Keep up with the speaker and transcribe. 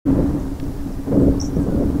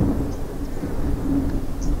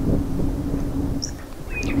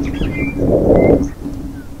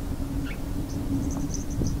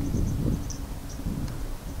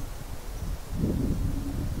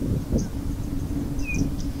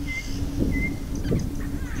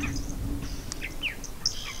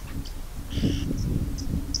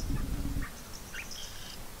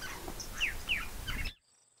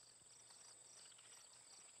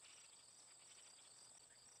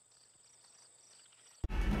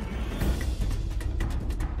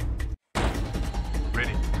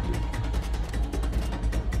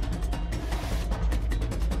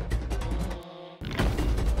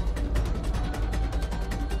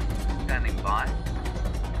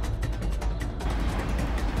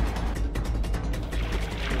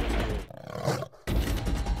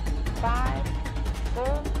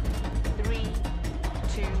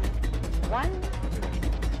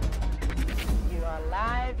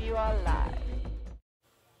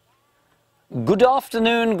good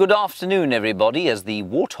afternoon everybody, as the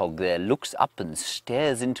warthog there looks up and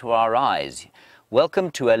stares into our eyes.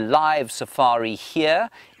 Welcome to a live safari here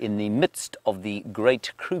in the midst of the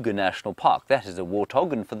Great Kruger National Park. That is a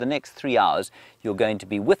warthog, and for the next 3 hours you're going to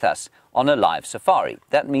be with us on a live safari.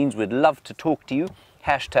 That means we'd love to talk to you.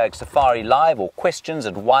 Hashtag Safari Live or questions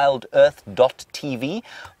at wildearth.tv.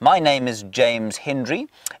 My name is James Hendry,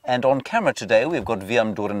 and on camera today we've got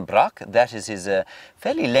Willem Doornbraak. That is his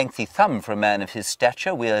fairly lengthy thumb for a man of his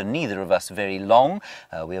stature. We are neither of us very long.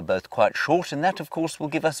 We are both quite short, and that of course will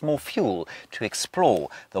give us more fuel to explore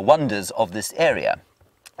the wonders of this area.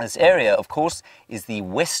 This area, of course, is the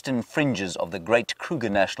western fringes of the Great Kruger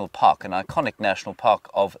National Park, an iconic national park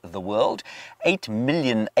of the world. 8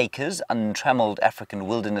 million acres, untrammeled African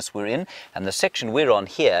wilderness we're in, and the section we're on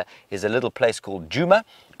here is a little place called Djuma.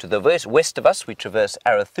 To the west of us, we traverse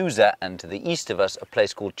Arathusa, and to the east of us, a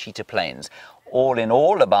place called Cheetah Plains. All in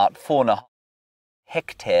all, about 4.5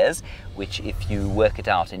 hectares, which if you work it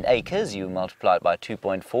out in acres, you multiply it by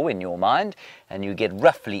 2.4 in your mind, and you get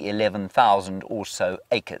roughly 11,000 or so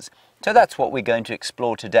acres. So that's what we're going to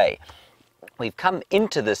explore today. We've come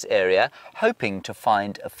into this area hoping to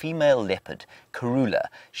find a female leopard, Karula.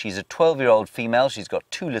 She's a 12-year-old female. She's got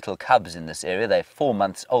 2 little cubs in this area. They're 4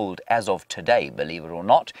 months old as of today, believe it or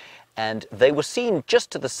not. And they were seen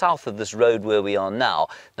just to the south of this road where we are now.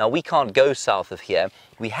 Now, we can't go south of here.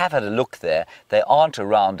 We have had a look there. They aren't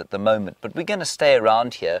around at the moment, but we're going to stay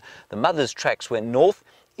around here. The mother's tracks went north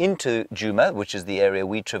into Djuma, which is the area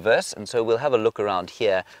we traverse, and so we'll have a look around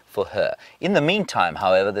here for her. In the meantime,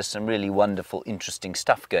 however, there's some really wonderful, interesting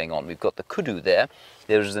stuff going on. We've got the kudu there.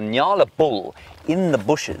 There's a Nyala bull in the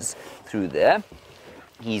bushes through there.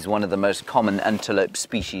 He's one of the most common antelope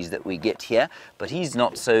species that we get here, but he's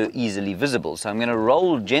not so easily visible. So I'm going to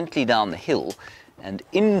roll gently down the hill, and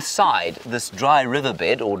inside this dry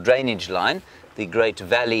riverbed or drainage line, the great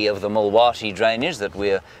valley of the Mulwati drainage that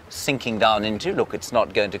we're sinking down into. Look, it's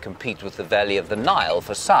not going to compete with the valley of the Nile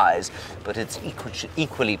for size, but it's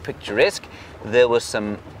equally picturesque. There was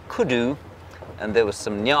some kudu and there was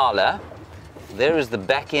some nyala. There is the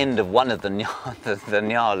back end of one of the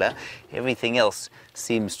nyala. Everything else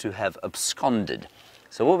seems to have absconded.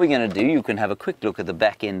 So what we're going to do, you can have a quick look at the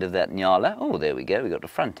back end of that nyala. Oh, there we go. We've got the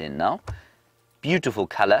front end now. Beautiful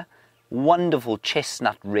color, wonderful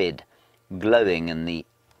chestnut red, glowing in the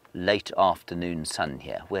late afternoon sun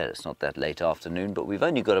here. Well, it's not that late afternoon, but we've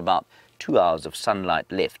only got about 2 hours of sunlight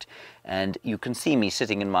left. And you can see me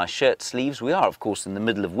sitting in my shirt sleeves. We are, of course, in the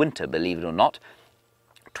middle of winter, believe it or not.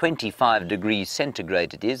 25 degrees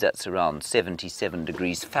centigrade it is. That's around 77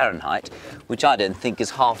 degrees Fahrenheit, which I don't think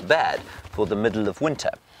is half bad for the middle of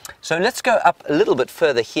winter. So let's go up a little bit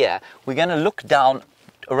further here. We're going to look down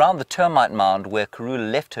around the termite mound where Karula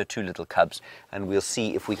left her 2 little cubs, and we'll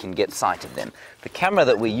see if we can get sight of them. The camera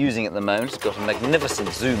that we're using at the moment has got a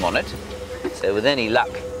magnificent zoom on it, so with any luck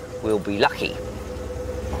we'll be lucky.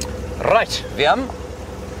 Right, Willem,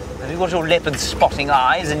 have you got your leopard spotting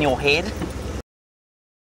eyes in your head?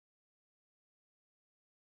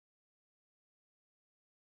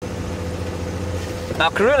 Now,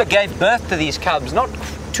 Karula gave birth to these cubs not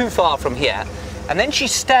too far from here, and then she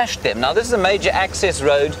stashed them. Now, this is a major access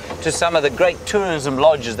road to some of the great tourism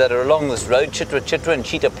lodges that are along this road, Chitra and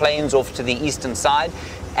Cheetah Plains off to the eastern side,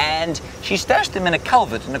 and she stashed them in a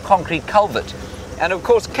culvert, in a concrete culvert. And of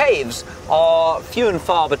course, caves are few and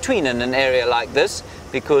far between in an area like this,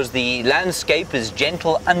 because the landscape is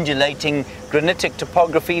gentle, undulating, granitic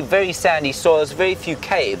topography, very sandy soils, very few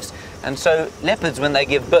caves. And so leopards, when they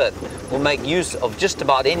give birth, will make use of just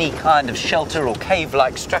about any kind of shelter or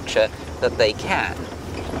cave-like structure that they can.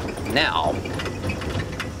 Now,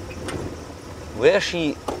 where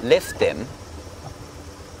she left them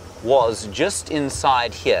was just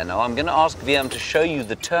inside here. Now, I'm going to ask Willem to show you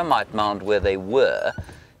the termite mound where they were.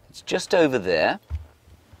 It's just over there.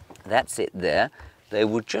 That's it there. They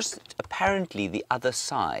were just apparently the other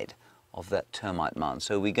side of that termite mound.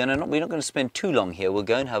 So we're not going to spend too long here. We'll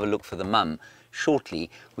go and have a look for the mum shortly.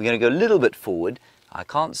 We're going to go a little bit forward. I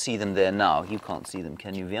can't see them there now. You can't see them,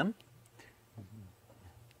 can you, Willem?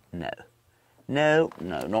 No. No,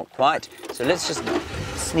 not quite. So let's just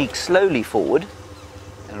sneak slowly forward,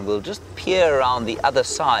 and we'll just peer around the other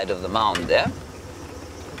side of the mound there.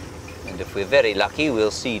 And if we're very lucky,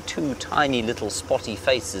 we'll see 2 tiny little spotty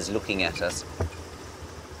faces looking at us.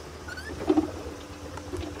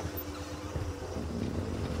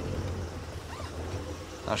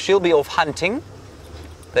 Now, she'll be off hunting.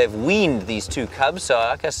 They've weaned these 2 cubs, so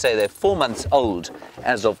like I say, they're 4 months old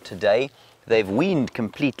as of today. They've weaned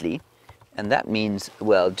completely, and that means,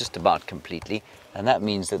 well, just about completely. and that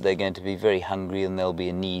means that they're going to be very hungry and they'll be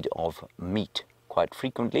in need of meat quite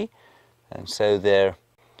frequently. And so they're,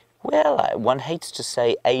 well, one hates to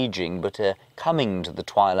say aging, but coming to the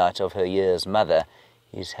twilight of her years, mother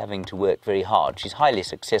is having to work very hard. She's highly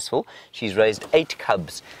successful. She's raised 8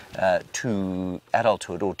 cubs to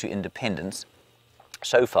adulthood or to independence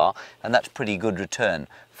so far, and that's pretty good return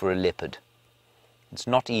for a leopard. It's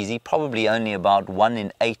not easy. Probably only about 1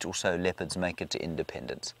 in 8 or so leopards make it to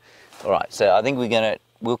independence. All right, so I think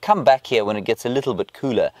we'll come back here when it gets a little bit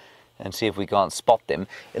cooler and see if we can't spot them.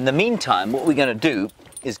 In the meantime, what we're going to do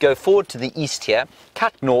is go forward to the east here,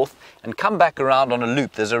 cut north, and come back around on a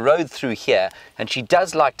loop. There's a road through here, and she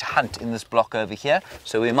does like to hunt in this block over here,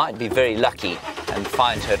 so we might be very lucky and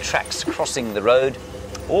find her tracks crossing the road,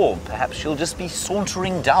 or perhaps she'll just be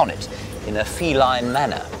sauntering down it in a feline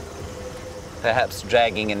manner, perhaps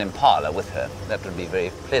dragging an impala with her. That would be very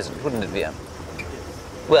pleasant, wouldn't it, Via?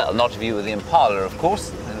 Well, not if you were the impala, of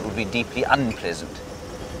course, then it would be deeply unpleasant.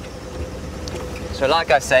 So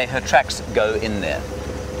like I say, her tracks go in there.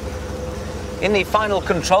 In the final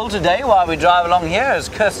control today, while we drive along here, is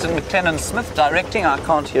Kirsten McLennan-Smith directing. I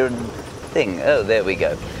can't hear a thing. Oh, there we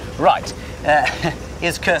go. Right.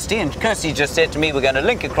 Here's Kirsty, and Kirsty just said to me we're going to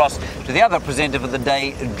link across to the other presenter for the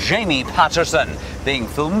day, Jamie Patterson, being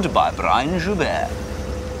filmed by Brian Joubert.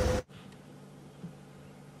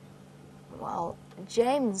 While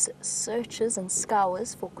James searches and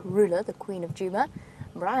scours for Karula, the Queen of Djuma,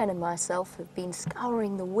 Brian and myself have been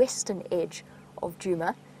scouring the western edge of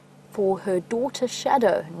Djuma for her daughter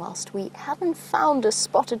Shadow, and whilst we haven't found a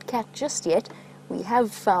spotted cat just yet, we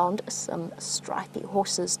have found some stripy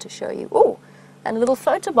horses to show you. Oh, and a little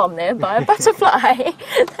photobomb there by a butterfly.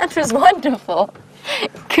 That was wonderful.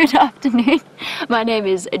 Good afternoon. My name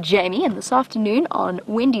is Jamie, and this afternoon on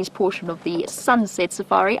Wendy's portion of the Sunset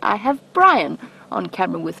Safari, I have Brian on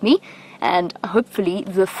camera with me, and hopefully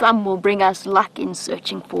the thumb will bring us luck in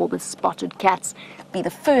searching for the spotted cats. Be the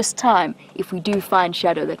first time, if we do find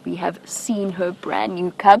Shadow, that we have seen her brand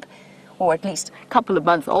new cub, or at least a couple of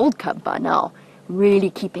month old cub by now. Really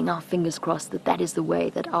keeping our fingers crossed that that is the way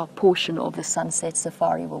that our portion of the Sunset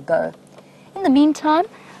Safari will go. In the meantime,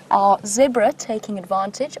 our zebra, taking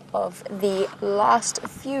advantage of the last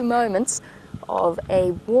few moments of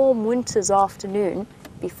a warm winter's afternoon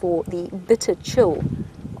before the bitter chill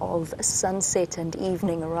of sunset and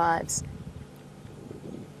evening arrives.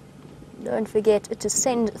 Don't forget to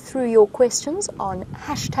send through your questions on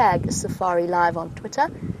 #SafariLive on Twitter,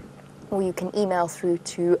 or you can email through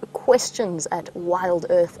to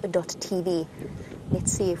questions@wildearth.tv.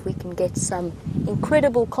 Let's see if we can get some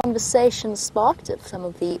incredible conversation sparked of some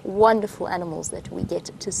of the wonderful animals that we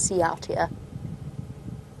get to see out here.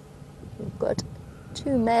 We've got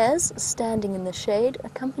 2 mares standing in the shade,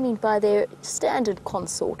 accompanied by their standard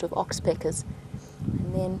consort of oxpeckers,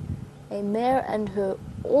 and then a mare and her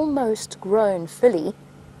almost grown filly,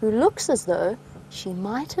 who looks as though she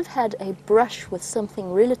might have had a brush with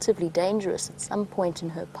something relatively dangerous at some point in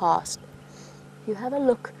her past. If you have a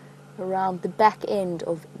look around the back end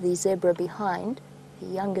of the zebra behind, the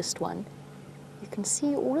youngest one, you can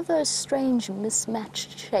see all of those strange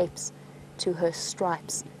mismatched shapes to her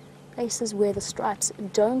stripes, places where the stripes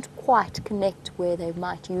don't quite connect where they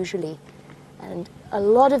might usually, and a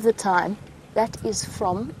lot of the time that is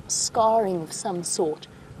from scarring of some sort,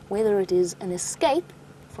 whether it is an escape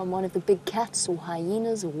from one of the big cats or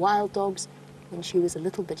hyenas or wild dogs when she was a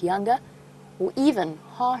little bit younger, or even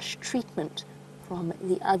harsh treatment from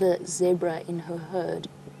the other zebra in her herd.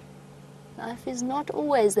 Life is not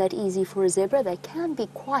always that easy for a zebra. They can be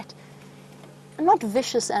quite, not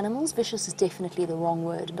vicious animals, vicious is definitely the wrong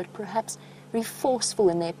word, but perhaps very forceful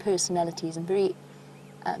in their personalities and very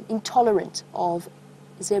intolerant of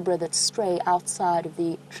zebra that stray outside of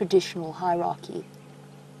the traditional hierarchy.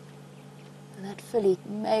 And that filly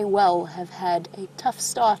may well have had a tough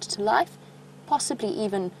start to life, possibly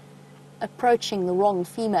even approaching the wrong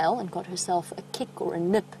female and got herself a kick or a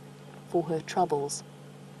nip for her troubles.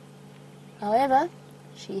 However,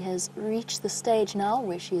 she has reached the stage now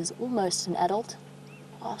where she is almost an adult,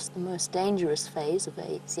 past the most dangerous phase of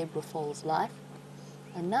a zebra foal's life,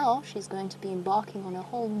 and now she's going to be embarking on a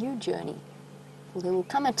whole new journey. For there will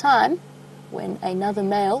come a time when another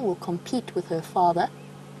male will compete with her father,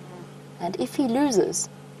 and if he loses,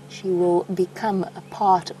 she will become a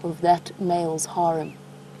part of that male's harem.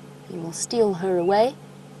 He will steal her away,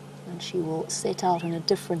 and she will set out on a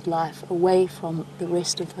different life away from the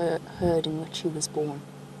rest of her herd in which she was born.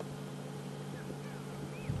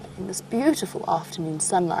 In this beautiful afternoon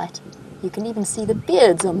sunlight, you can even see the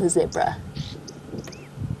beards on the zebra.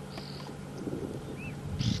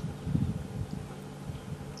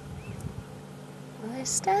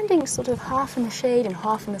 standing sort of half in the shade and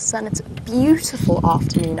half in the sun. It's a beautiful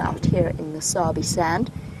afternoon out here in the Sabi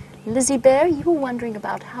sand. Lizzie Bear, you were wondering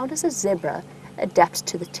about how does a zebra adapt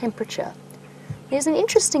to the temperature? There's an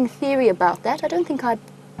interesting theory about that. I don't think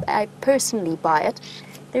I personally buy it.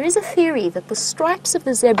 There is a theory that the stripes of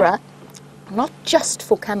the zebra are not just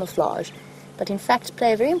for camouflage, but in fact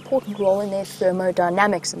play a very important role in their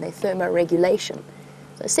thermodynamics and their thermoregulation.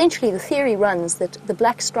 So essentially the theory runs that the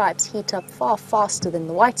black stripes heat up far faster than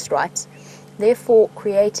the white stripes, therefore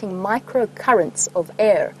creating microcurrents of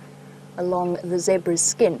air along the zebra's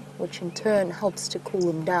skin, which in turn helps to cool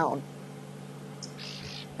them down.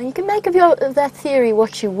 And you can make of that theory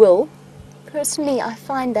what you will. Personally, I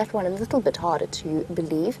find that one a little bit harder to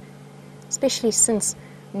believe, especially since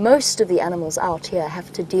most of the animals out here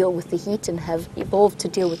have to deal with the heat and have evolved to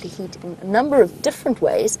deal with the heat in a number of different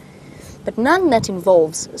ways, but none that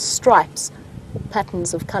involves stripes or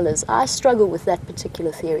patterns of colors. I struggle with that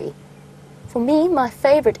particular theory. For me, my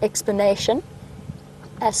favorite explanation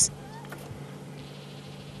as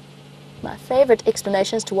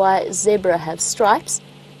to why zebra have stripes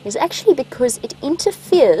is actually because it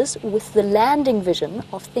interferes with the landing vision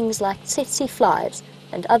of things like tsetse flies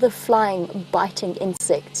and other flying, biting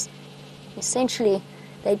insects. Essentially,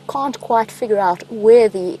 they can't quite figure out where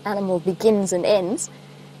the animal begins and ends,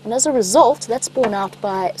 and as a result, that's borne out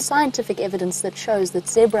by scientific evidence that shows that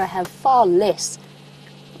zebra have far less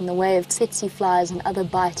in the way of tsetse flies and other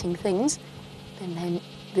biting things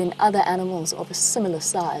than other animals of a similar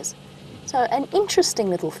size. So an interesting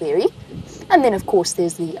little theory. And then of course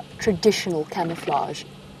there's the traditional camouflage,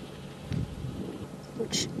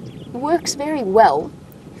 which works very well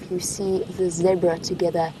if you see the zebra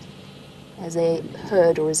together as a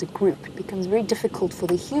herd or as a group. It becomes very difficult for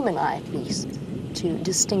the human eye at least to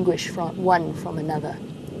distinguish one from another.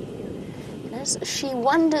 And as she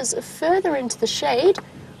wanders further into the shade,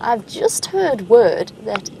 I've just heard word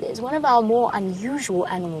that there's one of our more unusual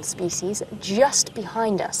animal species just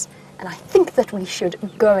behind us. And I think that we should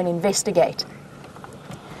go and investigate.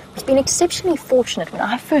 We've been exceptionally fortunate. When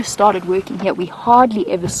I first started working here, we hardly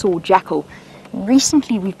ever saw jackal.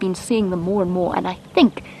 Recently, we've been seeing them more and more, and I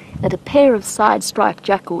think that a pair of side-striped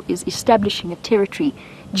jackal is establishing a territory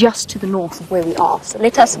just to the north of where we are. So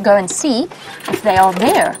let us go and see if they are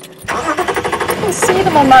there. I can see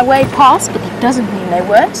them on my way past, but it doesn't mean they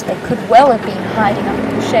weren't. They could well have been hiding up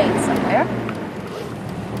in the shade somewhere.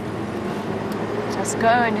 Let's go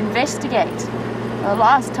and investigate. The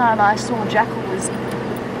last time I saw jackal was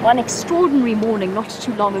one extraordinary morning not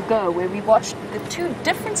too long ago, where we watched the two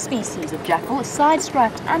different species of jackal, a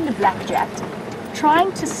side-striped and a black-jacked,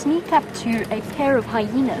 trying to sneak up to a pair of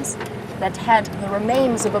hyenas that had the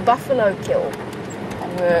remains of a buffalo kill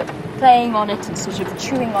and were playing on it and sort of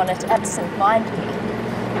chewing on it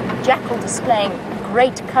absent-mindedly. Jackal displaying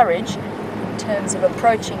great courage in terms of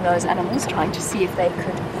approaching those animals, trying to see if they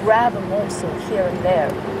could grab a morsel here and there.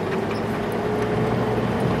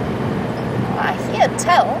 I hear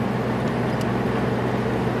tell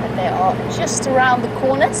that they are just around the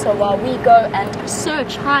corner, so while we go and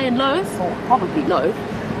search high and low, probably low,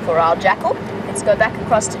 for our jackal, let's go back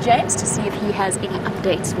across to James to see if he has any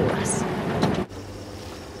updates for us.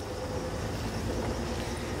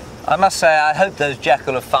 I must say, I hope those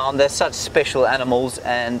jackal are found. They're such special animals,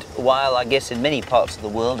 and while I guess in many parts of the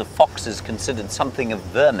world a fox is considered something of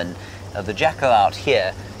vermin, the jackal out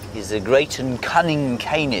here is a great and cunning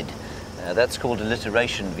canid. That's called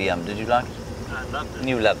alliteration, Viam. Did you like it? I loved it.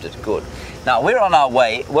 You loved it, good. Now we're on our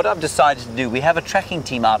way. What I've decided to do, we have a tracking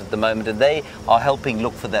team out at the moment and they are helping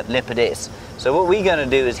look for that leopardess. So what we're going to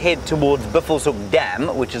do is head towards Buffelshoek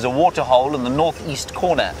Dam, which is a water hole in the northeast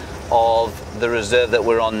corner of the reserve that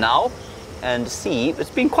we're on now, and see. It's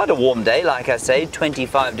been quite a warm day, like I say,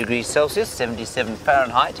 25 degrees Celsius, 77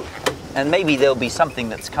 Fahrenheit, and maybe there'll be something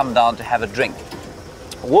that's come down to have a drink.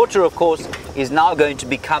 Water, of course, is now going to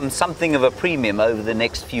become something of a premium over the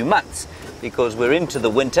next few months because we're into the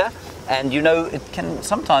winter, and you know, it can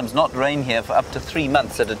sometimes not rain here for up to 3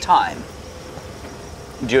 months at a time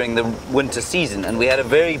during the winter season, and we had a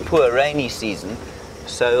very poor rainy season.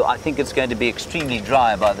 So I think it's going to be extremely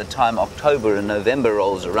dry by the time October and November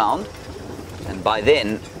rolls around, and by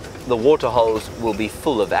then the water holes will be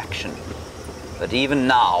full of action. But even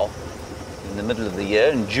now, in the middle of the year,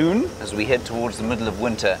 in June, as we head towards the middle of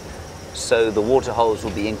winter, so the water holes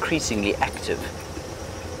will be increasingly active.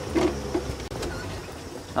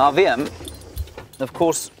 Now, Viam, of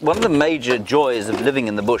course, one of the major joys of living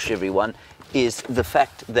in the bush, everyone, is the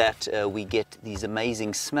fact that we get these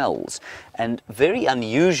amazing smells. And very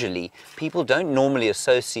unusually, people don't normally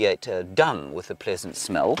associate dung with a pleasant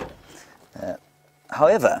smell.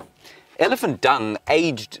 However, Elephant dung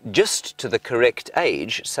aged just to the correct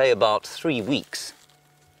age, say about 3 weeks,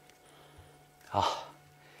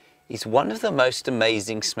 is one of the most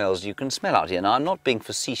amazing smells you can smell out here. Now, I'm not being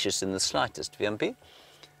facetious in the slightest, VMP.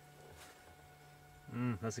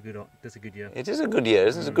 That's a good year. It is a good year,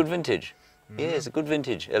 isn't it? It's a good vintage. Yeah, it's a good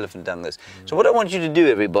vintage elephant dung this. So what I want you to do,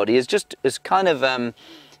 everybody, is just kind of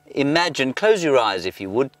imagine, close your eyes if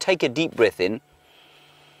you would, take a deep breath in,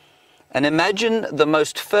 and imagine the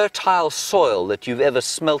most fertile soil that you've ever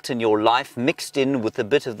smelt in your life mixed in with a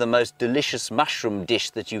bit of the most delicious mushroom dish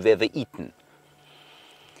that you've ever eaten.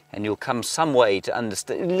 And you'll come some way to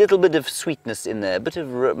understand, a little bit of sweetness in there, a bit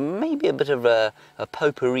of, maybe a bit of a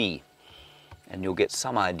potpourri, and you'll get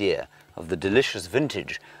some idea of the delicious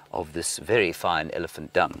vintage of this very fine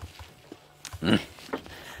elephant dung.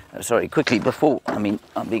 Sorry, quickly, before, I'm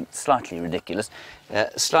being slightly ridiculous.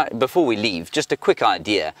 Before we leave, just a quick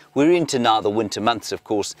idea. We're into now the winter months, of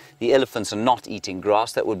course. The elephants are not eating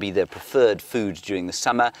grass. That would be their preferred food during the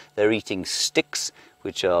summer. They're eating sticks,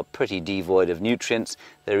 which are pretty devoid of nutrients.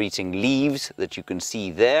 They're eating leaves that you can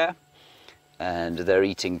see there. And they're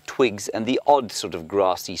eating twigs and the odd sort of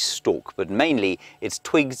grassy stalk. But mainly, it's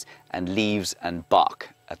twigs and leaves and bark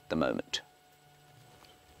at the moment.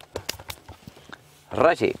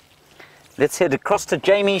 Righty, let's head across to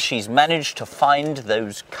Jamie. She's managed to find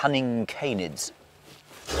those cunning canids.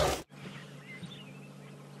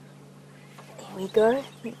 There we go.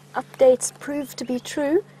 The updates proved to be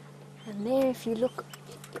true. And there, if you look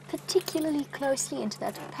particularly closely into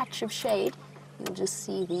that patch of shade, you'll just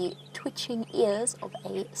see the twitching ears of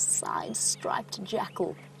a side-striped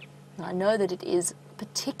jackal. Now, I know that it is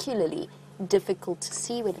particularly difficult to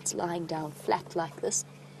see when it's lying down flat like this,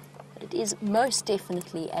 but it is most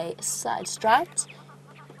definitely a side-striped.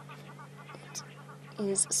 It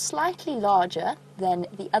is slightly larger than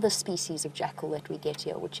the other species of jackal that we get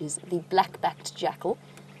here, which is the black-backed jackal.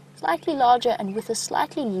 Slightly larger and with a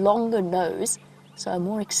slightly longer nose, so a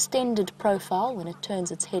more extended profile when it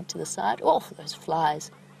turns its head to the side. Oh, those flies,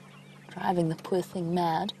 driving the poor thing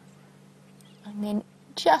mad. And then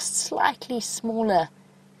just slightly smaller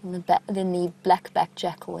than the black-backed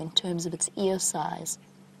jackal in terms of its ear size.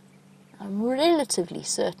 I'm relatively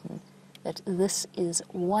certain that this is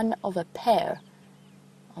one of a pair.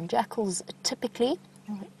 On jackals, typically,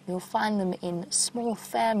 you'll find them in small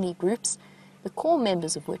family groups, the core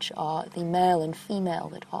members of which are the male and female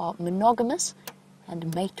that are monogamous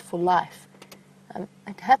and mate for life.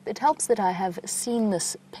 It helps that I have seen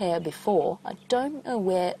this pair before. I don't know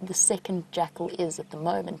where the second jackal is at the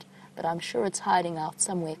moment, but I'm sure it's hiding out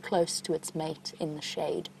somewhere close to its mate in the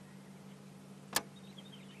shade.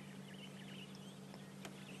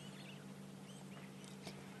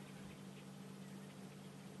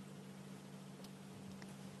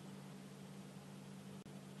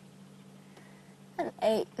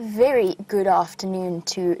 A very good afternoon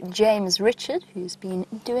to James Richard, who's been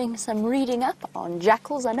doing some reading up on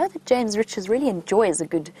jackals. I know that James Richards really enjoys a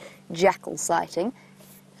good jackal sighting.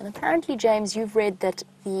 And apparently, James, you've read that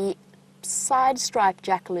the side-striped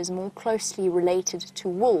jackal is more closely related to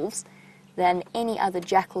wolves than any other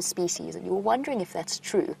jackal species, and you were wondering if that's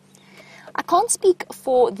true. I can't speak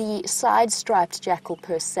for the side-striped jackal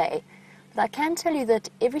per se, but I can tell you that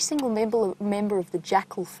every single member of the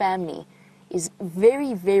jackal family is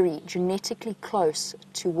very, very genetically close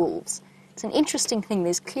to wolves. It's an interesting thing.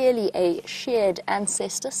 There's clearly a shared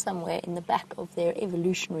ancestor somewhere in the back of their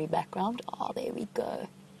evolutionary background. Ah, there we go.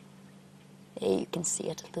 There you can see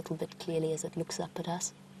it a little bit clearly as it looks up at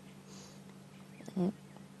us. And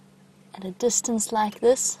at a distance like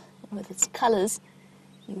this, with its colors,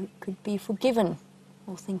 you could be forgiven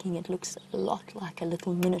for thinking it looks a lot like a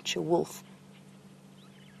little miniature wolf.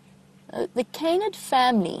 The canid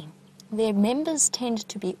family, their members tend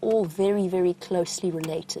to be all very, very closely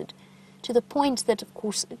related, to the point that, of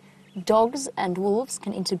course, dogs and wolves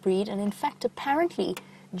can interbreed, and in fact, apparently,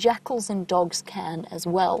 jackals and dogs can as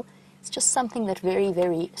well. It's just something that very,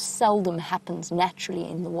 very seldom happens naturally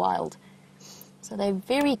in the wild. So they're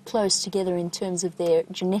very close together in terms of their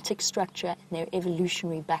genetic structure and their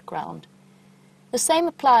evolutionary background. The same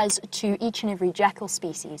applies to each and every jackal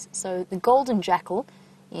species. So the golden jackal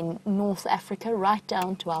in North Africa, right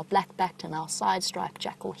down to our black-backed and our side-striped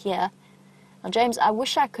jackal here. Now, James, I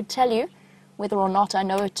wish I could tell you whether or not I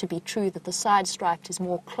know it to be true that the side-striped is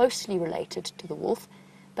more closely related to the wolf,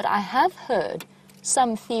 but I have heard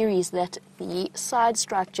some theories that the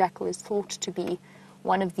side-striped jackal is thought to be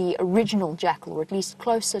one of the original jackal, or at least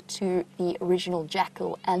closer to the original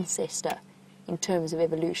jackal ancestor in terms of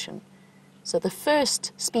evolution. So the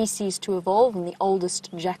first species to evolve and the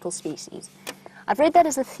oldest jackal species. I've read that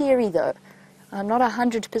as a theory, though. I'm not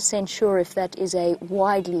 100% sure if that is a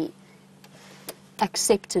widely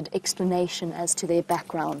accepted explanation as to their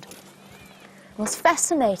background. What's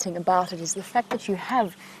fascinating about it is the fact that you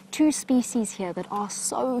have two species here that are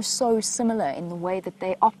so similar in the way that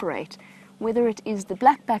they operate. Whether it is the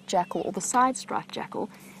black-backed jackal or the side-striped jackal,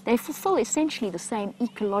 they fulfill essentially the same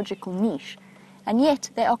ecological niche. And yet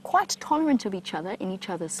they are quite tolerant of each other in each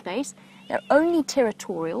other's space. They're only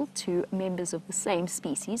territorial to members of the same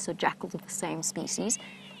species, so jackals of the same species.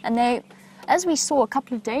 And they, as we saw a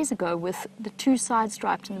couple of days ago with the two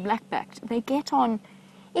side-striped and the black-backed, they get on,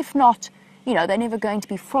 if not, you know, they're never going to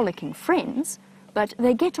be frolicking friends, but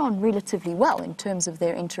they get on relatively well in terms of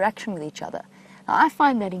their interaction with each other. Now, I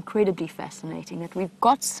find that incredibly fascinating, that we've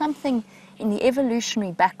got something in the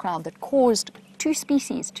evolutionary background that caused two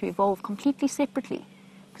species to evolve completely separately,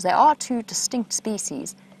 because they are two distinct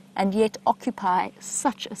species, and yet occupy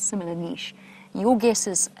such a similar niche. Your guess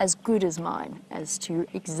is as good as mine as to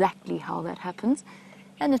exactly how that happens,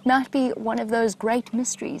 and it might be one of those great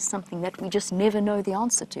mysteries, something that we just never know the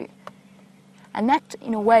answer to. And that,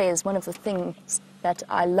 in a way, is one of the things that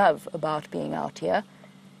I love about being out here,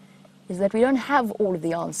 is that we don't have all of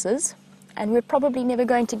the answers, and we're probably never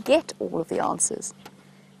going to get all of the answers.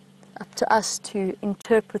 Up to us to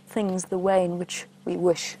interpret things the way in which we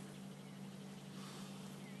wish.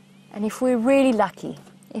 And if we're really lucky,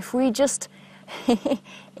 if we just,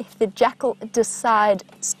 if the jackal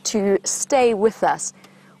decides to stay with us,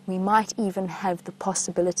 we might even have the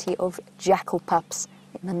possibility of jackal pups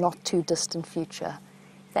in the not too distant future.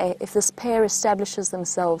 If this pair establishes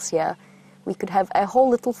themselves here, we could have a whole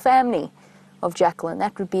little family of jackal, and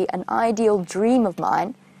that would be an ideal dream of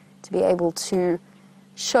mine, to be able to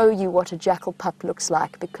show you what a jackal pup looks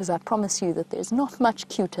like, because I promise you that there's not much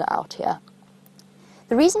cuter out here.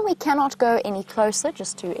 The reason we cannot go any closer,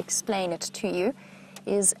 just to explain it to you,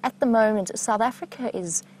 is at the moment South Africa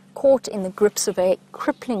is caught in the grips of a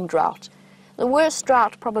crippling drought. The worst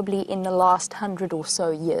drought probably in the last 100 or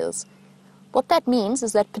so years. What that means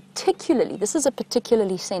is that this is a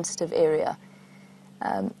particularly sensitive area.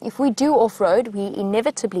 If we do off-road, we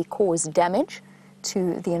inevitably cause damage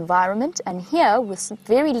to the environment, and here, with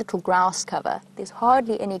very little grass cover, there's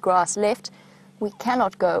hardly any grass left, we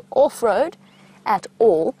cannot go off-road at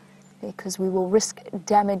all, because we will risk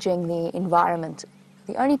damaging the environment.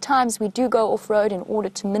 The only times we do go off-road in order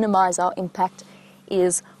to minimize our impact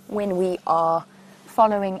is when we are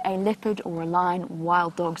following a leopard or a lion,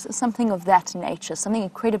 wild dogs, something of that nature, something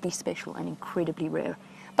incredibly special and incredibly rare.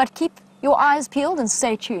 But keep your eyes peeled and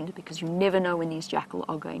stay tuned, because you never know when these jackal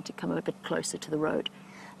are going to come a bit closer to the road.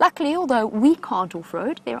 Luckily, although we can't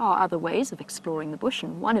off-road, there are other ways of exploring the bush,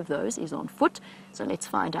 and one of those is on foot. So let's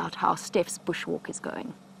find out how Steph's bushwalk is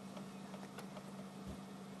going.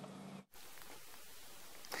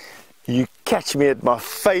 You catch me at my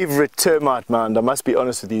favorite termite mound. I must be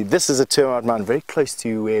honest with you, this is a termite mound very close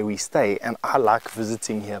to where we stay, and I like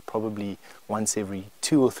visiting here probably once every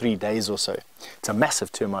 2 or 3 days or so. It's a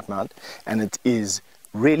massive termite mound, and it is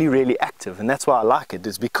really active, and that's why I like it,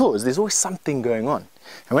 is because there's always something going on.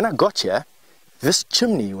 And when I got here, this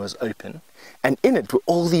chimney was open, and in it were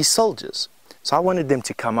all these soldiers. So I wanted them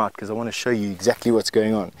to come out, because I want to show you exactly what's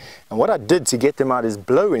going on. And what I did to get them out is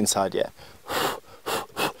blow inside here,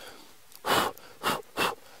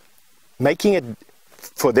 making it,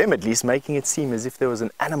 for them at least, making it seem as if there was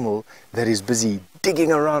an animal that is busy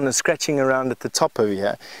digging around and scratching around at the top over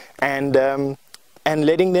here, and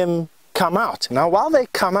letting them come out. Now, while they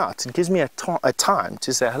come out, it gives me a time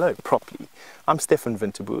to say hello properly. I'm Stefan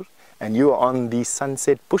Winterboer, and you are on the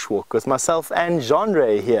Sunset Bushwalk with myself and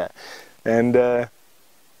Genre here. And there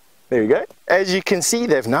we go. As you can see,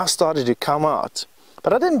 they've now started to come out.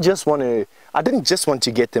 But I didn't just want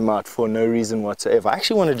to get them out for no reason whatsoever. I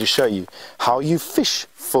actually wanted to show you how you fish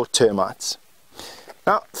for termites.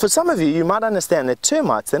 Now, for some of you, you might understand that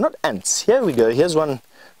termites, they're not ants. Here we go. Here's one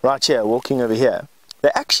right here, walking over here. They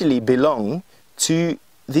actually belong to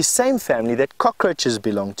the same family that cockroaches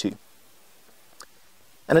belong to.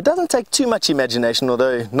 And it doesn't take too much imagination,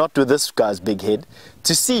 although not with this guy's big head,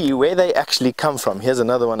 to see where they actually come from. Here's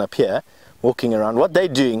another one up here, walking around. What they're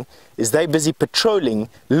doing is they're busy patrolling,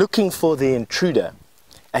 looking for the intruder.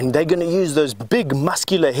 And they're going to use those big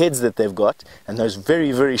muscular heads that they've got, and those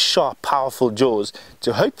very sharp, powerful jaws,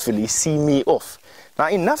 to hopefully see me off. Now,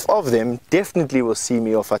 enough of them definitely will see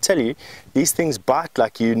me off. I tell you, these things bite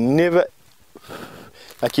like you never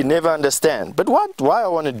understand. But why I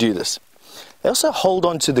want to do this? They also hold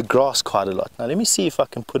on to the grass quite a lot. Now, let me see if I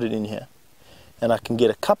can put it in here, and I can get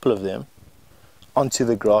a couple of them onto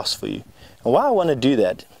the grass for you. And why I want to do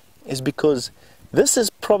that is because this is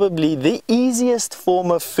probably the easiest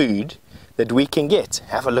form of food that we can get.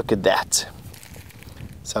 Have a look at that.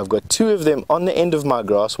 So I've got 2 of them on the end of my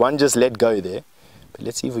grass. One just let go there. But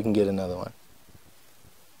let's see if we can get another one.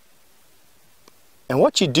 And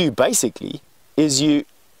what you do basically is you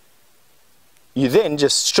then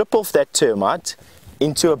just strip off that termite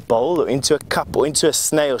into a bowl or into a cup or into a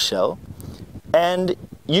snail shell, and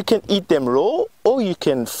you can eat them raw or you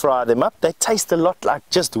can fry them up. They taste a lot like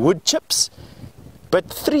just wood chips, but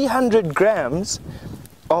 300 grams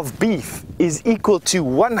of beef is equal to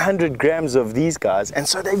 100 grams of these guys, and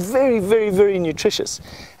so they're very, very, very nutritious.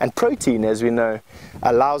 And protein, as we know,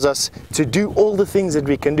 allows us to do all the things that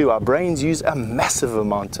we can do. Our brains use a massive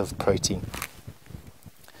amount of protein.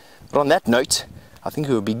 But on that note, I think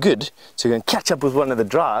it would be good to go and catch up with one of the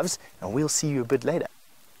drives, and we'll see you a bit later.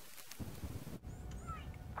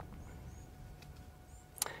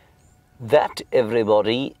 That,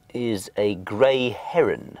 everybody, is a grey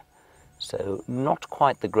heron. So not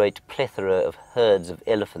quite the great plethora of herds of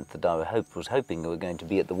elephant that I was hoping were going to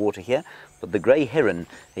be at the water here, but the grey heron,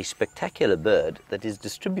 a spectacular bird that is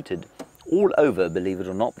distributed all over, believe it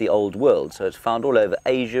or not, the old world. So it's found all over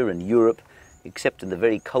Asia and Europe, except in the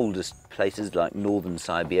very coldest places like northern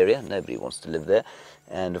Siberia. Nobody wants to live there.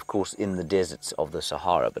 And of course in the deserts of the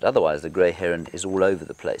Sahara. But otherwise the grey heron is all over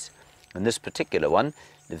the place. And this particular one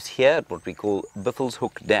lives here at what we call Biffel's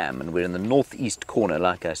Hook Dam, and we're in the northeast corner,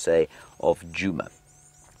 like I say, of Djuma.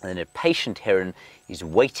 And a patient heron is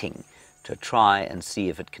waiting to try and see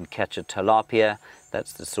if it can catch a tilapia.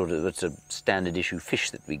 That's it's a standard issue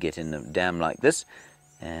fish that we get in a dam like this,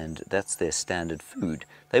 and that's their standard food.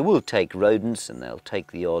 They will take rodents, and they'll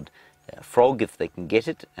take the odd frog if they can get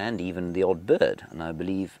it, and even the odd bird, and I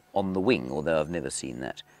believe on the wing, although I've never seen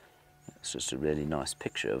that. It's just a really nice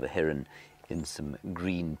picture of a heron in some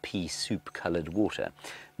green pea soup coloured water.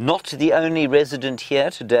 Not the only resident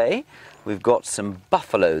here today. We've got some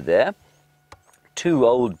buffalo there. 2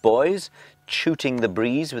 old boys shooting the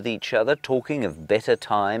breeze with each other, talking of better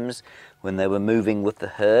times when they were moving with the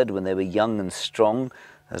herd, when they were young and strong,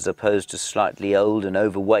 as opposed to slightly old and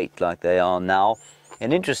overweight like they are now.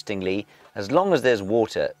 And interestingly, as long as there's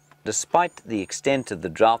water, despite the extent of the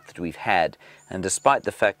drought that we've had, and despite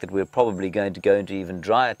the fact that we're probably going to go into even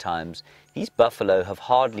drier times, these buffalo have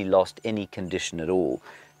hardly lost any condition at all.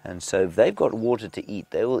 And so if they've got water to eat,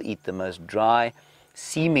 they will eat the most dry,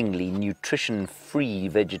 seemingly nutrition-free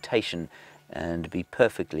vegetation and be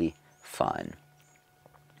perfectly fine.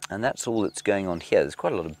 And that's all that's going on here. There's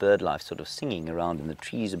quite a lot of bird life sort of singing around in the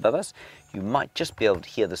trees above us. You might just be able to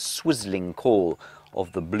hear the swizzling call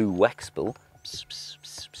of the blue waxbill.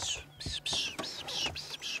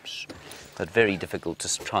 But very difficult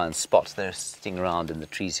to try and spot. They're sitting around in the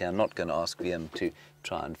trees here. I'm not going to ask VM to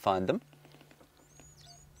try and find them.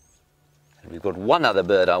 And we've got one other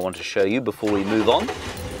bird I want to show you before we move on.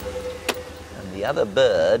 And the other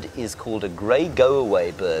bird is called a grey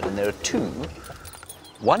go-away bird. And there are 2.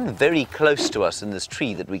 One very close to us in this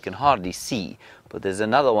tree that we can hardly see. But there's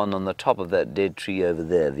another one on the top of that dead tree over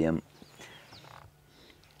there.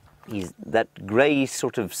 That grey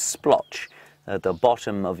sort of splotch at the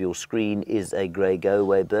bottom of your screen is a grey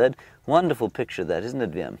go-away bird. Wonderful picture that, isn't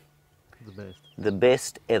it, Viam? The best. The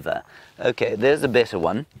best ever. Okay, there's a better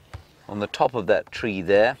one on the top of that tree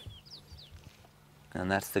there.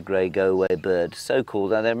 And that's the grey go-away bird. So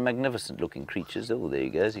called. They're magnificent looking creatures. Oh, there he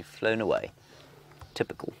goes. He's flown away.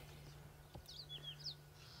 Typical.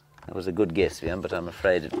 That was a good guess, Viam, but I'm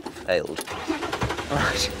afraid it failed.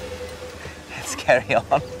 Right. Let's carry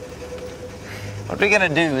on. What we're going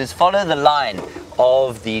to do is follow the line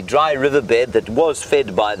of the dry riverbed that was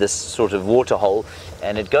fed by this sort of water hole,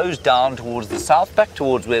 and it goes down towards the south, back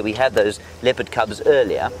towards where we had those leopard cubs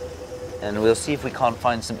earlier, and we'll see if we can't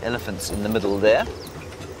find some elephants in the middle there,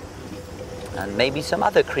 and maybe some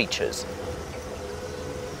other creatures.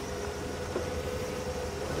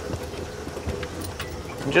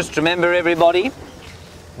 And just remember, everybody,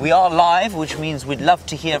 we are live, which means we'd love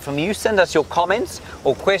to hear from you. Send us your comments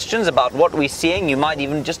or questions about what we're seeing. You might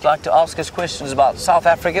even just like to ask us questions about South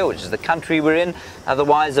Africa, which is the country we're in,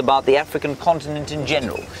 otherwise about the African continent in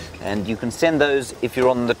general. And you can send those, if you're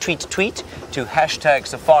on the tweet, to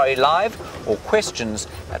 #SafariLive or questions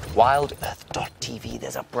at wildearth.tv.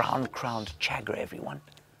 There's a brown-crowned chagger, everyone.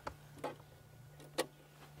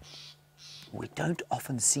 We don't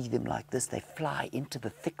often see them like this. They fly into the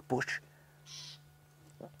thick bush.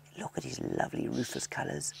 Look at his lovely rufous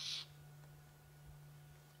colours.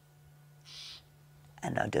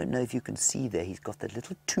 And I don't know if you can see there, he's got that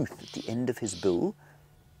little tooth at the end of his bill.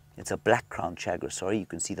 It's a black-crowned chagger, sorry. You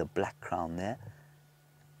can see the black crown there.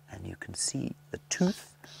 And you can see the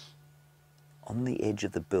tooth on the edge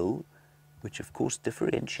of the bill which of course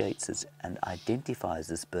differentiates us and identifies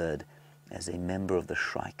this bird as a member of the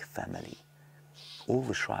shrike family. All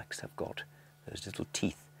the shrikes have got those little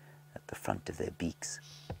teeth at the front of their beaks.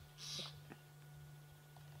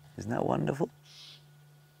 Isn't that wonderful?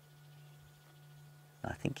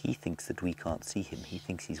 I think he thinks that we can't see him. He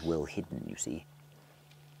thinks he's well hidden, you see.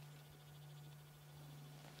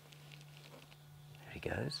 There he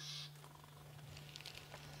goes.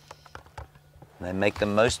 They make the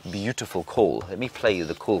most beautiful call. Let me play you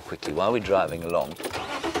the call quickly while we're driving along.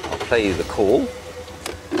 I'll play you the call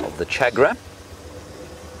of the chagra.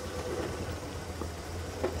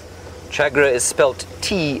 Chagra is spelt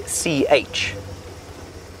T-C-H.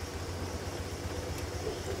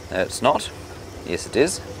 No, it's not. Yes, it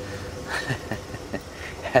is.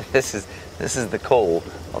 And this is the call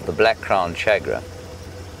of the black-crowned chagra.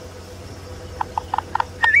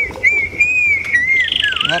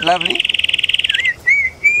 Isn't that lovely?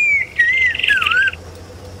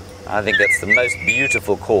 I think that's the most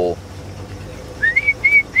beautiful call.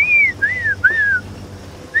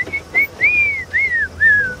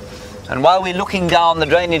 And while we're looking down the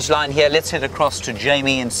drainage line here, let's head across to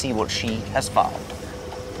Jamie and see what she has found.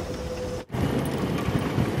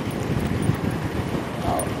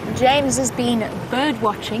 James has been bird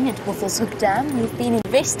watching at Hoek Dam. We've been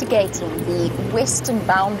investigating the western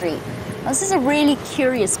boundary. Now, this is a really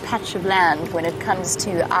curious patch of land when it comes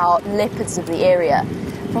to our leopards of the area.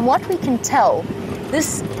 From what we can tell,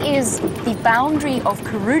 this is the boundary of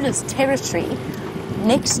Karula's territory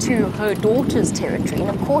next to her daughter's territory.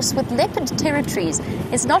 And of course, with leopard territories,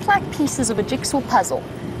 it's not like pieces of a jigsaw puzzle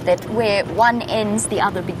that where one ends, the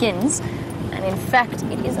other begins. And in fact,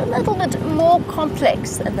 it is a little bit more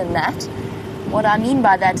complex than that. What I mean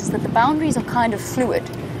by that is that the boundaries are kind of fluid.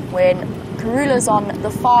 When Karula's on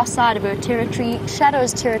the far side of her territory,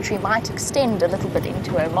 Shadow's territory might extend a little bit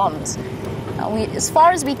into her mom's. Now, as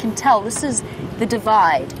far as we can tell, this is the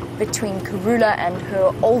divide between Karula and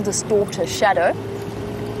her oldest daughter, Shadow.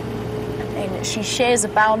 And she shares a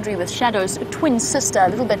boundary with Shadow's twin sister a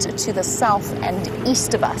little bit to the south and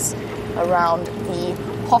east of us, around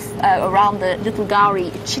the Little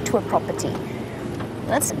Gowrie Chitwa property.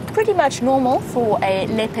 That's pretty much normal for a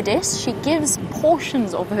leopardess. She gives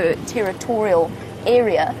portions of her territorial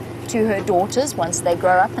area to her daughters once they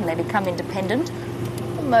grow up and they become independent,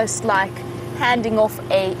 almost like handing off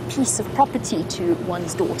a piece of property to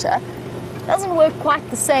one's daughter. It doesn't work quite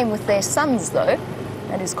the same with their sons, though.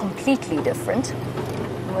 That is completely different.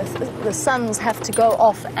 The sons have to go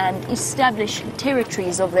off and establish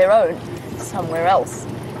territories of their own somewhere else.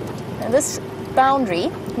 And this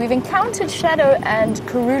boundary, we've encountered Shadow and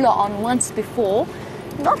Karula on once before,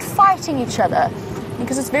 not fighting each other,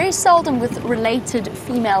 because it's very seldom with related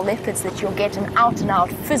female leopards that you'll get an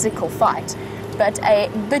out-and-out physical fight, but a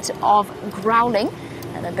bit of growling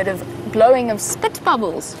and a bit of blowing of spit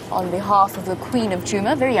bubbles on behalf of the Queen of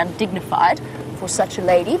Djuma, very undignified for such a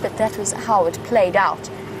lady, but that was how it played out.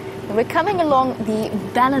 And we're coming along the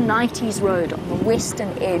Balanites Road on the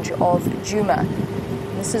western edge of Djuma.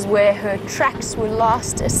 This is where her tracks were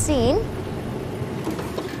last seen.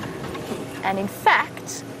 And in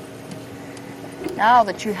fact, now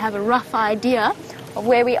that you have a rough idea of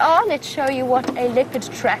where we are, let's show you what a leopard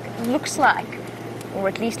track looks like. Or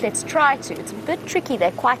at least let's try to. It's a bit tricky,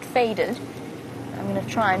 they're quite faded. I'm going to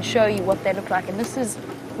try and show you what they look like. And this is,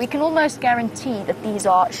 we can almost guarantee that these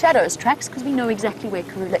are Shadow's tracks because we know exactly where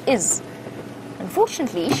Karula is.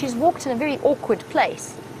 Unfortunately, she's walked in a very awkward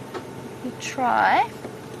place. Let me try,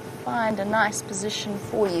 find a nice position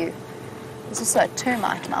for you. There's also a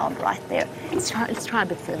termite mound right there. Let's try a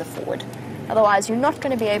bit further forward. Otherwise, you're not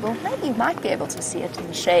going to be able, maybe you might be able to see it in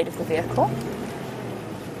the shade of the vehicle.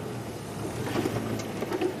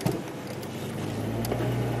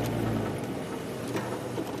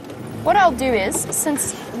 What I'll do is,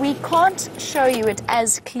 since we can't show you it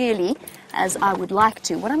as clearly as I would like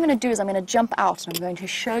to, what I'm going to do is I'm going to jump out and I'm going to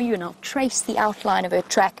show you and I'll trace the outline of her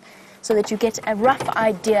track so that you get a rough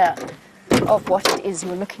idea of what it is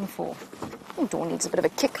you're looking for. The door needs a bit of a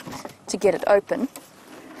kick to get it open.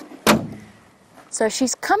 So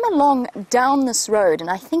she's come along down this road, and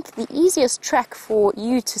I think the easiest track for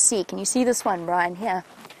you to see, can you see this one, Brian, here?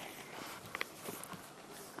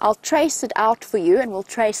 I'll trace it out for you, and we'll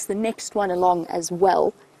trace the next one along as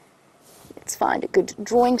well. Let's find a good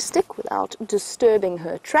drawing stick without disturbing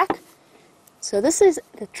her track. So this is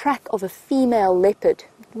the track of a female leopard.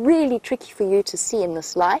 Really tricky for you to see in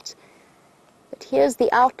this light. But here's the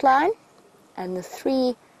outline and the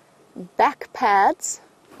 3 back pads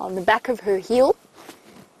on the back of her heel,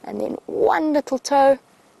 and then 1 little toe,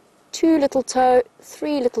 2 little toe,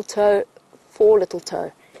 3 little toe, 4 little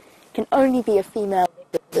toe. can only be a female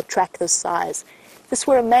leopard with a track this size. If this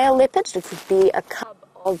were a male leopard, it would be a cub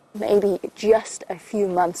of maybe just a few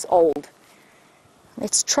months old.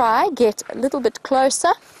 Let's try get a little bit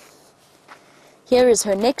closer. Here is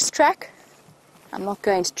her next track. I'm not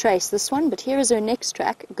going to trace this one, but here is her next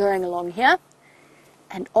track going along here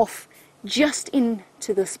and off just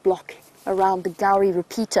into this block around the Gowrie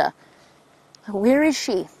repeater. Where is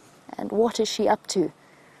she and what is she up to?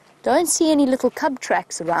 Don't see any little cub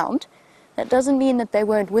tracks around. That doesn't mean that they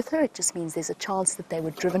weren't with her, it just means there's a chance that they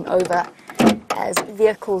were driven over as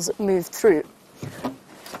vehicles moved through.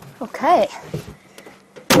 Okay,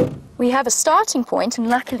 we have a starting point, and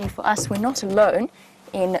luckily for us we're not alone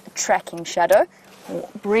in tracking Shadow.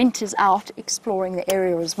 Brent is out exploring the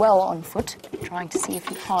area as well on foot, trying to see if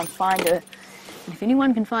he can't find her. And if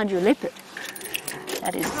anyone can find your leopard,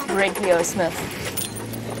 that is Greg Leo Smith.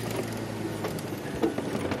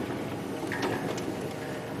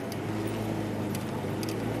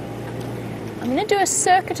 I'm going to do a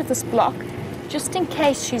circuit of this block just in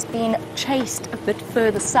case she's been chased a bit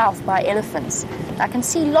further south by elephants. I can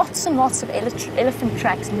see lots and lots of elephant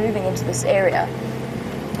tracks moving into this area.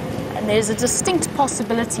 And there's a distinct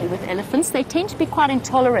possibility with elephants. They tend to be quite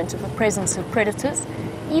intolerant of the presence of predators.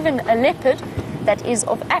 Even a leopard that is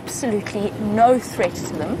of absolutely no threat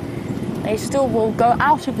to them, they still will go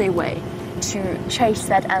out of their way to chase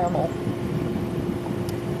that animal.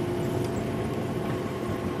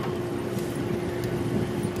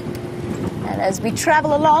 And as we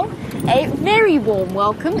travel along, a very warm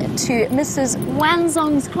welcome to Mrs.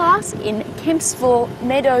 Wanzong's class in Kempsville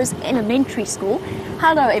Meadows Elementary School.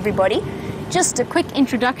 Hello everybody. Just a quick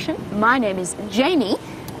introduction. My name is Jamie,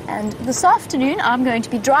 and this afternoon I'm going to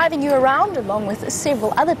be driving you around along with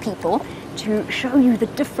several other people to show you the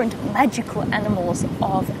different magical animals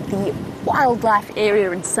of the wildlife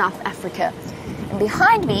area in South Africa. And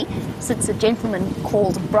behind me sits a gentleman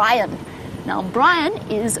called Brian. Now Brian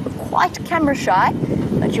is quite camera shy,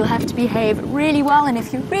 but you'll have to behave really well, and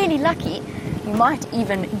if you're really lucky, you might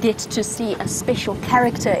even get to see a special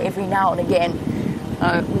character every now and again.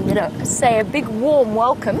 We're going to say a big warm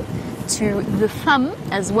welcome to the Thumb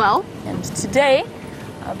as well, and today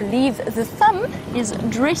I believe the Thumb is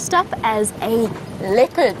dressed up as a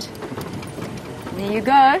leopard. There you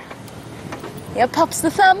go. Here pops the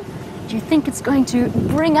Thumb. Do you think it's going to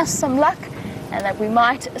bring us some luck, and that we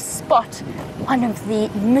might spot one of the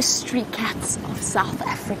mystery cats of South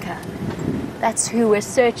Africa? That's who we're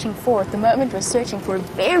searching for at the moment. We're searching for a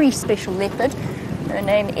very special leopard. Her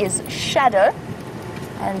name is Shadow,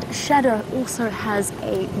 and Shadow also has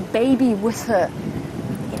a baby with her.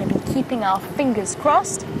 We're going to be keeping our fingers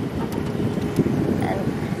crossed.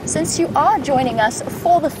 And since you are joining us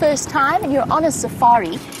for the first time and you're on a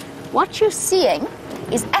safari, what you're seeing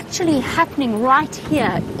is actually happening right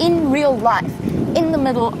here in real life, in the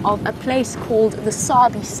middle of a place called the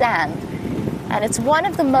Sabi Sand. And it's one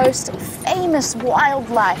of the most famous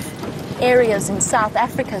wildlife areas in South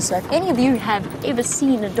Africa. So if any of you have ever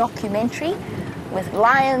seen a documentary with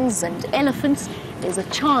lions and elephants, there's a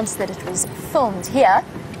chance that it was filmed here,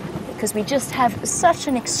 because we just have such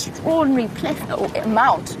an extraordinary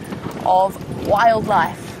amount of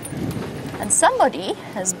wildlife. And somebody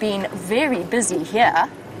has been very busy here.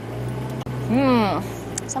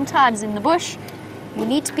 Sometimes in the bush, you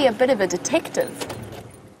need to be a bit of a detective.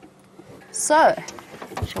 So,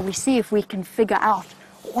 shall we see if we can figure out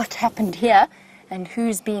what happened here and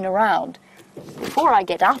who's been around? Before I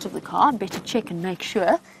get out of the car, I'd better check and make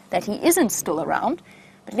sure that he isn't still around.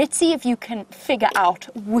 But let's see if you can figure out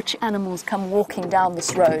which animals come walking down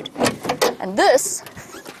this road. And this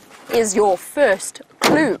is your first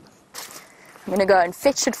clue. I'm going to go and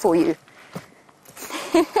fetch it for you.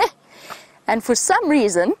 And for some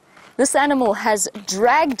reason, this animal has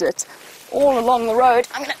dragged it all along the road.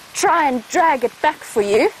 I'm going to try and drag it back for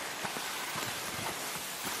you.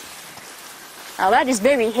 Now that is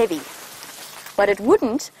very heavy, but it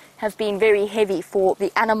wouldn't have been very heavy for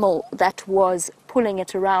the animal that was pulling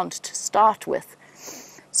it around to start with.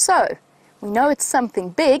 So, we know it's something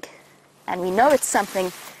big, and we know it's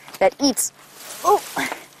something that eats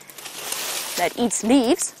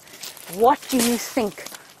leaves. What do you think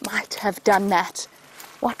might have done that?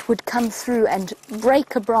 What would come through and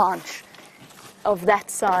break a branch of that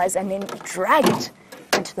size and then drag it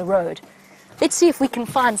into the road? Let's see if we can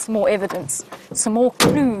find some more evidence, some more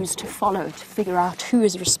clues to follow to figure out who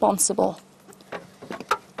is responsible.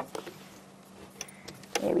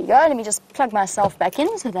 There we go. Let me just plug myself back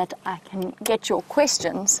in so that I can get your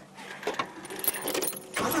questions.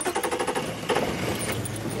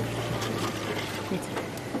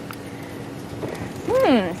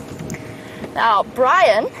 Now,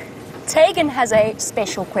 Brian Tegan has a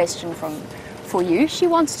special question for you. She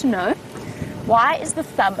wants to know, why is the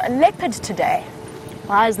thumb a leopard today?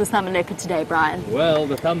 Why is the thumb a leopard today, Brian? Well,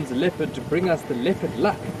 the thumb's a leopard to bring us the leopard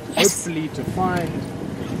luck. Yes. Hopefully to find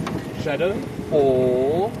Shadow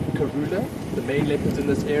or Karula, the main leopards in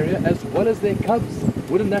this area, as well as their cubs.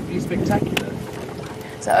 Wouldn't that be spectacular?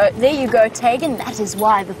 So there you go, Tegan. That is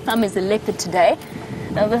why the thumb is a leopard today.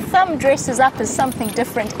 Now the thumb dresses up as something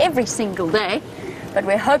different every single day, but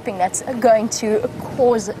we're hoping that's going to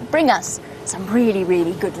bring us some really,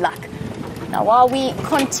 really good luck. Now while we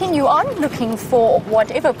continue on looking for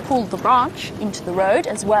whatever pulled the branch into the road,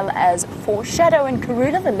 as well as for Shadow and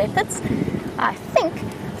Karula, the leopards, I think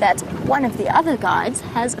that one of the other guides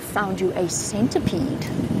has found you a centipede.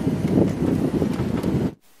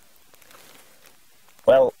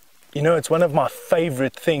 Well, you know, it's one of my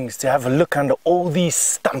favorite things to have a look under all these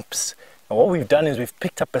stumps. And what we've done is we've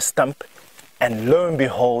picked up a stump, and lo and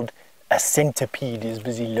behold, a centipede is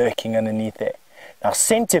busy lurking underneath there. Now,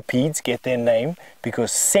 centipedes get their name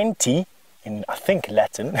because centi, in I think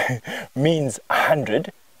Latin, means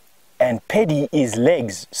 100, and pedi is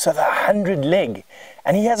legs, so the 100 leg.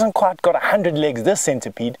 And he hasn't quite got 100 legs, this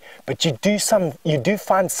centipede, but you do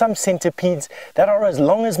find some centipedes that are as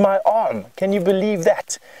long as my arm. Can you believe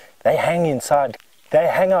that? They hang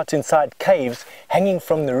out inside caves, hanging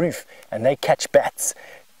from the roof, and they catch bats.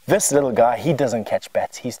 This little guy, he doesn't catch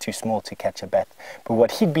bats. He's too small to catch a bat. But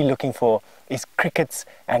what he'd be looking for is crickets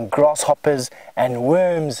and grasshoppers and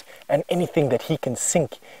worms and anything that he can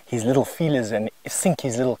sink his little feelers and sink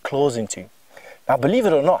his little claws into. Now, believe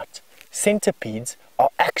it or not, centipedes are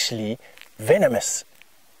actually venomous.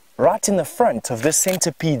 Right in the front of this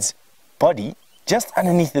centipede's body, just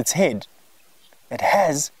underneath its head, it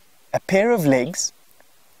has a pair of legs,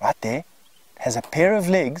 right there, it has a pair of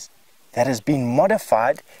legs that has been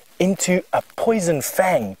modified into a poison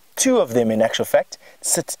fang. Two of them, in actual fact,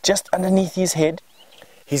 sit just underneath his head.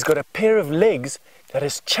 He's got a pair of legs that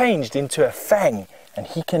has changed into a fang, and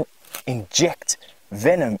he can inject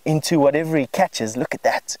venom into whatever he catches. Look at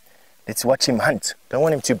that. Let's watch him hunt. Don't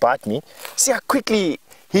want him to bite me. See how quickly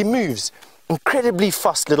he moves. Incredibly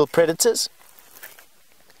fast little predators.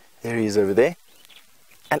 There he is over there.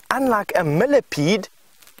 And unlike a millipede,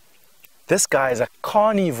 this guy is a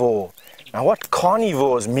carnivore. Now what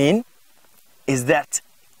carnivores mean is that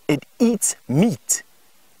it eats meat.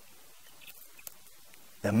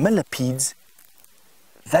 The millipedes,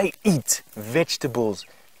 they eat vegetables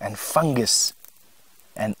and fungus,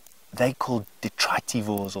 and they called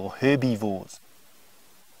detritivores or herbivores.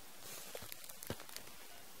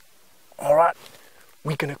 All right,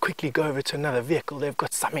 we're going to quickly go over to another vehicle. They've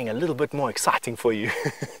got something a little bit more exciting for you.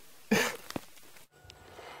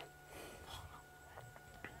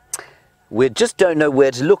 We just don't know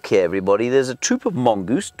where to look here, everybody. There's a troop of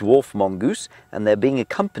mongoose, dwarf mongoose, and they're being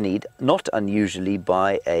accompanied, not unusually,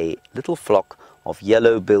 by a little flock of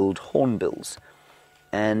yellow-billed hornbills.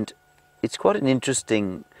 And it's quite an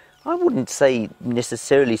interesting, I wouldn't say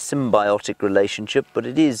necessarily symbiotic relationship, but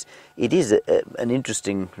it is an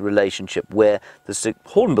interesting relationship where the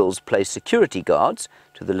hornbills play security guards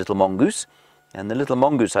to the little mongoose, and the little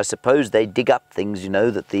mongoose, I suppose, they dig up things, you know,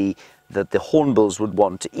 that the hornbills would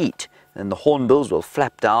want to eat. And the hornbills will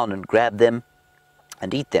flap down and grab them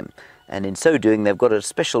and eat them. And in so doing, they've got a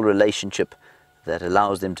special relationship that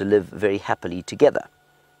allows them to live very happily together.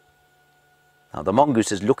 Now, the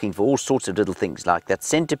mongoose is looking for all sorts of little things, like that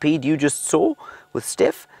centipede you just saw with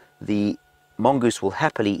Steph. The mongoose will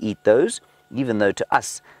happily eat those, even though to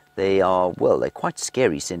us they are, well, they're quite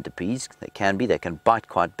scary centipedes. They can bite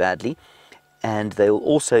quite badly. And they will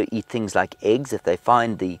also eat things like eggs. If they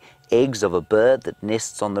find the eggs of a bird that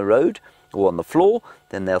nests on the road or on the floor,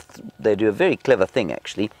 then they do a very clever thing,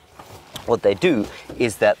 actually. What they do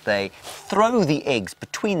is that they throw the eggs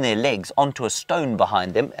between their legs onto a stone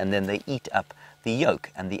behind them, and then they eat up the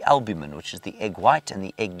yolk and the albumin, which is the egg white and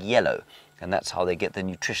the egg yellow. And that's how they get their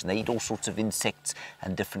nutrition. They eat all sorts of insects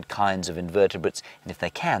and different kinds of invertebrates, and if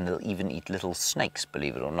they can, they'll even eat little snakes,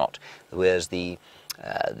 believe it or not. Whereas the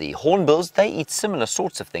hornbills, they eat similar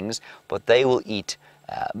sorts of things, but they will eat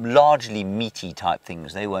largely meaty type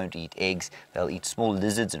things. They won't eat eggs. They'll eat small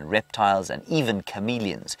lizards and reptiles and even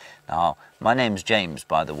chameleons. Now, my name's James,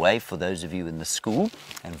 by the way, for those of you in the school,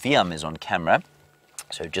 and Viam is on camera.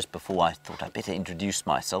 So just before, I thought I'd better introduce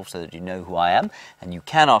myself so that you know who I am, and you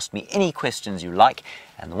can ask me any questions you like.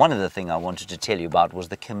 And one of the things I wanted to tell you about was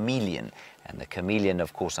the chameleon. And the chameleon,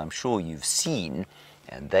 of course, I'm sure you've seen,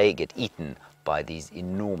 and they get eaten by these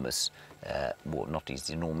enormous well, not these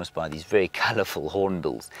enormous, by these very colourful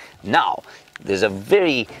hornbills. Now, there's a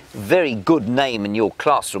very, very good name in your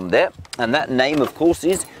classroom there, and that name, of course,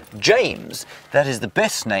 is James. That is the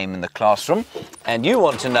best name in the classroom, and you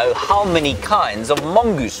want to know how many kinds of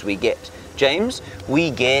mongoose we get. James, we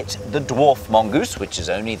get the dwarf mongoose, which is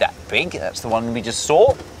only that big. That's the one we just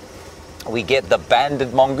saw. We get the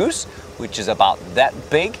banded mongoose, which is about that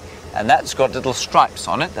big, and that's got little stripes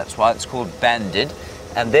on it. That's why it's called banded.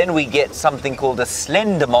 And then we get something called a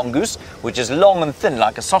slender mongoose, which is long and thin,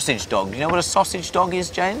 like a sausage dog. Do you know what a sausage dog is,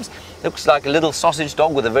 James? Looks like a little sausage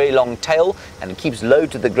dog with a very long tail, and it keeps low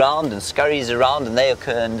to the ground and scurries around, and they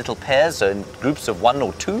occur in little pairs, so in groups of 1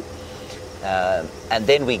 or 2. And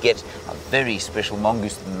then we get a very special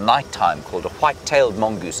mongoose in the night time called a white-tailed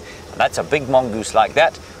mongoose. And that's a big mongoose like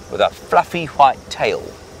that with a fluffy white tail.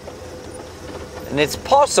 And it's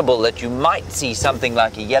possible that you might see something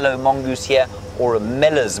like a yellow mongoose here or a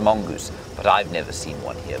Miller's mongoose, but I've never seen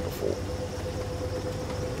one here before.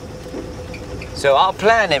 So our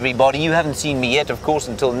plan, everybody, you haven't seen me yet, of course,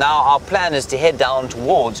 until now. Our plan is to head down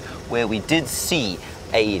towards where we did see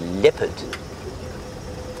a leopard.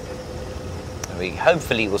 We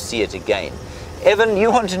hopefully will see it again. Evan, you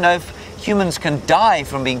want to know if humans can die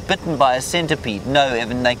from being bitten by a centipede? No,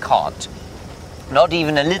 Evan, they can't. Not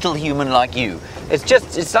even a little human like you.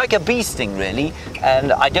 It's like a bee sting, really,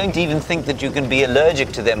 and I don't even think that you can be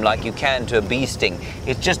allergic to them like you can to a bee sting.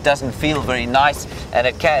 It just doesn't feel very nice, and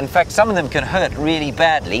it can, in fact, some of them can hurt really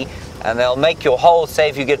badly, and they'll make your whole, say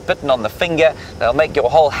if you get bitten on the finger, they'll make your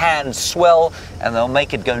whole hand swell, and they'll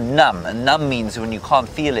make it go numb, and numb means when you can't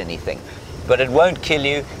feel anything. But it won't kill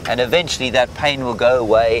you, and eventually that pain will go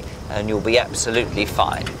away and you'll be absolutely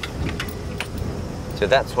fine. So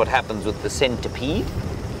that's what happens with the centipede.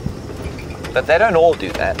 But they don't all do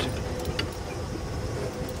that.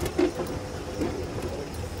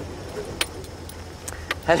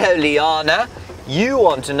 Hello, Liana. You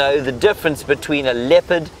want to know the difference between a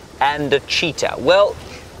leopard and a cheetah. Well,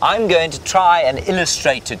 I'm going to try and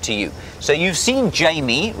illustrate it to you. So you've seen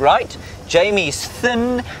Jamie, right? Jamie's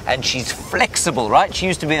thin and she's flexible, right? She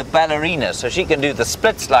used to be a ballerina, so she can do the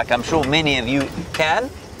splits like I'm sure many of you can,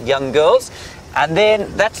 young girls. And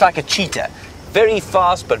then that's like a cheetah. Very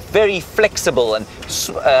fast but very flexible, and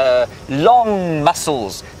long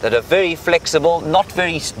muscles that are very flexible, not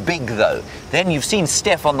very big though. Then you've seen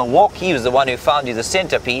Steph on the walk. He was the one who found you the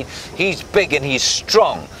centipede. He's big and he's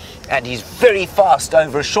strong. And he's very fast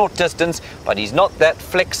over a short distance, but he's not that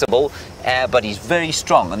flexible, but he's very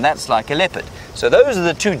strong, and that's like a leopard. So those are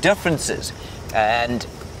the two differences, and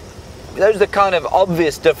those are the kind of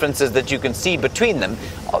obvious differences that you can see between them.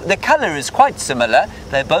 The colour is quite similar.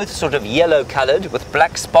 They're both sort of yellow coloured with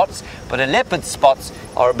black spots, but a leopard's spots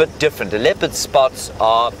are a bit different. A leopard's spots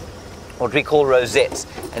are what we call rosettes,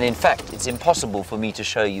 and in fact it's impossible for me to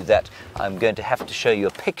show you that. I'm going to have to show you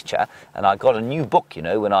a picture, and I got a new book, you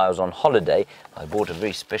know, when I was on holiday. I bought a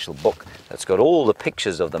very special book that's got all the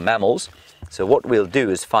pictures of the mammals. So what we'll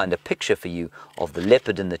do is find a picture for you of the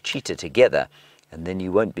leopard and the cheetah together, and then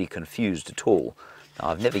you won't be confused at all. Now,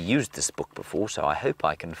 I've never used this book before, so I hope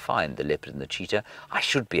I can find the leopard and the cheetah. I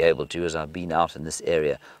should be able to, as I've been out in this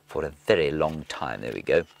area for a very long time. There we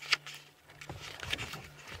go.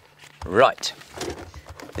 Right,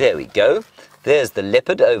 there we go. There's the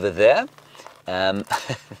leopard over there.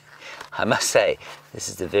 I must say, this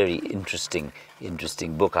is a very interesting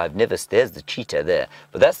book. There's the cheetah there,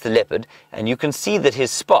 but that's the leopard, and you can see that his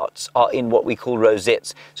spots are in what we call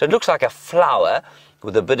rosettes. So it looks like a flower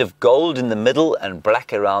with a bit of gold in the middle and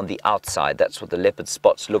black around the outside. That's what the leopard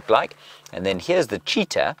spots look like. And then here's the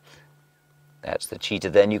cheetah. That's the cheetah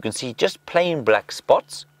there, and you can see just plain black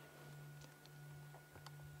spots.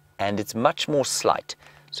 And it's much more slight.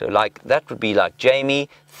 So like that would be like Jamie,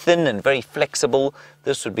 thin and very flexible.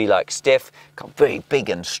 This would be like Steph, very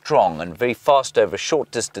big and strong and very fast over a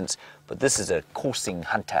short distance. But this is a coursing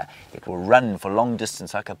hunter. It will run for long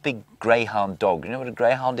distance like a big greyhound dog. You know what a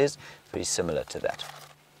greyhound is? Very similar to that.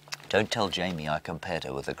 Don't tell Jamie I compared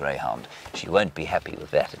her with a greyhound. She won't be happy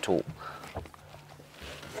with that at all.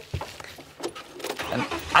 And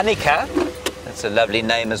Annika, that's a lovely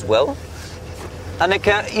name as well.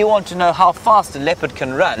 Annika, you want to know how fast a leopard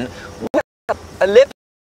can run? Well, a leopard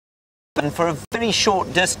can run for a very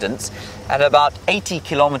short distance at about 80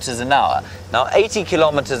 kilometers an hour. Now, 80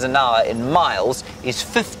 kilometers an hour in miles is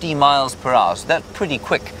 50 miles per hour, so that's pretty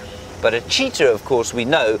quick. But a cheetah, of course, we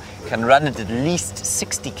know, can run at least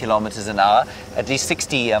 60 kilometers an hour, at least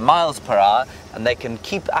 60 miles per hour, and they can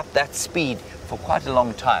keep up that speed for quite a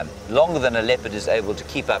long time, longer than a leopard is able to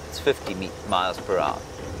keep up its 50 miles per hour.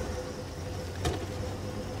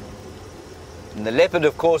 And the leopard,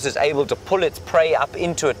 of course, is able to pull its prey up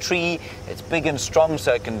into a tree. It's big and strong,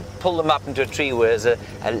 so it can pull them up into a tree, whereas a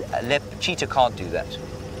cheetah can't do that.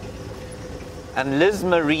 And Liz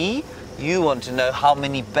Marie, you want to know how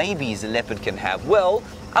many babies a leopard can have. Well,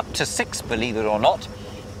 up to 6, believe it or not,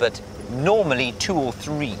 but normally 2 or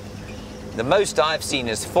 3. The most I've seen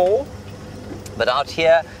is 4, but out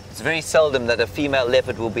here, it's very seldom that a female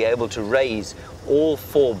leopard will be able to raise all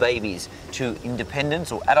 4 babies to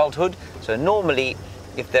independence or adulthood. So normally,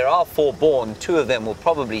 if there are 4 born, 2 of them will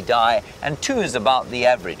probably die, and 2 is about the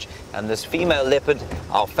average. And this female leopard,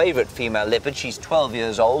 our favorite female leopard, she's 12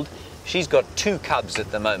 years old. She's got 2 cubs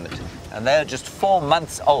at the moment, and they're just 4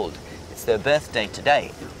 months old. It's their birthday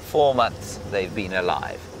today. 4 months they've been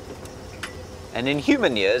alive. And in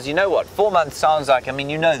human years, you know what 4 months sounds like? I mean,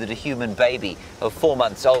 you know that a human baby of 4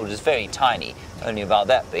 months old is very tiny, only about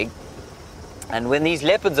that big. And when these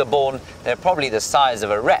leopards are born, they're probably the size of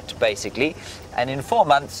a rat, basically. And in 4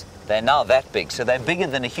 months, they're now that big. So they're bigger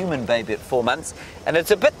than a human baby at 4 months. And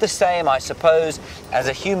it's a bit the same, I suppose, as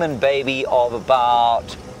a human baby of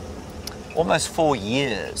about almost 4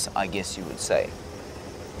 years, I guess you would say.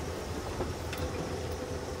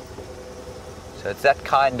 So it's that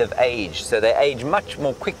kind of age. So they age much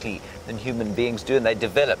more quickly than human beings do, and they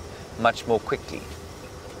develop much more quickly.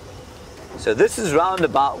 So this is round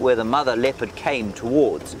about where the mother leopard came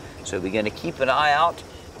towards. So we're going to keep an eye out.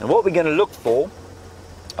 And what we're going to look for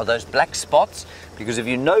are those black spots, because if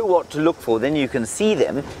you know what to look for, then you can see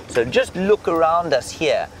them. So just look around us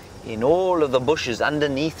here in all of the bushes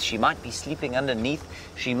underneath. She might be sleeping underneath.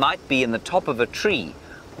 She might be in the top of a tree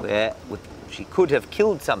where she could have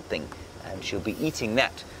killed something and she'll be eating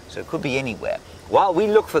that. So it could be anywhere. While we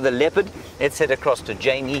look for the leopard, let's head across to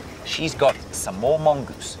Jamie. She's got some more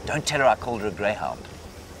mongoose. Don't tell her I called her a greyhound.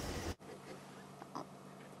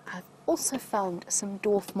 I've also found some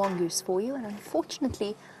dwarf mongoose for you, and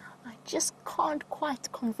unfortunately, I just can't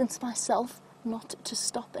quite convince myself not to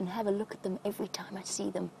stop and have a look at them every time I see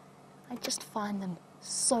them. I just find them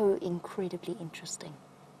so incredibly interesting.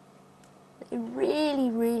 They're really,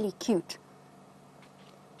 really cute.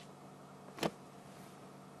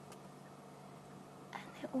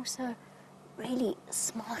 Also really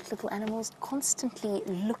smart little animals, constantly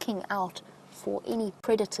looking out for any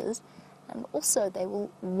predators, and also they will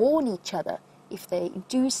warn each other if they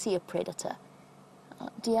do see a predator.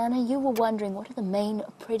 Deanna, you were wondering, what are the main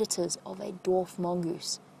predators of a dwarf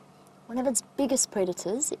mongoose? One of its biggest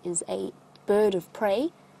predators is a bird of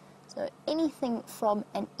prey, so anything from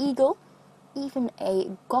an eagle, even a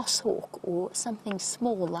goshawk or something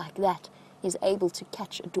small like that is able to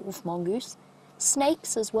catch a dwarf mongoose.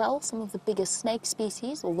 Snakes as well, some of the biggest snake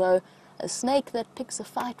species, although a snake that picks a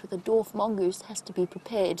fight with a dwarf mongoose has to be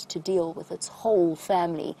prepared to deal with its whole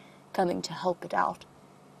family coming to help it out.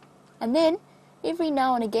 And then, every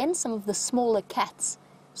now and again, some of the smaller cats,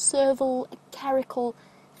 serval, caracal,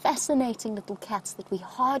 fascinating little cats that we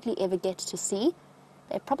hardly ever get to see.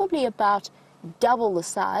 They're probably about double the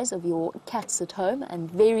size of your cats at home and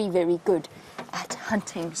very, very good at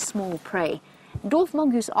hunting small prey. Dwarf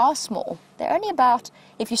mongoose are small. They're only about,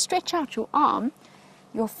 if you stretch out your arm,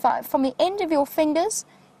 from the end of your fingers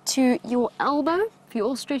to your elbow, if you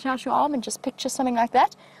all stretch out your arm and just picture something like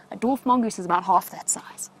that, a dwarf mongoose is about half that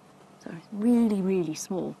size. So really, really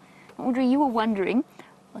small. Audrey, you were wondering,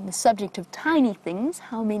 on the subject of tiny things,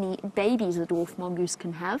 how many babies a dwarf mongoose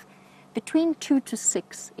can have. Between 2 to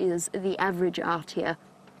 6 is the average out here.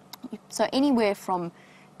 So anywhere from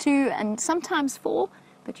 2 and sometimes 4,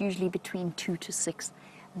 but usually between 2 to 6.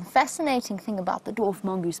 And the fascinating thing about the dwarf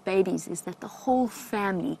mongoose babies is that the whole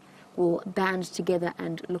family will band together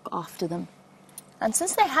and look after them. And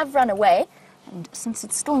since they have run away, and since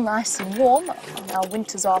it's still nice and warm on our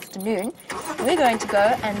winter's afternoon, we're going to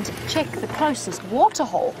go and check the closest water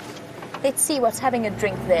hole. Let's see what's having a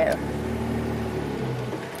drink there.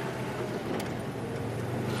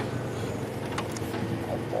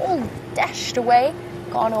 All dashed away,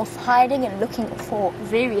 gone off hiding and looking for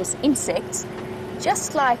various insects.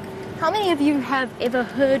 Just like, how many of you have ever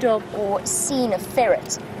heard of or seen a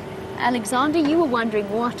ferret? Alexander, you were wondering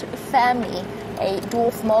what family a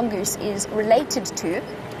dwarf mongoose is related to.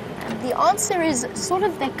 And the answer is sort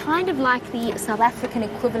of, they're kind of like the South African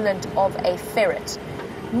equivalent of a ferret.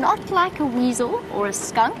 Not like a weasel or a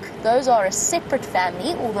skunk. Those are a separate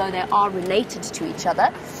family, although they are related to each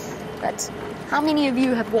other. But how many of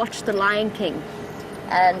you have watched The Lion King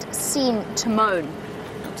and seen Timon?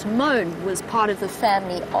 Now, Timon was part of the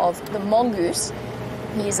family of the mongoose.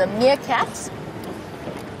 He's a meerkat,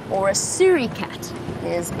 or a suricate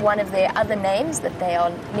is one of their other names that they are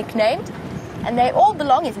nicknamed. And they all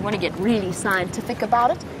belong, if you want to get really scientific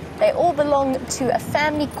about it, They all belong to a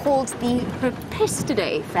family called the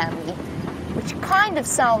Herpestidae family, which kind of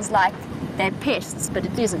sounds like they're pests, but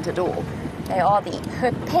it isn't at all. They are the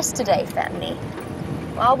Herpestidae family.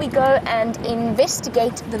 While we go and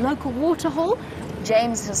investigate the local waterhole,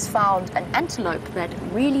 James has found an antelope that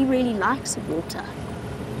really, really likes water.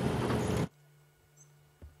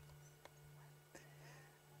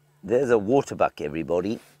 There's a waterbuck,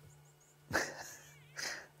 everybody.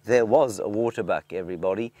 There was a waterbuck,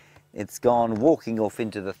 everybody. It's gone walking off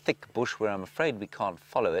into the thick bush where I'm afraid we can't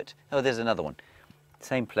follow it. Oh, there's another one.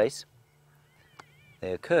 Same place.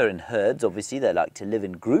 They occur in herds, obviously. They like to live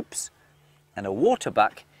in groups. And a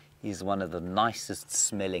waterbuck is one of the nicest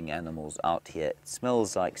smelling animals out here. It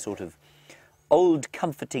smells like sort of old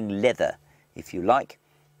comforting leather, if you like.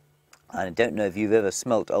 I don't know if you've ever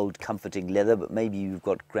smelt old comforting leather, but maybe you've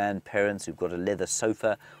got grandparents who've got a leather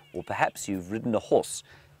sofa, or perhaps you've ridden a horse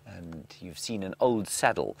and you've seen an old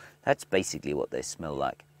saddle. That's basically what they smell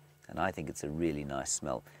like. And I think it's a really nice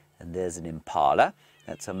smell. And there's an impala.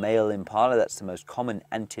 That's a male impala. That's the most common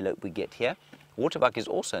antelope we get here. Waterbuck is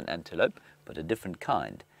also an antelope, but a different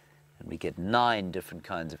kind. And we get 9 different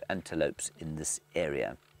kinds of antelopes in this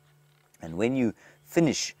area. And when you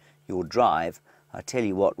finish your drive, I tell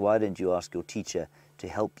you what, why don't you ask your teacher to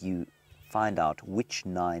help you find out which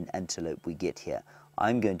 9 antelope we get here.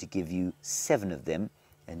 I'm going to give you 7 of them,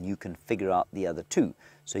 and you can figure out the other 2.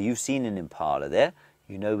 So you've seen an impala there.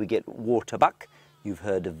 You know we get waterbuck. You've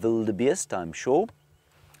heard of wildebeest, I'm sure.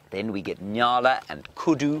 Then we get nyala and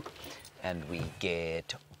kudu, and we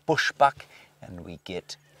get bushbuck, and we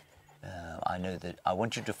get, I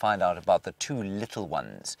want you to find out about the 2 little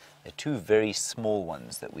ones. They're 2 very small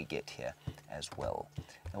ones that we get here as well.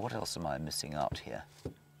 Now, what else am I missing out here?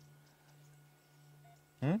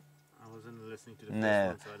 I wasn't listening to the first No.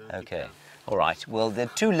 one, so I don't Okay. All right. Well, there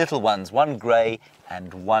are 2 little ones, one grey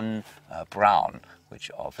and one brown, which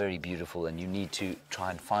are very beautiful, and you need to try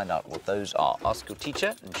and find out what those are. Ask your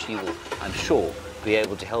teacher, and she will, I'm sure, be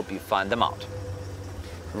able to help you find them out.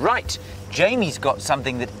 Right. Jamie's got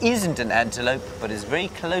something that isn't an antelope, but is very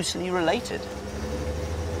closely related.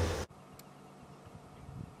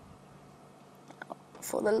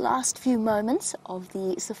 For the last few moments of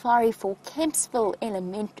the safari for Kempsville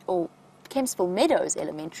Meadows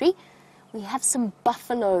Elementary, we have some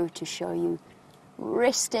buffalo to show you,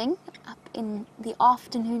 resting up in the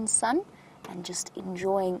afternoon sun and just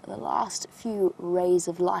enjoying the last few rays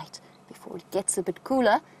of light before it gets a bit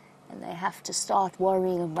cooler and they have to start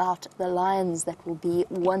worrying about the lions that will be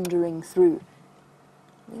wandering through.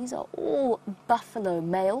 These are all buffalo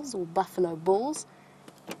males or buffalo bulls.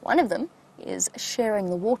 One of them is sharing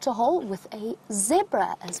the waterhole with a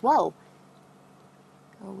zebra as well.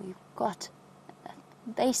 So we've got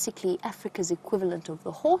basically Africa's equivalent of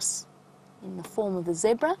the horse in the form of a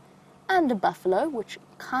zebra, and a buffalo, which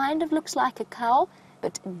kind of looks like a cow,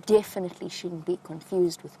 but definitely shouldn't be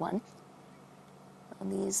confused with one.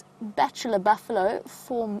 And these bachelor buffalo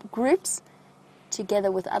form groups together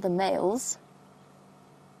with other males.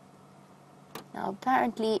 Now,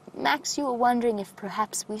 apparently, Max, you were wondering if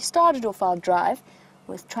perhaps we started off our drive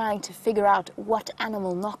with trying to figure out what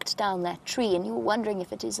animal knocked down that tree, and you were wondering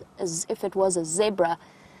if it was a zebra.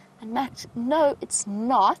 And Max, no, it's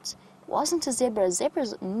not. It wasn't a zebra. A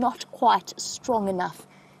zebra's not quite strong enough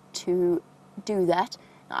to do that.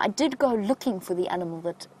 Now, I did go looking for the animal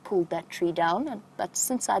that pulled that tree down, but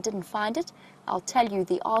since I didn't find it, I'll tell you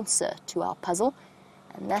the answer to our puzzle,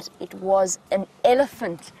 and that it was an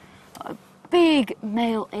elephant. A big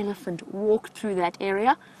male elephant walked through that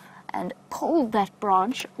area and pulled that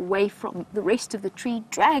branch away from the rest of the tree,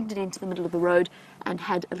 dragged it into the middle of the road, and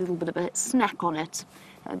had a little bit of a snack on it.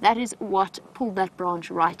 That is what pulled that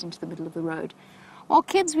branch right into the middle of the road. Well,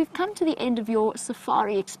 kids, we've come to the end of your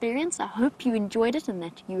safari experience. I hope you enjoyed it and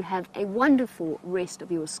that you have a wonderful rest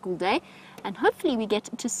of your school day. And hopefully we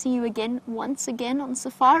get to see you again, once again, on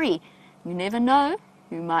safari. You never know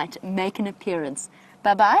who might make an appearance.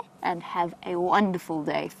 Bye-bye, and have a wonderful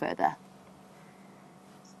day further.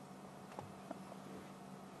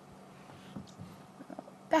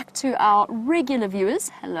 Back to our regular viewers,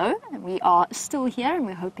 hello, and we are still here and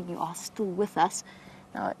we're hoping you are still with us.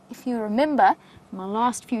 Now, if you remember, in my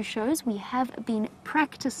last few shows, we have been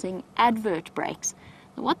practicing advert breaks.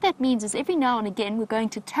 Now, what that means is every now and again we're going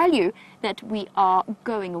to tell you that we are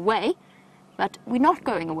going away, but we're not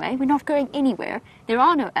going away, we're not going anywhere. There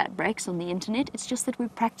are no ad breaks on the internet, it's just that we're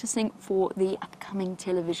practicing for the upcoming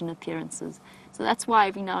television appearances. So that's why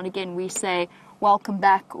every now and again we say, welcome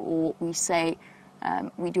back, or we say,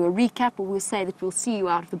 we do a recap, or we'll say that we'll see you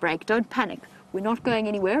out of the break. Don't panic. We're not going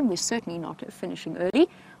anywhere, and we're certainly not finishing early.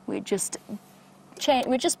 We're just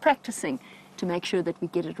we're just practicing to make sure that we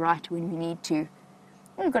get it right when we need to.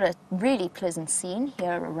 We've got a really pleasant scene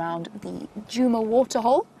here around the Djuma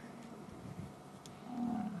waterhole.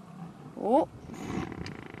 Oh,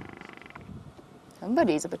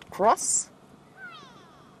 somebody's a bit cross.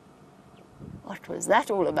 What was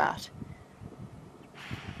that all about?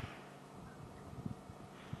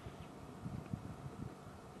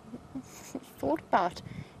 Thought about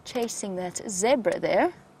chasing that zebra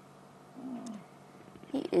there.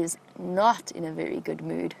 He is not in a very good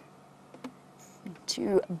mood.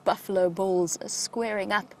 Two buffalo bulls are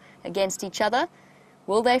squaring up against each other.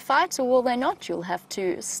 Will they fight or will they not? You'll have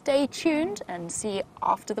to stay tuned and see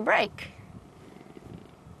after the break.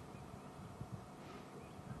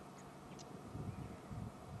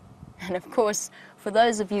 And of course, for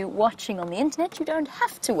those of you watching on the internet, you don't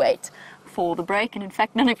have to wait for the break. And in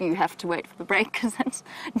fact, none of you have to wait for the break, because that's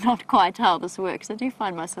not quite how this works. I do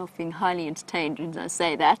find myself being highly entertained when I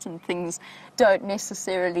say that, and things don't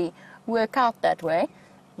necessarily work out that way.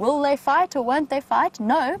 Will they fight or won't they fight?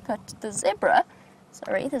 No, but the zebra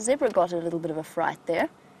got a little bit of a fright there.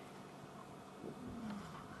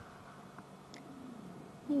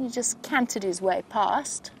 He just cantered his way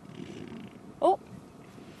past. Oh.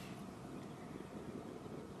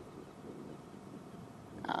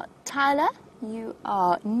 Tyler, you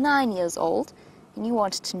are 9 years old, and you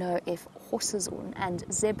wanted to know if horses and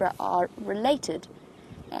zebra are related.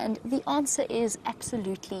 And the answer is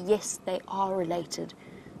absolutely yes, they are related.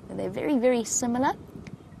 And they're very, very similar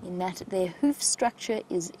in that their hoof structure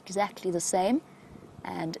is exactly the same,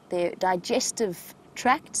 and their digestive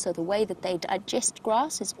tract, so the way that they digest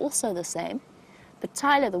grass, is also the same. But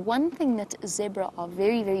Tyler, the one thing that zebra are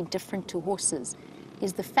very, very different to horses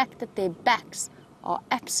is the fact that their backs are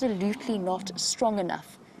absolutely not strong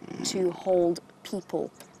enough to hold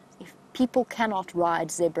people. If people cannot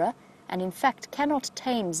ride zebra, and in fact cannot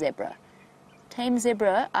tame zebra. Tame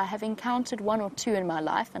zebra, I have encountered one or two in my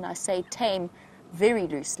life, and I say tame very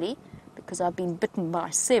loosely because I've been bitten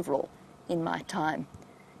by several in my time.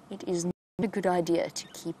 It is not a good idea to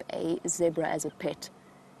keep a zebra as a pet.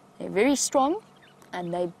 They're very strong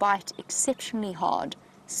and they bite exceptionally hard,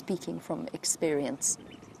 speaking from experience.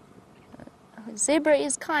 Zebra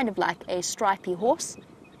is kind of like a stripy horse,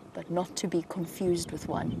 but not to be confused with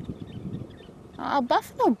one. Our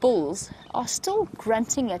buffalo bulls are still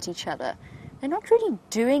grunting at each other. They're not really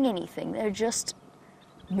doing anything, they're just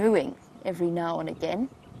mooing every now and again.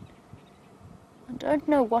 I don't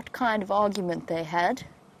know what kind of argument they had.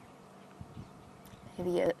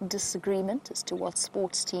 Maybe a disagreement as to what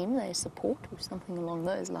sports team they support or something along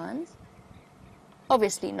those lines.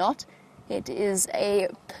 Obviously not. It is a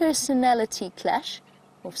personality clash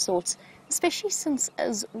of sorts, especially since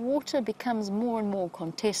as water becomes more and more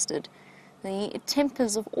contested, the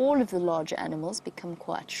tempers of all of the larger animals become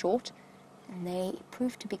quite short, and they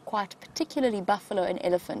prove to be quite, particularly buffalo and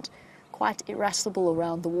elephant, quite irascible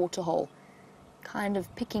around the waterhole, kind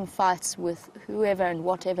of picking fights with whoever and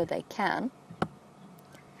whatever they can.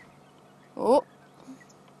 Oh.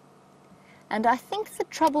 And I think the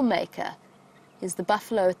troublemaker is the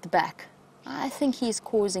buffalo at the back. I think he's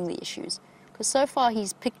causing the issues, because so far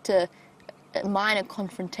he's picked a minor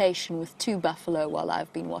confrontation with two buffalo while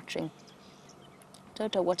I've been watching.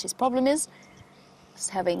 Don't know what his problem is. He's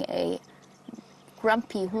having a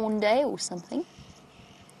grumpy horn day or something.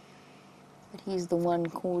 But he's the one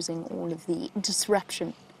causing all of the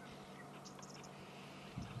disruption.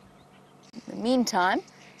 In the meantime,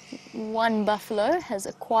 one buffalo has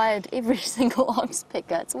acquired every single ox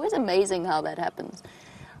picker. It's always amazing how that happens.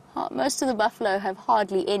 Most of the buffalo have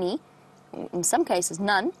hardly any, in some cases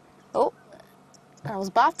none. Oh, I was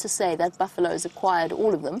about to say that buffalo's acquired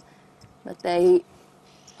all of them, but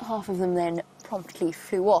half of them then promptly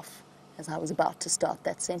flew off as I was about to start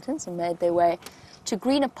that sentence and made their way to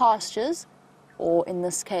greener pastures, or in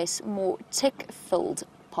this case, more tick-filled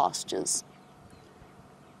pastures.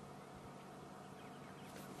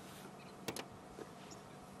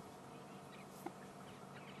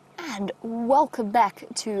 And welcome back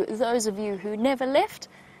to those of you who never left.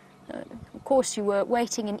 Of course, you were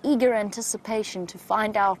waiting in eager anticipation to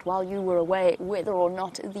find out while you were away whether or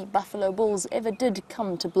not the buffalo bulls ever did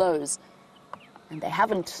come to blows. And they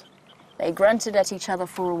haven't. They grunted at each other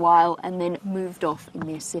for a while and then moved off in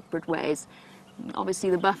their separate ways. Obviously,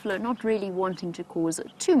 the buffalo not really wanting to cause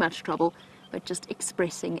too much trouble, but just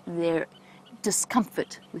expressing their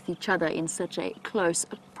discomfort with each other in such a close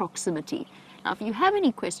proximity. Now, if you have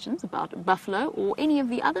any questions about buffalo or any of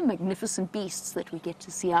the other magnificent beasts that we get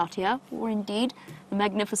to see out here, or indeed the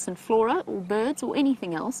magnificent flora or birds or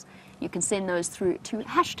anything else, you can send those through to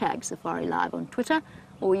 #SafariLive on Twitter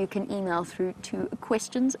or you can email through to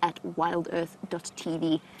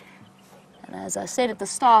questions@wildearth.tv. And as I said at the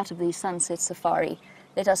start of the Sunset Safari,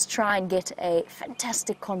 let us try and get a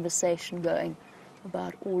fantastic conversation going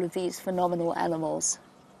about all of these phenomenal animals.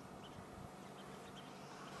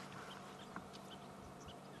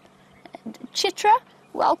 And Chitra,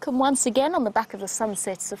 welcome once again on the back of the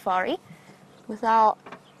Sunset Safari. With our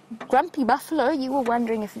grumpy buffalo, you were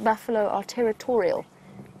wondering if buffalo are territorial.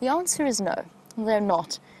 The answer is no, they're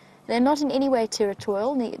not. They're not in any way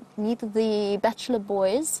territorial, neither the bachelor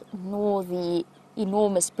boys nor the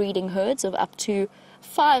enormous breeding herds of up to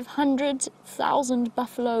 500,000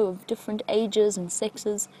 buffalo of different ages and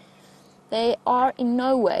sexes. They are in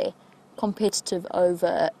no way competitive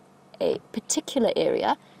over a particular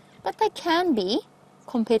area, but they can be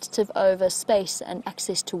competitive over space and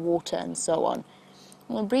access to water and so on.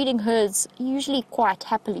 Well, breeding herds usually quite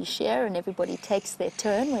happily share and everybody takes their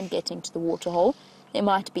turn when getting to the waterhole. There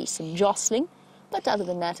might be some jostling, but other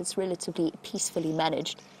than that it's relatively peacefully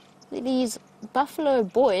managed. These buffalo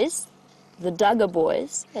boys, the Duggar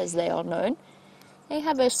boys as they are known, they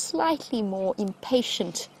have a slightly more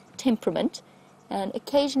impatient temperament and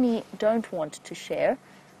occasionally don't want to share,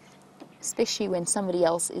 especially when somebody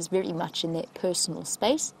else is very much in their personal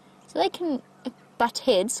space. So they can butt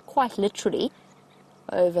heads, quite literally,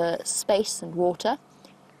 over space and water,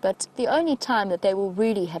 but the only time that they will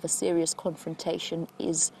really have a serious confrontation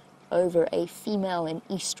is over a female in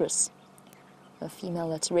estrus, a female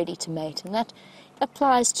that's ready to mate, and that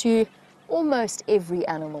applies to almost every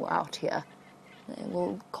animal out here. They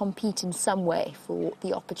will compete in some way for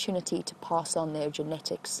the opportunity to pass on their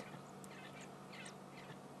genetics.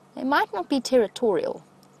 They might not be territorial,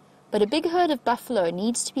 but a big herd of buffalo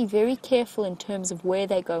needs to be very careful in terms of where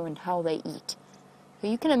they go and how they eat. So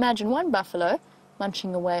you can imagine one buffalo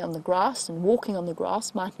munching away on the grass and walking on the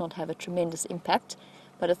grass might not have a tremendous impact,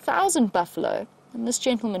 but 1,000 buffalo, and this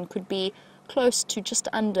gentleman could be close to just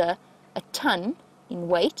under a ton in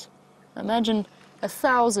weight. Imagine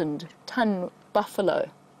 1,000-ton buffalo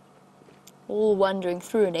all wandering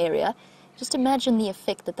through an area. Just imagine the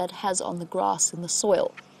effect that that has on the grass and the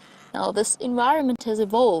soil. Now, this environment has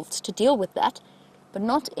evolved to deal with that, but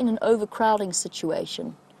not in an overcrowding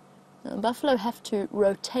situation. Now, buffalo have to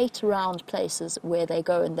rotate around places where they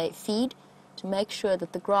go and they feed to make sure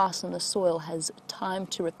that the grass and the soil has time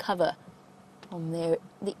to recover from the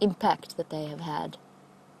impact that they have had.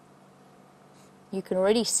 You can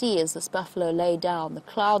already see as this buffalo lay down the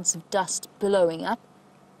clouds of dust billowing up,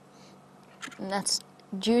 and that's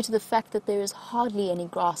due to the fact that there is hardly any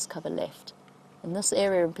grass cover left. And this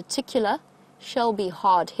area in particular shall be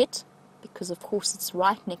hard hit because of course it's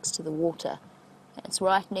right next to the water. It's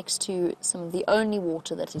right next to some of the only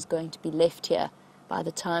water that is going to be left here by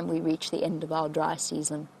the time we reach the end of our dry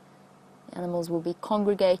season. The animals will be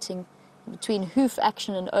congregating between hoof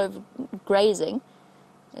action and overgrazing.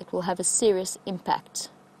 It will have a serious impact.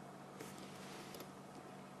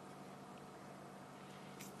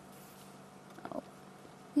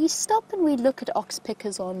 We stop and we look at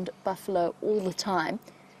oxpeckers on buffalo all the time.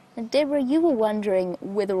 And Deborah, you were wondering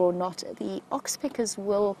whether or not the oxpeckers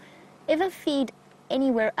will ever feed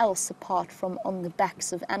anywhere else apart from on the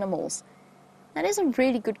backs of animals. That is a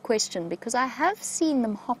really good question because I have seen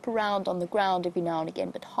them hop around on the ground every now and again,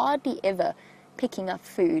 but hardly ever picking up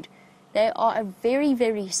food. They are a very,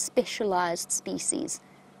 very specialized species.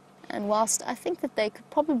 And whilst I think that they could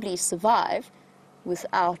probably survive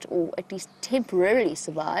without, or at least temporarily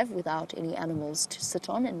survive without any animals to sit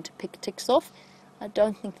on and to pick ticks off, I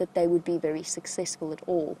don't think that they would be very successful at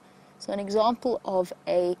all. So an example of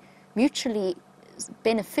a mutually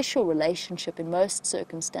beneficial relationship in most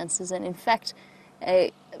circumstances, and in fact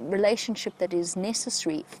a relationship that is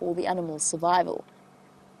necessary for the animal's survival.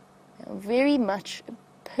 Very much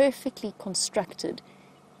perfectly constructed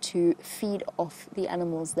to feed off the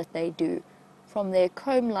animals that they do, from their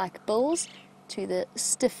comb-like bills to the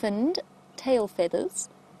stiffened tail feathers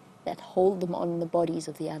that hold them on the bodies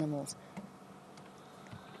of the animals.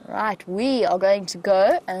 Right, we are going to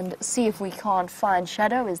go and see if we can't find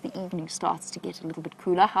Shadow as the evening starts to get a little bit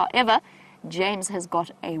cooler. However, James has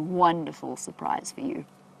got a wonderful surprise for you.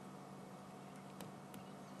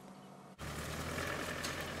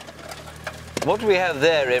 What we have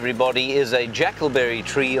there, everybody, is a jackalberry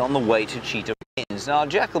tree on the way to Cheetah Plains. Now, a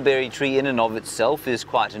jackalberry tree in and of itself is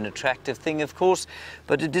quite an attractive thing, of course,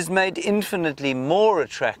 but it is made infinitely more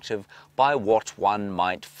attractive by what one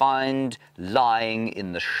might find lying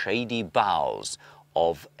in the shady boughs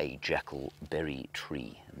of a jackalberry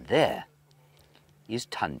tree. And there is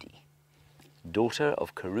Tundi, daughter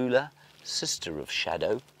of Karula, sister of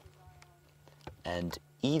Shadow, and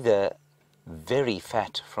either very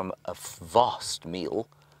fat from a vast meal,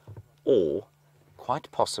 or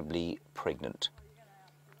quite possibly pregnant.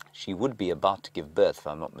 She would be about to give birth, if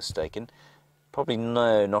I'm not mistaken. Probably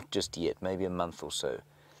no, not just yet, maybe a month or so.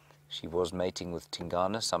 She was mating with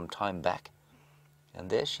Tingana some time back, and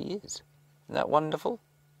there she is. Isn't that wonderful?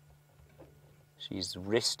 She's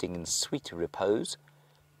resting in sweet repose.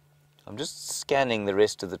 I'm just scanning the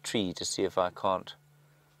rest of the tree to see if I can't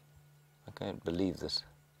believe this.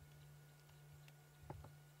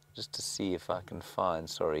 Just to see if I can find,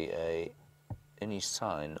 any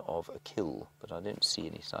sign of a kill, but I don't see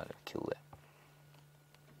any sign of a kill there.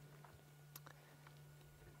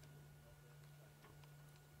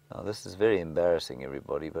 Now this is very embarrassing,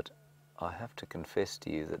 everybody, but I have to confess to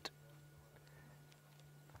you that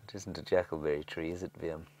it isn't a jackalberry tree, is it,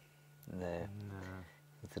 Viam? No. No,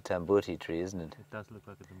 It's a tambuti tree, isn't it? it does look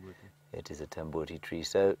like a tambuti. It is a tambuti tree.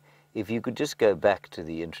 So if you could just go back to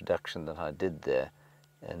the introduction that I did there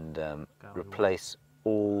and replace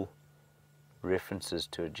all references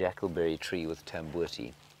to a jackalberry tree with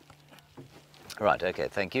tambuti. Right, okay,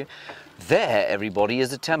 thank you. There, everybody,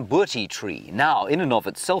 is a tambuti tree. Now, in and of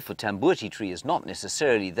itself, a tambuti tree is not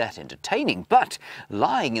necessarily that entertaining, but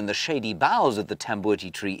lying in the shady boughs of the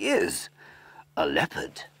tambuti tree is a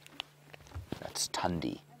leopard. That's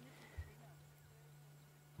Tundi,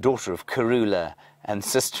 daughter of Karula and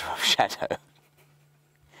sister of Shadow.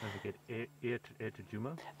 Don't forget heir to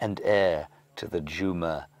Juma. And heir to the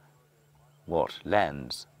Juma, what?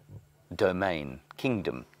 Lands, domain,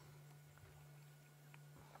 kingdom.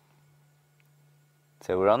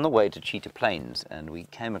 So we're on the way to Cheetah Plains, and we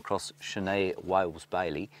came across Shanae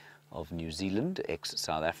Wiles-Bailey of New Zealand,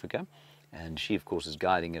 ex-South Africa, and she, of course, is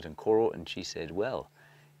guiding at Nkoro, and she said, well,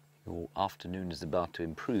 your afternoon is about to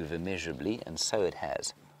improve immeasurably, and so it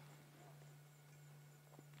has.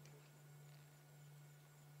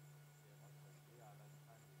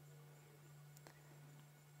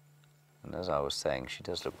 And as I was saying, she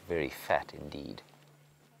does look very fat indeed.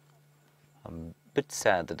 I'm a bit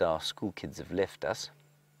sad that our school kids have left us.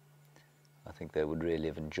 I think they would really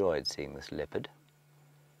have enjoyed seeing this leopard.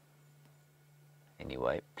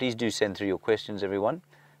 Anyway, please do send through your questions, everyone.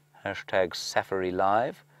 Hashtag Safari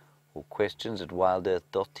Live, or questions at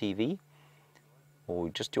wildearth.tv, or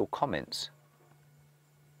just your comments.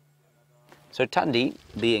 So Tundi,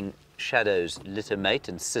 being Shadow's litter mate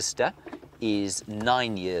and sister, is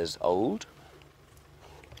 9 years old.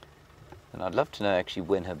 And I'd love to know actually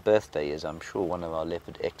when her birthday is. I'm sure one of our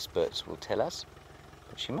leopard experts will tell us.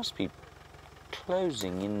 But she must be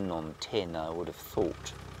closing in on 10, I would have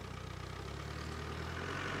thought.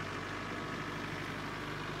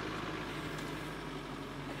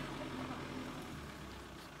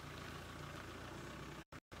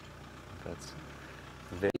 That's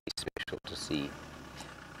very special to see.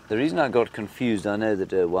 The reason I got confused, I know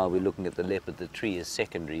that while we're looking at the leopard, the tree is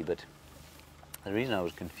secondary, but the reason I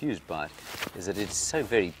was confused by it is that it's so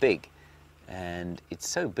very big. And it's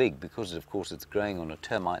so big because, of course, it's growing on a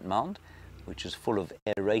termite mound, which is full of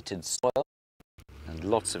aerated soil and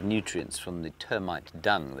lots of nutrients from the termite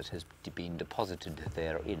dung that has been deposited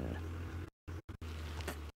therein.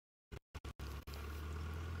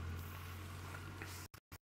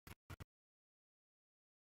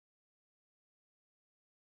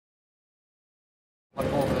 As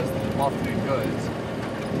the afternoon goes.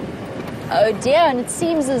 Oh dear, and it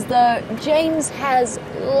seems as though James has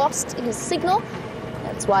lost his signal.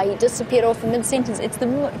 That's why he disappeared off in mid-sentence. It's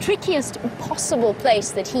the trickiest possible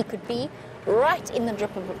place that he could be, right in the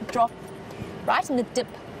right in the dip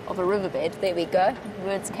of a riverbed. There we go.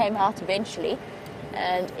 Words came out eventually.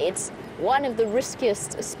 And it's one of the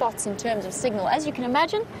riskiest spots in terms of signal. As you can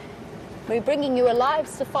imagine, we're bringing you a live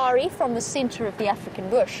safari from the center of the African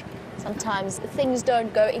bush. Sometimes things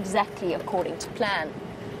don't go exactly according to plan.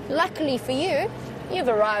 Luckily for you, you've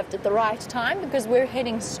arrived at the right time because we're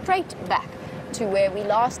heading straight back to where we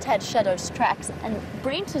last had Shadow's tracks, and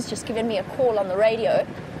Brent has just given me a call on the radio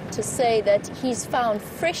to say that he's found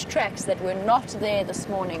fresh tracks that were not there this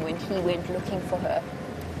morning when he went looking for her.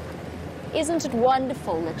 Isn't it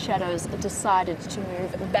wonderful that Shadow's decided to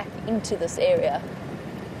move back into this area?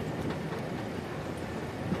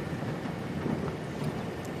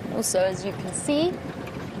 Also, as you can see,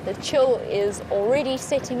 the chill is already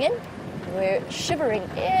setting in. We're shivering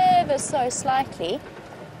ever so slightly.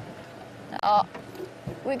 Now,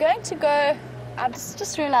 we're going to go, I've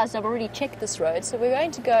just realized I've already checked this road, so we're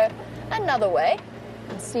going to go another way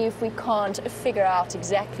and see if we can't figure out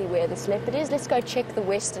exactly where this leopard is. Let's go check the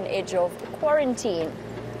western edge of Quarantine.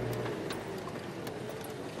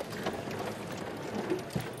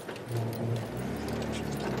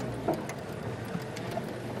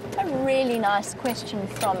 A really nice question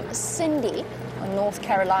from Cindy in North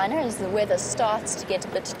Carolina as the weather starts to get a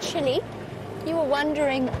bit chilly. You were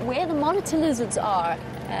wondering where the monitor lizards are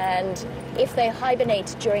and if they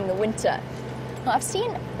hibernate during the winter. Now, I've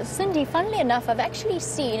seen, Cindy, funnily enough, I've actually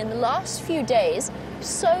seen in the last few days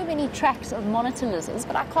so many tracks of monitor lizards,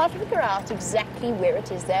 but I can't figure out exactly where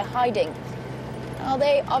it is they're hiding. Now,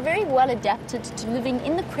 they are very well adapted to living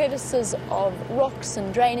in the crevices of rocks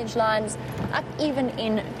and drainage lines, up even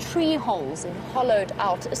in tree holes and hollowed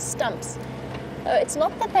out stumps. It's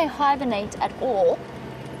not that they hibernate at all.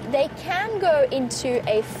 They can go into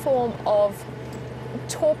a form of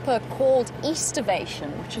torpor called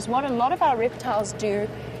estivation, which is what a lot of our reptiles do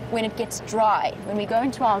when it gets dry, when we go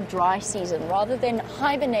into our dry season, rather than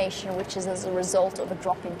hibernation, which is as a result of a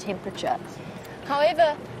drop in temperature.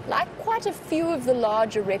 However, like quite a few of the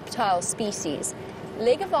larger reptile species,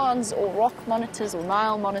 legavans or rock monitors or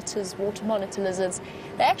Nile monitors, water monitor lizards,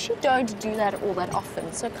 they actually don't do that all that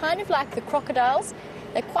often. So kind of like the crocodiles,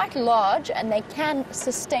 they're quite large and they can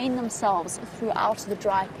sustain themselves throughout the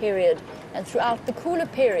dry period and throughout the cooler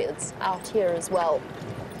periods out here as well.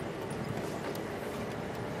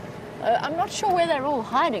 I'm not sure where they're all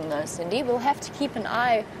hiding though, Cindy. We'll have to keep an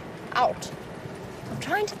eye out. I'm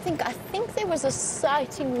trying to think. I think there was a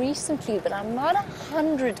sighting recently, but I'm not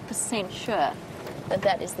 100% sure that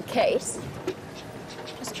that is the case.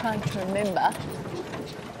 Just trying to remember.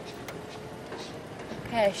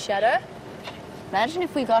 Okay, Shadow. Imagine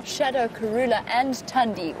if we got Shadow, Karula, and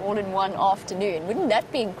Tundi all in one afternoon. Wouldn't that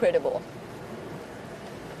be incredible?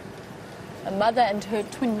 A mother and her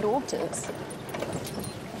twin daughters.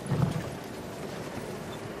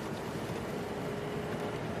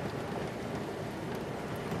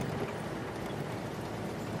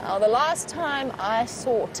 Now, the last time I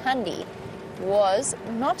saw Tundi was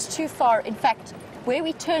not too far. In fact, where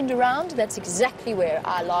we turned around, that's exactly where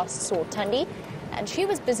I last saw Tundi. And she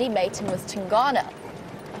was busy mating with Tingana.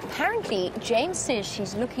 Apparently, Jane says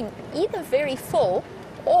she's looking either very full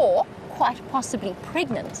or quite possibly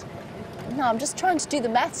pregnant. Now, I'm just trying to do the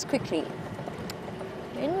maths quickly.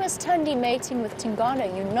 When was Tundi mating with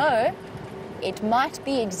Tingana? You know, it might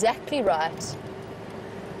be exactly right.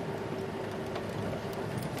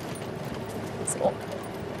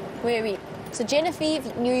 So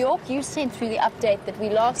Genevieve, New York, you sent through the update that we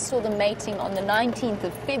last saw them mating on the 19th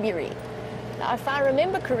of February. Now, if I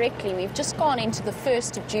remember correctly, we've just gone into the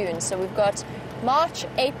 1st of June, so we've got March,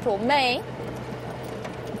 April, May,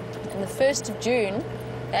 and the 1st of June.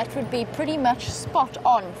 That would be pretty much spot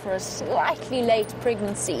on for a slightly late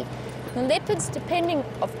pregnancy. The leopards, depending,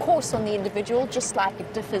 of course, on the individual, just like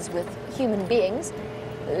it differs with human beings,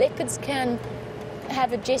 leopards can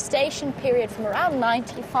have a gestation period from around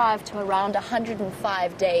 95 to around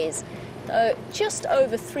 105 days. Just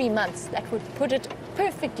over 3 months. That would put it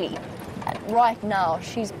perfectly. Right now,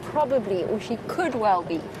 she's probably, or she could well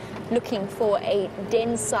be, looking for a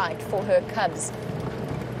den site for her cubs.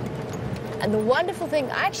 And the wonderful thing,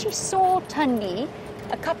 I actually saw Tundi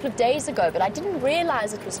a couple of days ago, but I didn't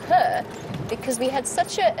realize it was her because we had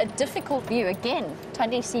such a difficult view. Again,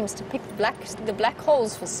 Tundi seems to pick the black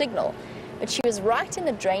holes for signal, but she was right in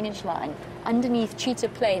the drainage line underneath Cheetah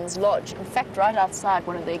Plains Lodge, in fact, right outside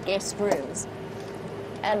one of their guest rooms.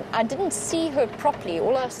 And I didn't see her properly.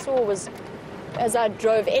 All I saw was, as I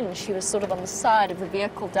drove in, she was sort of on the side of the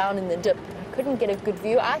vehicle down in the dip. I couldn't get a good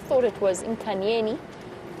view. I thought it was Nkanyeni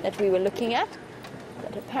that we were looking at,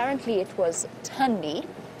 but apparently it was Tundi,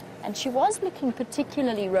 and she was looking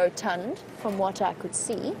particularly rotund from what I could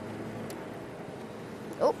see.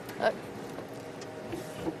 Oh,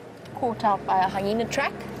 caught out by a hyena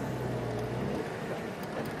track.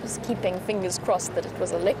 Just keeping fingers crossed that it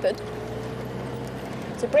was a leopard.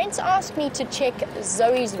 So Brent's asked me to check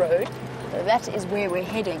Zoe's Road. That is where we're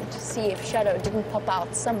heading, to see if Shadow didn't pop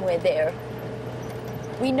out somewhere there.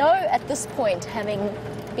 We know at this point, having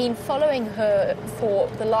been following her for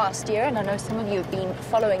the last year, and I know some of you have been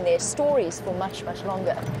following their stories for much, much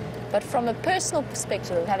longer, but from a personal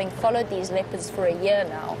perspective of having followed these leopards for a year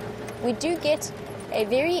now, we do get a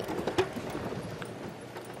very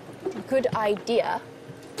good idea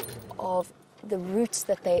of the routes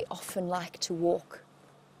that they often like to walk.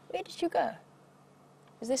 Where did you go?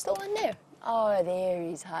 Is there still one there? Oh, there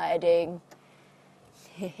he's hiding.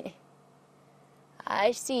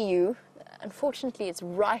 I see you. Unfortunately, it's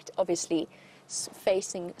right, obviously,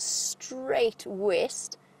 facing straight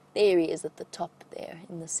west. There he is at the top there,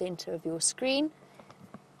 in the center of your screen.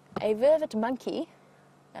 A vervet monkey,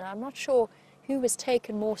 and I'm not sure who was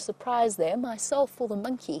taken more surprise there, myself or the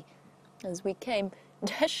monkey, as we came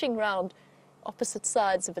dashing round opposite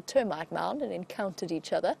sides of a termite mound and encountered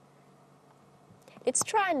each other. Let's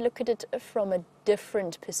try and look at it from a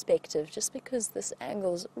different perspective, just because this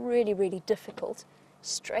angle is really, really difficult,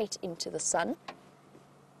 straight into the sun.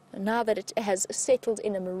 And now that it has settled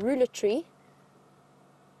in a marula tree,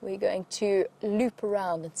 we're going to loop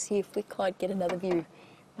around and see if we can't get another view.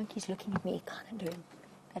 Monkey's looking at me, kind of doing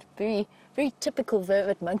that very, very typical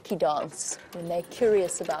vervet monkey dance when they're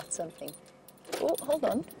curious about something. Oh, hold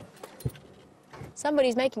on.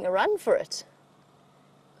 Somebody's making a run for it.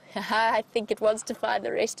 I think it wants to find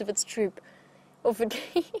the rest of its troop. Off it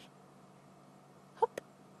hop.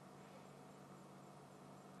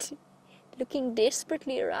 Looking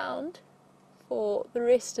desperately around for the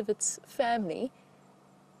rest of its family.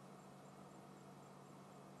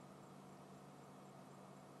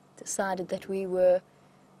 Decided that we were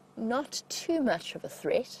not too much of a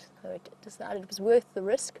threat, so it decided it was worth the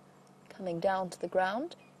risk, coming down to the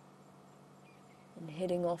ground and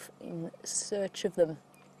heading off in search of them.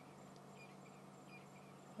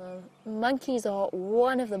 Monkeys are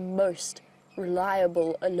one of the most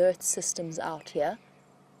reliable alert systems out here.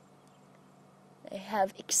 They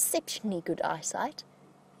have exceptionally good eyesight,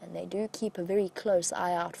 and they do keep a very close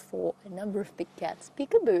eye out for a number of big cats.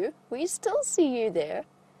 Peekaboo, we still see you there.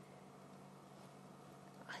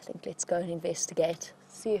 I think let's go and investigate,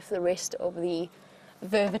 see if the rest of the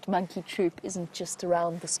vervet monkey troop isn't just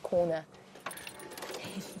around this corner.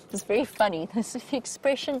 It's very funny, this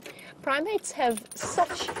expression. Primates have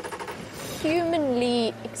such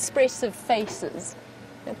humanly expressive faces.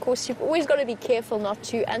 And of course, you've always got to be careful not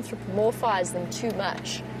to anthropomorphize them too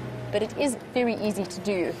much, but it is very easy to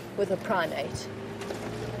do with a primate.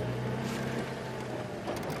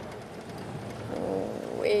 Oh,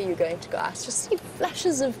 where are you going to go? I just see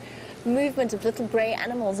flashes of movement of little grey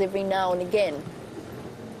animals every now and again.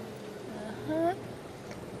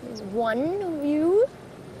 There's one of you.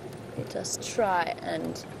 Let us try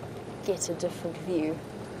and get a different view.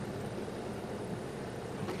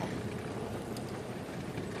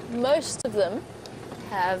 Most of them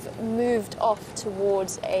have moved off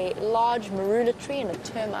towards a large marula tree and a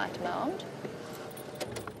termite mound.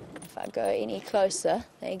 If I go any closer,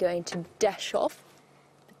 they're going to dash off.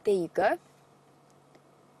 But there you go.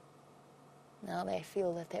 Now they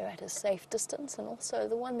feel that they're at a safe distance, and also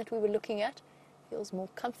the one that we were looking at feels more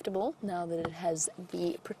comfortable now that it has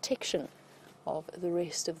the protection of the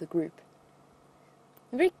rest of the group.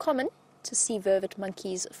 Very common to see vervet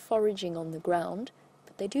monkeys foraging on the ground,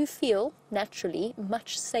 but they do feel naturally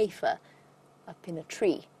much safer up in a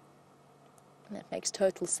tree. And that makes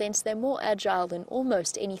total sense. They're more agile than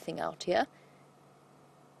almost anything out here.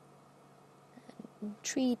 And the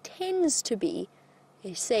tree tends to be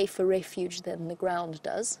a safer refuge than the ground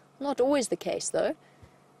does. Not always the case though,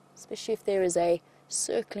 especially if there is a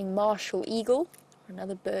circling martial eagle or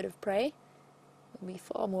another bird of prey. We'll be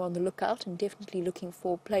far more on the lookout and definitely looking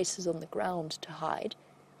for places on the ground to hide.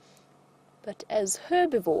 But as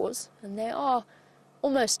herbivores, and they are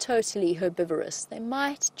almost totally herbivorous, they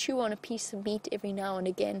might chew on a piece of meat every now and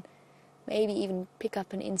again, maybe even pick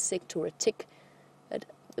up an insect or a tick. But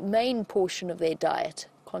the main portion of their diet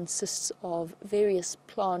consists of various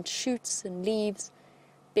plant shoots and leaves,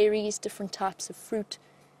 berries, different types of fruit,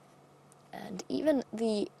 and even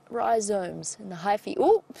the rhizomes and the hyphae.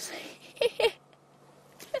 Oh!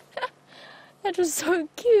 That was so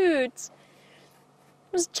cute!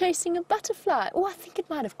 It was chasing a butterfly. Oh, I think it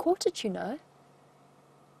might have caught it, you know.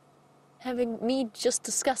 Having me just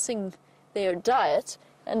discussing their diet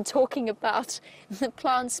and talking about the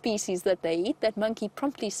plant species that they eat, that monkey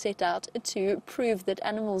promptly set out to prove that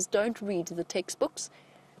animals don't read the textbooks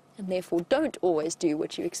and therefore don't always do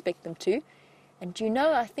what you expect them to. And you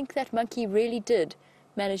know, I think that monkey really did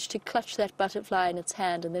manage to clutch that butterfly in its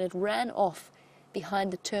hand, and then it ran off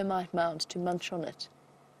behind the termite mound to munch on it.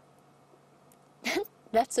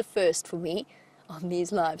 That's a first for me on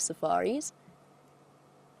these live safaris.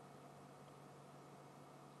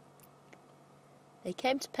 They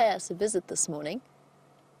came to pay us a visit this morning,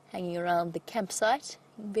 hanging around the campsite,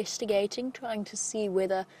 investigating, trying to see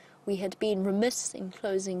whether we had been remiss in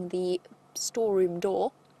closing the storeroom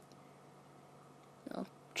door. Now,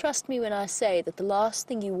 trust me when I say that the last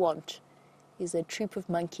thing you want is a troop of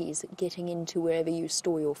monkeys getting into wherever you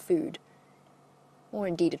store your food, or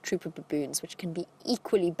indeed a troop of baboons, which can be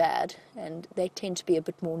equally bad, and they tend to be a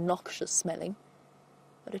bit more noxious smelling.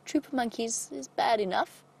 But a troop of monkeys is bad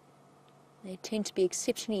enough. They tend to be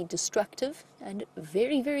exceptionally destructive and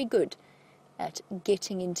very, very good at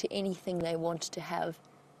getting into anything they want to have.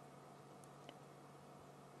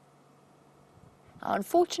 Now,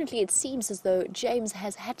 unfortunately, it seems as though James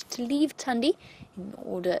has had to leave Tundi in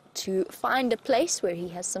order to find a place where he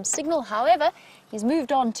has some signal. However, he's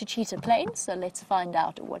moved on to Cheetah Plains, so let's find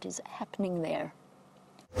out what is happening there.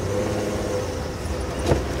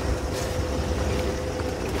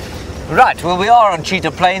 Right, well, we are on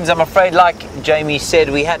Cheetah Plains. I'm afraid, like Jamie said,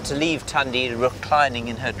 we had to leave Tundi reclining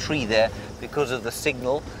in her tree there because of the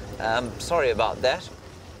signal. Sorry about that,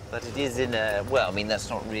 but it is in a, well, I mean, that's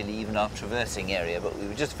not really even our traversing area, but we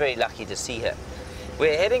were just very lucky to see her.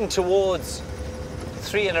 We're heading towards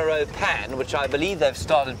 3 in a row Pan, which I believe they've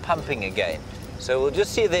started pumping again. So we'll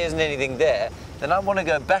just see if there isn't anything there. Then I want to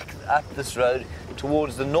go back up this road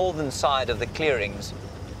towards the northern side of the clearings,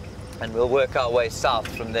 and we'll work our way south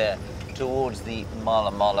from there towards the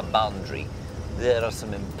Mala Mala boundary. There are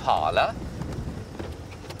some impala.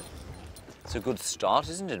 It's a good start,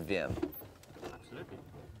 isn't it, VM? Absolutely.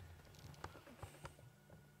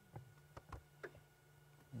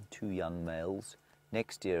 2 young males.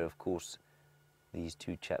 Next year, of course, these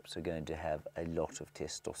 2 chaps are going to have a lot of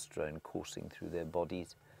testosterone coursing through their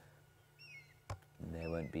bodies. And they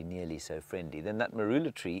won't be nearly so friendly. Then that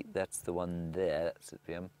marula tree, that's the one there, that's it,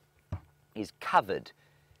 VM, is covered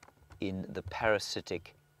in the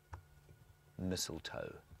parasitic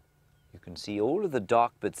mistletoe. You can see all of the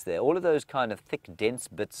dark bits there, all of those kind of thick, dense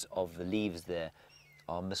bits of the leaves there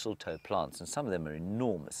are mistletoe plants, and some of them are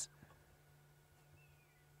enormous.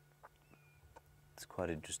 It's quite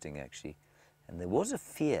interesting, actually. And there was a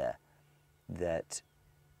fear that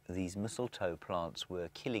these mistletoe plants were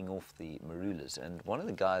killing off the marulas, and one of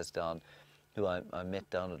the guys down, who I met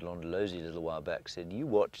down at Londolozi a little while back, said, you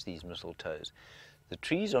watch these mistletoes. The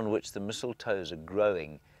trees on which the mistletoes are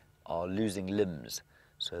growing are losing limbs.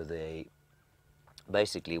 So they,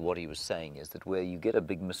 basically what he was saying is that where you get a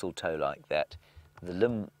big mistletoe like that,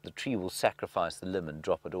 the tree will sacrifice the limb and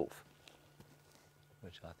drop it off,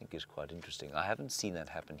 which I think is quite interesting. I haven't seen that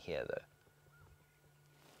happen here, though.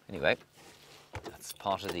 Anyway, that's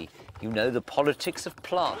part of the, the politics of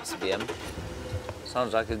plants, BM.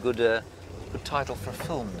 Sounds like a good, good title for a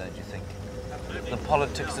film, don't you think? Absolutely. The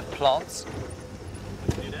politics of plants.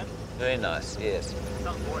 Would you do that? Very nice, yes.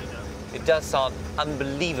 Sounds boring though. It does sound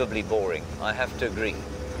unbelievably boring, I have to agree.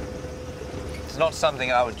 It's not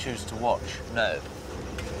something I would choose to watch, no.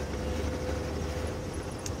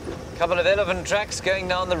 A couple of elephant tracks going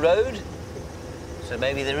down the road, so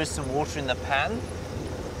maybe there is some water in the pan.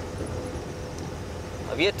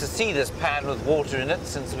 I've yet to see this pan with water in it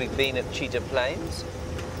since we've been at Cheetah Plains.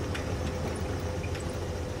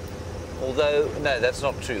 Although, no, that's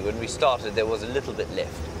not true. When we started, there was a little bit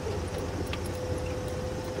left.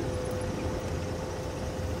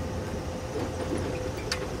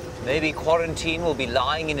 Maybe Quarantine will be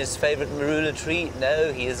lying in his favourite marula tree.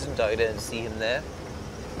 No, he isn't. I don't see him there.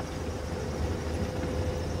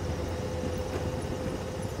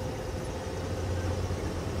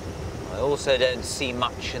 I also don't see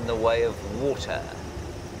much in the way of water.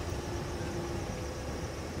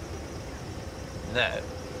 No.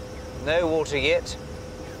 No water yet.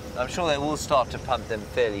 I'm sure they will start to pump them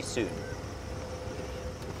fairly soon.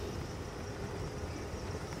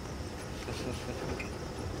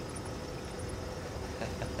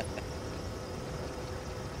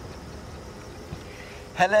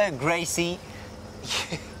 Hello, Gracie.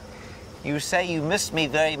 You say you missed me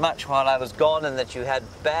very much while I was gone and that you had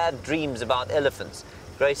bad dreams about elephants.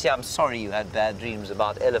 Gracie, I'm sorry you had bad dreams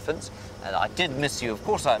about elephants, and I did miss you. Of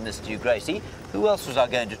course I missed you, Gracie. Who else was I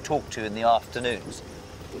going to talk to in the afternoons?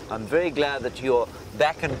 I'm very glad that you're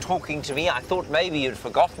back and talking to me. I thought maybe you'd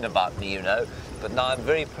forgotten about me, but now I'm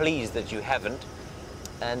very pleased that you haven't,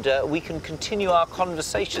 and we can continue our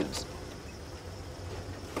conversations.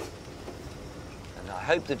 And I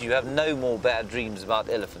hope that you have no more bad dreams about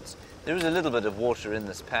elephants. There is a little bit of water in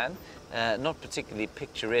this pan, not particularly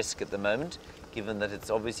picturesque at the moment, given that it's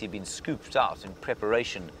obviously been scooped out in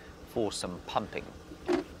preparation for some pumping.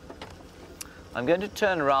 I'm going to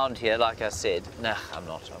turn around here, like I said. Nah, I'm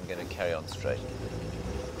not. I'm going to carry on straight.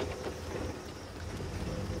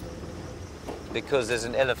 Because there's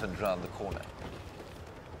an elephant around the corner.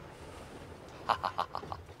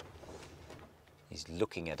 He's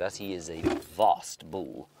looking at us. He is a vast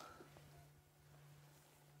bull.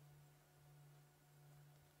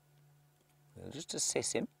 We'll just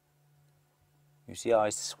assess him. You see how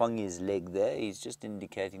I swung his leg there? He's just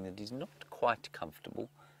indicating that he's not quite comfortable.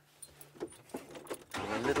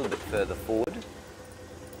 A little bit further forward.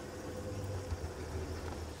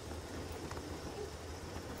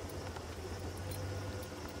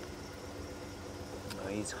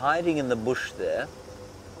 He's hiding in the bush there.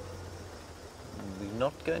 We've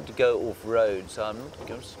not going to go off-road, so I'm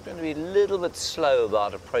just going to be a little bit slow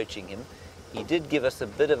about approaching him. He did give us a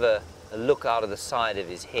bit of a look out of the side of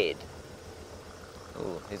his head.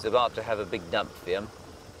 Oh, he's about to have a big dump for him.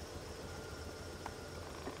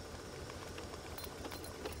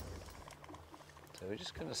 So we're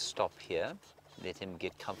just going to stop here, let him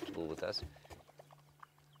get comfortable with us.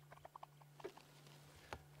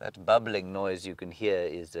 That bubbling noise you can hear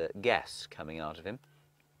is gas coming out of him.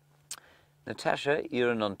 Natasha,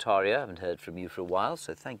 you're in Ontario. I haven't heard from you for a while,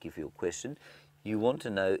 so thank you for your question. You want to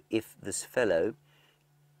know if this fellow,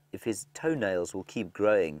 if his toenails will keep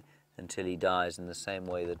growing until he dies in the same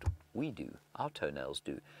way that we do, our toenails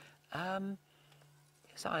do.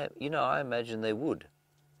 Yes, I imagine they would.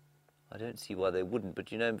 I don't see why they wouldn't, but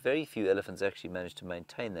very few elephants actually manage to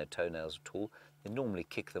maintain their toenails at all. They normally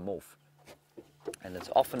kick them off. And it's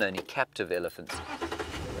often only captive elephants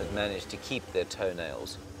that manage to keep their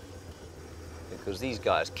toenails, because these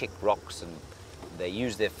guys kick rocks and they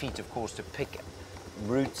use their feet, of course, to pick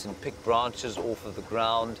roots and pick branches off of the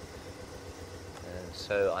ground. And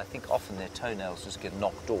so I think often their toenails just get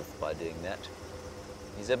knocked off by doing that.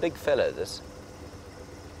 He's a big fellow, this.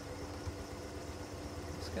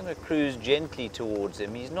 Just going to cruise gently towards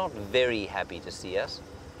him. He's not very happy to see us.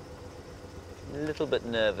 A little bit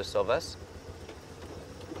nervous of us.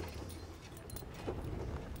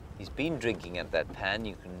 He's been drinking at that pan.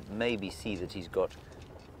 You can maybe see that he's got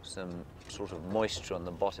some sort of moisture on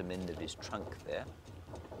the bottom end of his trunk there.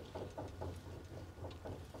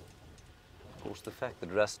 Of course, the fact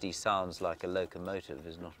that Rusty sounds like a locomotive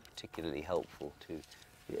is not particularly helpful to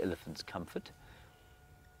the elephant's comfort.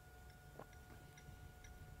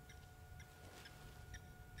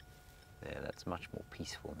 There, that's much more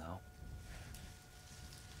peaceful now.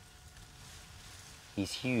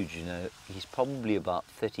 He's huge, he's probably about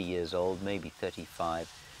 30 years old, maybe 35,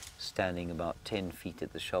 standing about 10 feet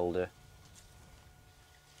at the shoulder.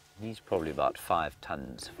 He's probably about 5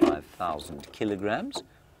 tons, 5,000 kilograms,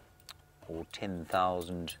 or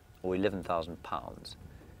 10,000 or 11,000 pounds.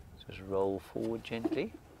 So just roll forward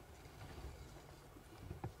gently.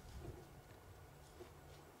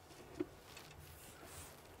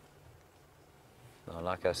 Now,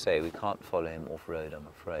 like I say, we can't follow him off-road, I'm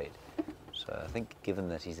afraid. So I think, given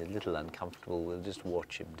that he's a little uncomfortable, we'll just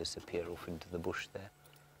watch him disappear off into the bush there.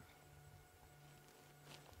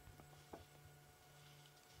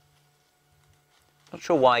 Not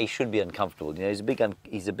sure why he should be uncomfortable. He's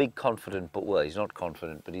a big confident bull. Well, he's not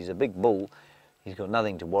confident, but he's a big bull. He's got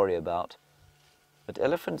nothing to worry about. But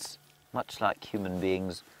elephants, much like human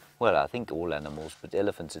beings, well, I think all animals, but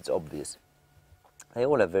elephants, it's obvious. They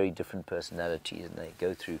all have very different personalities, and they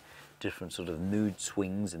go through different sort of mood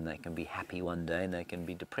swings, and they can be happy one day and they can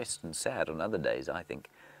be depressed and sad on other days, I think.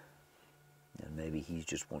 And maybe he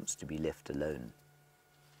just wants to be left alone.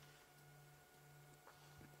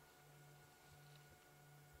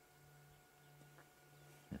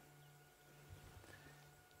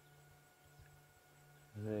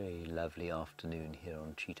 Very lovely afternoon here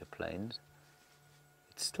on Cheetah Plains.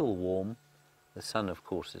 It's still warm. The sun, of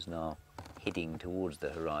course, is now heading towards the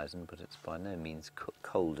horizon, but it's by no means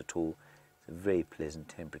cold at all. It's a very pleasant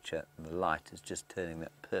temperature, and the light is just turning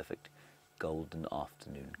that perfect golden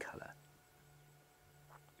afternoon colour.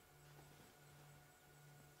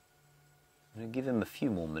 I'm going to give him a few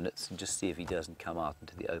more minutes and just see if he doesn't come out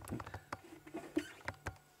into the open.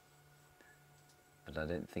 But I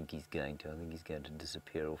don't think he's going to. I think he's going to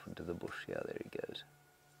disappear off into the bush. Yeah, there he goes.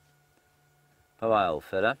 Bye-bye, old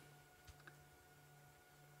fella.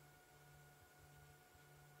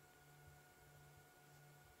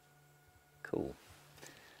 Cool.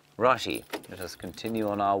 Righty, let us continue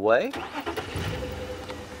on our way.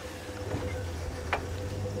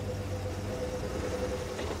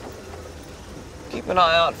 Keep an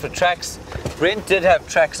eye out for tracks. Brent did have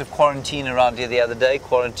tracks of quarantine around here the other day.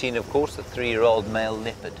 Quarantine, of course, the 3-year-old male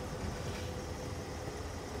leopard.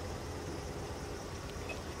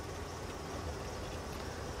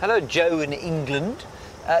 Hello, Joe in England.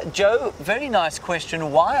 Joe, very nice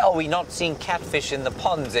question. Why are we not seeing catfish in the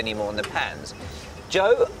ponds anymore, in the pans?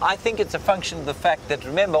 Joe, I think it's a function of the fact that,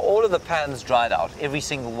 remember, all of the pans dried out, every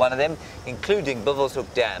single one of them, including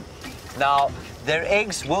Bivelshoek Dam. Now, their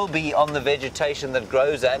eggs will be on the vegetation that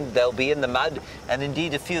grows, and they'll be in the mud, and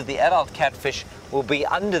indeed a few of the adult catfish will be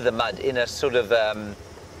under the mud in a sort of,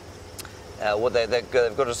 they've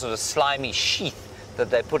got a sort of slimy sheath that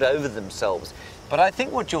they put over themselves. But I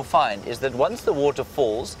think what you'll find is that once the water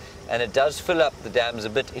falls, and it does fill up the dams a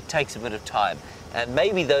bit, it takes a bit of time. And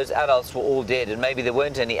maybe those adults were all dead, and maybe there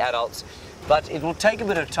weren't any adults, but it will take a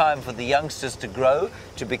bit of time for the youngsters to grow,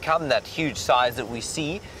 to become that huge size that we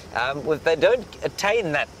see. If they don't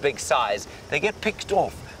attain that big size, they get picked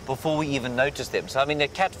off before we even notice them. So I mean, a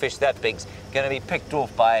catfish that big's going to be picked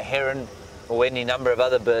off by a heron or any number of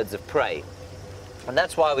other birds of prey. And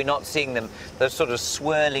that's why we're not seeing them, those sort of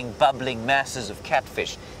swirling, bubbling masses of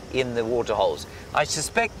catfish in the waterholes. I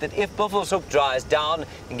suspect that if Buffalo's Hook dries down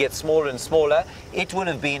and gets smaller and smaller, it would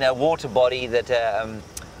have been a water body that,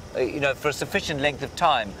 you know, for a sufficient length of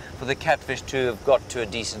time for the catfish to have got to a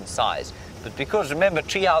decent size. But because, remember,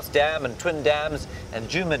 Treehouse Dam and Twin Dams and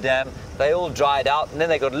Juma Dam, they all dried out, and then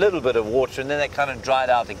they got a little bit of water, and then they kind of dried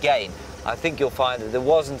out again. I think you'll find that there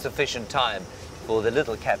wasn't sufficient time for the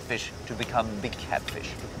little catfish to become big catfish.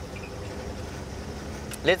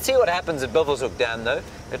 Let's see what happens at Buffalo's Hook Dam, though.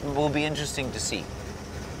 It will be interesting to see.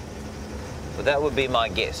 But that would be my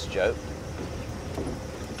guess, Joe.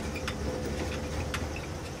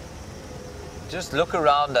 Just look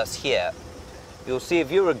around us here. You'll see if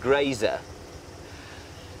you're a grazer,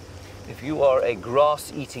 if you are a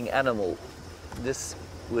grass-eating animal,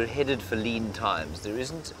 we're headed for lean times. There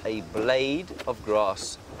isn't a blade of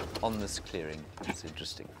grass on this clearing. It's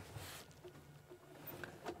interesting.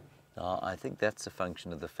 Now, I think that's a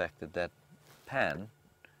function of the fact that that pan,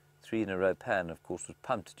 3-in-a-row pan, of course, was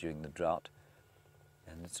pumped during the drought.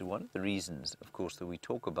 And it's one of the reasons, of course, that we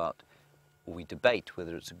talk about, or we debate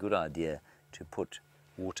whether it's a good idea to put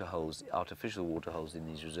waterholes, artificial waterholes in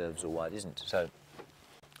these reserves, or why it isn't. So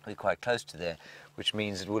we're quite close to there, which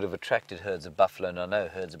means it would have attracted herds of buffalo, and I know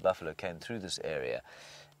herds of buffalo came through this area.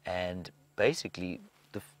 And basically,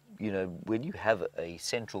 you know, when you have a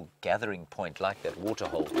central gathering point like that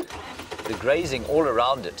waterhole, the grazing all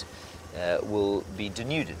around it will be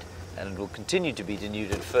denuded, and it will continue to be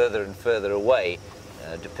denuded further and further away,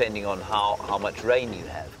 depending on how much rain you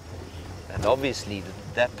have. And obviously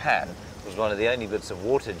that pan was one of the only bits of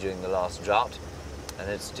water during the last drought, and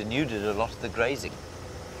it's denuded a lot of the grazing.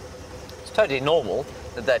 It's totally normal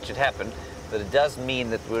that that should happen, but it does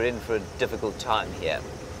mean that we're in for a difficult time here.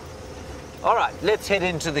 All right, let's head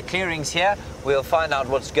into the clearings here. We'll find out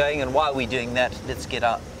what's going and why we're doing that. Let's get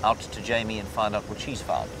out to Jamie and find out what she's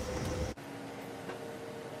found.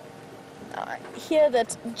 I hear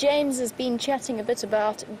that James has been chatting a bit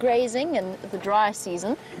about grazing and the dry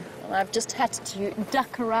season. I've just had to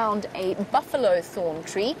duck around a buffalo thorn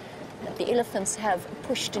tree that the elephants have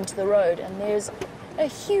pushed into the road, and there's a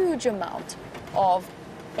huge amount of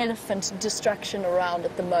elephant destruction around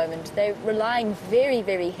at the moment. They're relying very,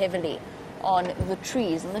 very heavily on the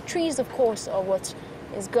trees, and the trees, of course, are what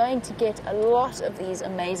is going to get a lot of these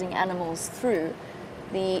amazing animals through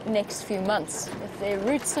the next few months. With their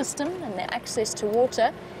root system and their access to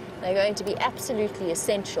water, they're going to be absolutely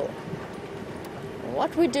essential.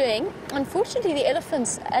 What we're doing, unfortunately, the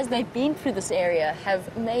elephants, as they've been through this area,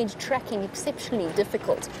 have made tracking exceptionally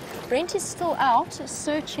difficult. Brent is still out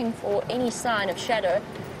searching for any sign of shadow.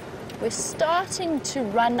 We're starting to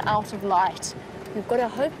run out of light. We've got to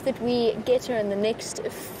hope that we get her in the next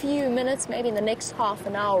few minutes, maybe in the next half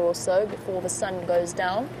an hour or so before the sun goes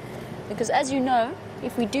down. Because as you know,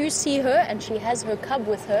 if we do see her and she has her cub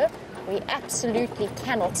with her, we absolutely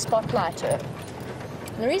cannot spotlight her.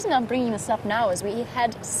 And the reason I'm bringing this up now is we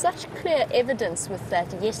had such clear evidence with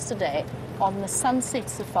that yesterday on the sunset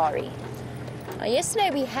safari. Now,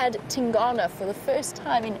 yesterday we had Tingana for the first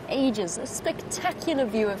time in ages, a spectacular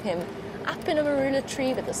view of him up in a marula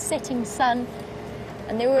tree with the setting sun.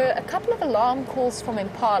 And there were a couple of alarm calls from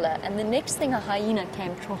impala, and the next thing a hyena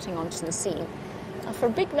came trotting onto the scene. Now, for a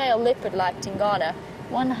big male leopard like Tingana,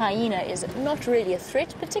 one hyena is not really a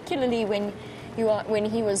threat, particularly when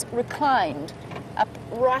he was reclined up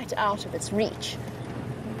right out of its reach.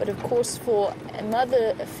 But of course, for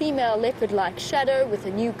a female leopard like Shadow with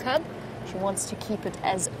a new cub, she wants to keep it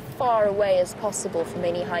as far away as possible from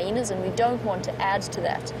any hyenas, and we don't want to add to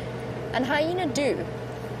that. And hyena do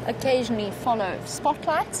occasionally follow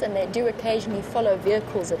spotlights, and they do occasionally follow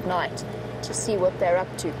vehicles at night to see what they're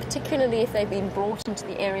up to, particularly if they've been brought into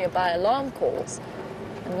the area by alarm calls.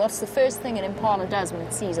 And what's the first thing an impala does when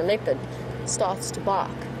it sees a leopard? It starts to bark.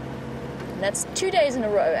 And that's 2 days in a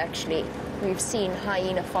row, actually, we've seen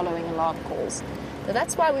hyena following alarm calls. So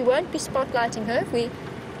that's why we won't be spotlighting her. If we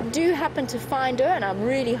do happen to find her, and I'm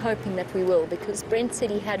really hoping that we will, because Brent said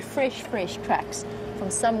he had fresh tracks from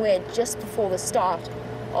somewhere just before the start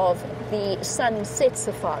of the sunset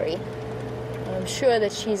safari. And I'm sure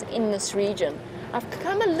that she's in this region. I've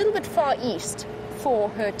come a little bit far east for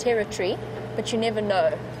her territory, but you never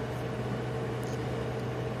know.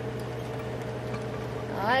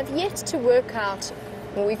 I've yet to work out,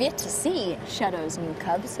 well, we've yet to see Shadow's new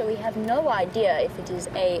cub, so we have no idea if it is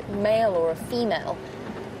a male or a female.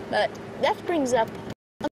 But that brings up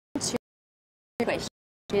two questions.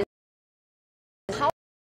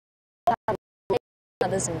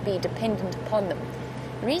 mothers and be dependent upon them.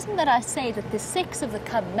 The reason that I say that the sex of the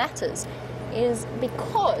cub matters is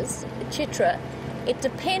because Chitra, it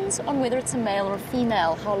depends on whether it's a male or a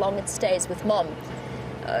female, how long it stays with mom.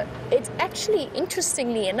 It's actually,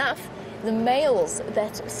 interestingly enough, the males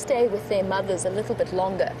that stay with their mothers a little bit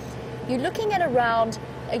longer. You're looking at around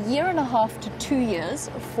 1.5 to 2 years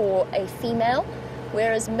for a female,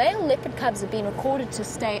 whereas male leopard cubs have been recorded to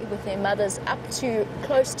stay with their mothers up to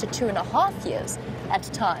close to 2.5 years at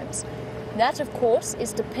times. That, of course,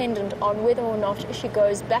 is dependent on whether or not she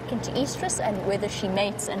goes back into estrus and whether she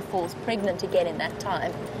mates and falls pregnant again in that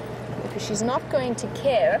time. Because she's not going to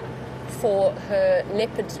care for her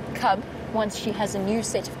leopard cub once she has a new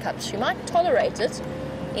set of cubs. She might tolerate it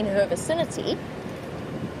in her vicinity.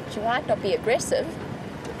 She might not be aggressive.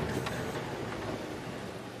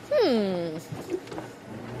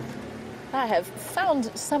 I have found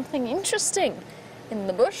something interesting in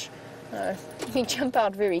the bush. Let me jump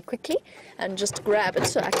out very quickly and just grab it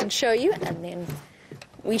so I can show you, and then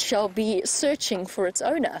we shall be searching for its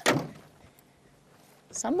owner.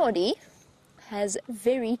 Somebody has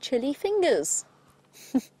very chilly fingers.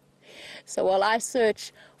 So while I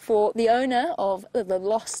search for the owner of the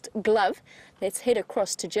lost glove, let's head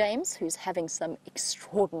across to James, who's having some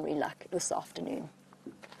extraordinary luck this afternoon.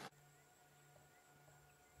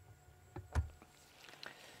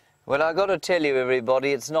 Well, I got to tell you,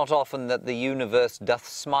 everybody, it's not often that the universe doth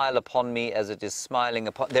smile upon me as it is smiling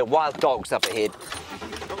upon... There are wild dogs up ahead.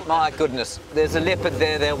 My goodness, there's a leopard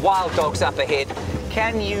there, there are wild dogs up ahead.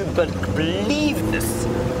 Can you believe this?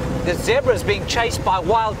 The zebra's being chased by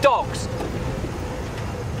wild dogs.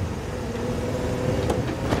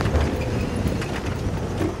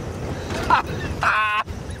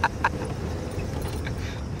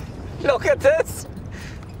 Look at this.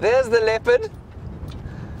 There's the leopard.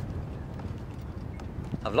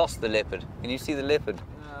 I've lost the leopard. Can you see the leopard?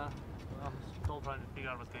 Yeah, I'm still trying to figure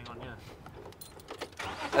out what's going on here.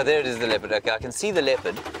 Oh, there it is, the leopard. Okay, I can see the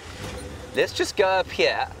leopard. Let's just go up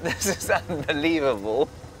here. This is unbelievable.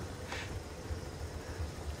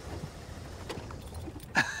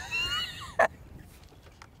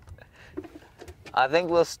 I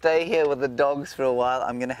think we'll stay here with the dogs for a while.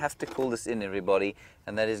 I'm going to have to call this in, everybody,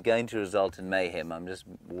 and that is going to result in mayhem. I'm just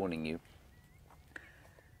warning you.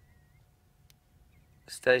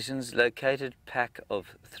 Stations located, pack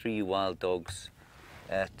of 3 wild dogs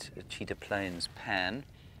at Cheetah Plains Pan.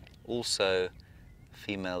 Also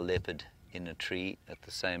female leopard in a tree at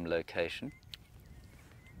the same location.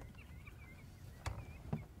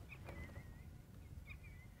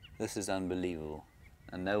 This is unbelievable,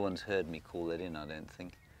 and no one's heard me call that in, I don't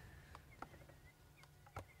think.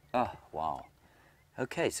 Oh, wow.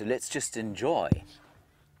 Okay, so let's just enjoy.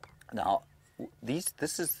 Now,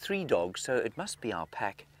 this is 3 dogs, so it must be our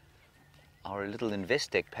pack, our little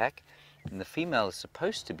Investec pack, and the female is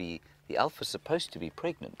supposed to be, the alpha is supposed to be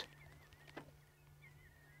pregnant.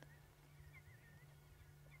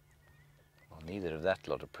 Well, neither of that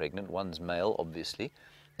lot are pregnant. One's male, obviously.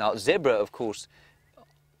 Now, zebra, of course,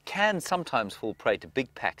 can sometimes fall prey to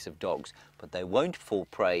big packs of dogs, but they won't fall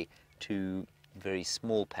prey to very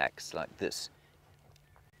small packs like this.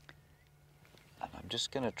 And I'm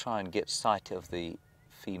just going to try and get sight of the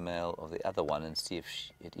female of the other one and see if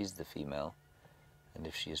it is the female and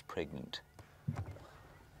if she is pregnant.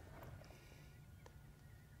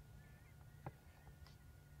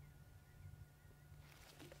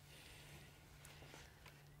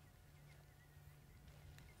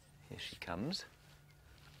 Here she comes.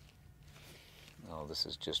 Oh, this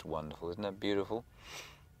is just wonderful. Isn't that beautiful?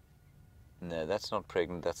 No, that's not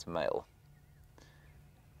pregnant, that's male.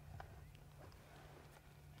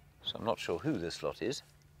 So I'm not sure who this lot is.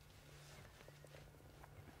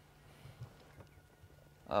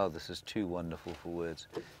 Oh, this is too wonderful for words.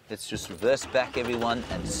 Let's just reverse back, everyone,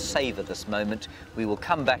 and savor this moment. We will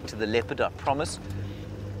come back to the leopard, I promise.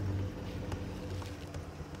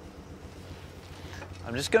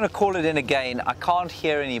 I'm just going to call it in again. I can't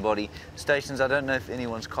hear anybody. Stations, I don't know if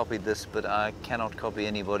anyone's copied this, but I cannot copy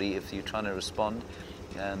anybody if you're trying to respond.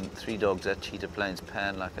 3 dogs at Cheetah Plains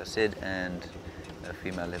Pan, like I said, and a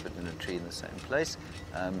female leopard in a tree in the same place.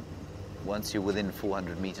 Once you're within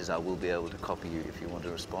 400 meters, I will be able to copy you if you want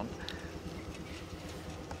to respond.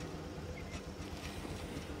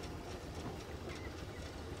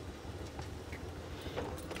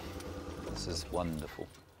 This is wonderful.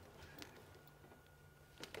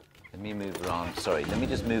 Let me move around. Sorry, let me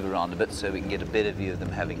just move around a bit so we can get a better view of them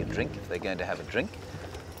having a drink, if they're going to have a drink.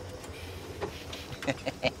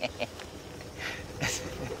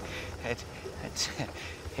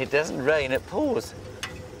 It doesn't rain, it pours.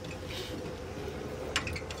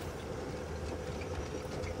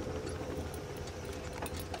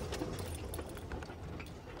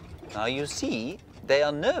 Now you see, they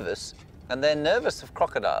are nervous, and they're nervous of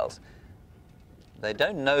crocodiles. They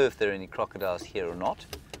don't know if there are any crocodiles here or not,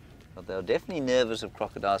 but they're definitely nervous of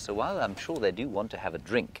crocodiles, so while I'm sure they do want to have a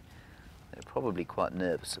drink, they're probably quite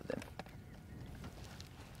nervous of them.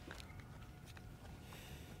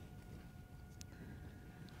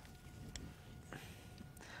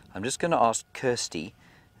 I'm just going to ask Kirsty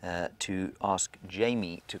to ask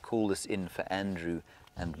Jamie to call this in for Andrew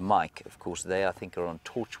and Mike. Of course, they, I think, are on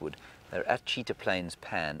Torchwood. They're at Cheetah Plains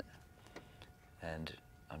Pan, and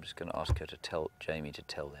I'm just going to ask her to tell Jamie to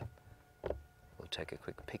tell them. We'll take a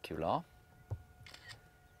quick pic, you are.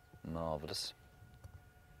 Marvellous.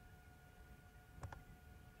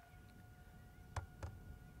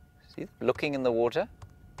 See, looking in the water.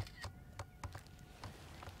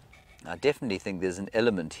 I definitely think there's an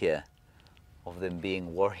element here of them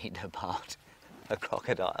being worried about a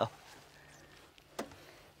crocodile.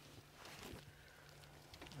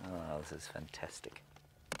 Oh, this is fantastic.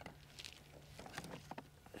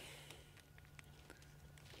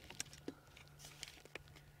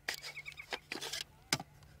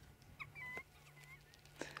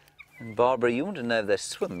 And Barbara, you want to know if they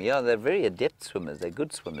swim? Yeah, they're very adept swimmers. They're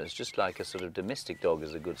good swimmers, just like a sort of domestic dog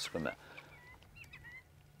is a good swimmer.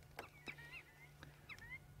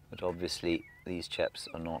 But obviously, these chaps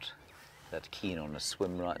are not that keen on a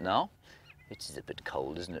swim right now. It is a bit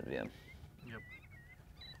cold, isn't it, Liam? Yep.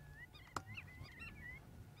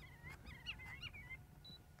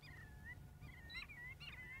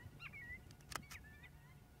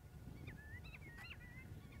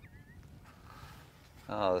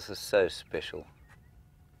 Oh, this is so special.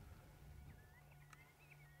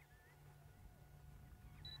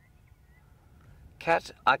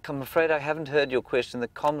 Kat, I'm afraid I haven't heard your question. The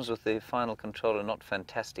comms with the final control are not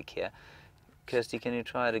fantastic here. Kirsty, can you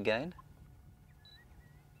try it again?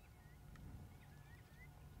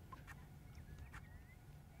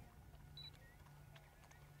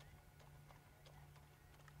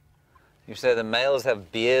 You say the males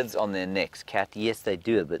have beards on their necks. Kat, yes, they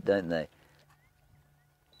do a bit, don't they?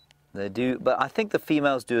 They do, but I think the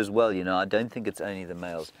females do as well, you know. I don't think it's only the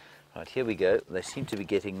males. Right, here we go. They seem to be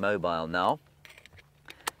getting mobile now.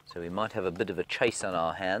 So we might have a bit of a chase on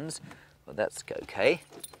our hands, but that's okay.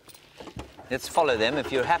 Let's follow them.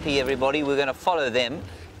 If you're happy, everybody, we're going to follow them,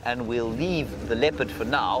 and we'll leave the leopard for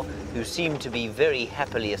now, who seem to be very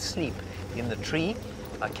happily asleep in the tree.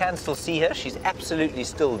 I can still see her. She's absolutely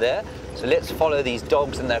still there. So let's follow these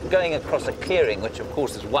dogs, and they're going across a clearing, which of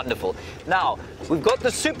course is wonderful. Now, we've got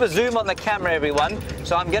the super zoom on the camera, everyone.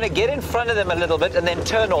 So I'm going to get in front of them a little bit and then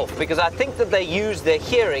turn off, because I think that they use their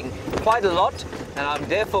hearing quite a lot, and I'm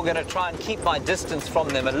therefore going to try and keep my distance from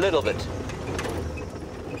them a little bit.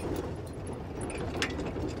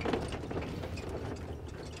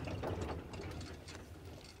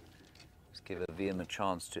 Let's give Liam a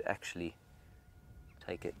chance to actually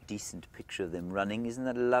take a decent picture of them running. Isn't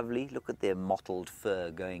that lovely? Look at their mottled fur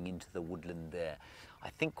going into the woodland there. I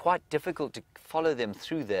think quite difficult to follow them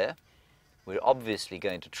through there. We're obviously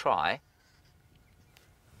going to try.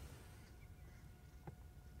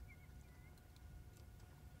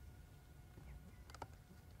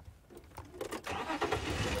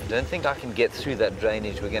 I don't think I can get through that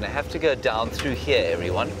drainage. We're going to have to go down through here,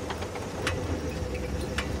 everyone.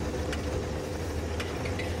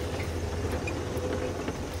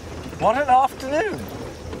 What an afternoon!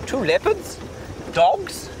 2 leopards,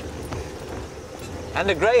 dogs, and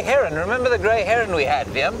a grey heron. Remember the grey heron we had,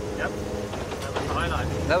 Liam? Yep. That was the highlight.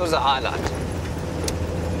 That was the highlight.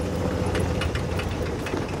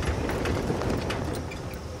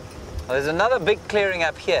 Well, there's another big clearing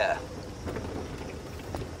up here.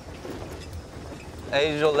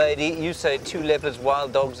 Angel lady, you say 2 leopards,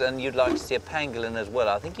 wild dogs, and you'd like to see a pangolin as well.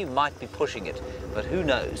 I think you might be pushing it, but who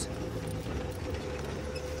knows?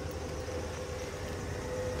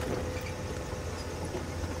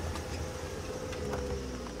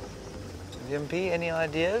 MP, any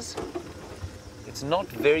ideas? It's not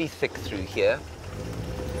very thick through here.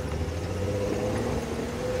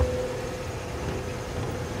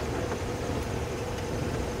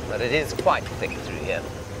 But it is quite thick through here.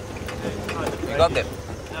 You got them?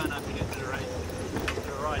 No, nothing. To the right. To the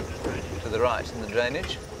right in the drainage. To the right in the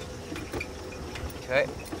drainage. Okay.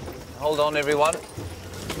 Hold on, everyone.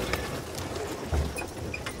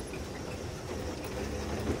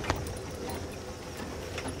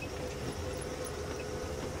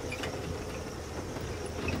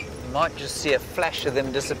 Might just see a flash of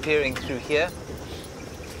them disappearing through here.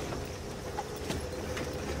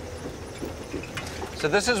 So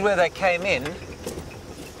this is where they came in.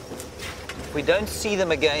 If we don't see them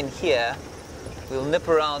again here, we'll nip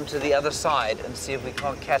around to the other side and see if we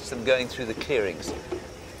can't catch them going through the clearings.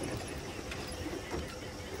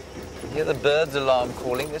 Hear the bird's alarm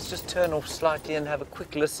calling. Let's just turn off slightly and have a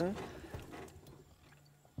quick listen.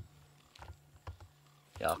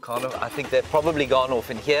 Yeah, I think they've probably gone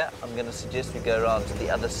off in here. I'm going to suggest we go around to the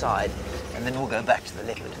other side and then we'll go back to the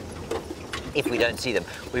leopard if we don't see them.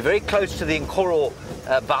 We're very close to the Nkoro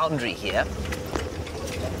boundary here.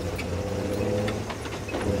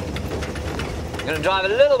 I'm going to drive a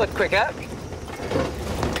little bit quicker,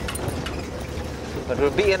 but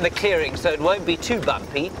we'll be in the clearing so it won't be too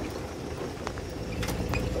bumpy.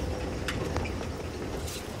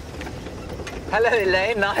 Hello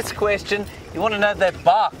Elaine, nice question. You want to know if they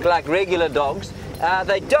bark like regular dogs?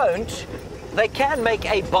 They don't. They can make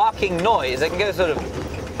a barking noise. They can go sort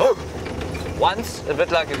of once, a bit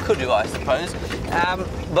like a kudu, I suppose.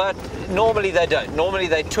 But normally they don't. Normally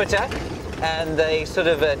they twitter and they sort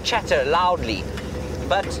of chatter loudly.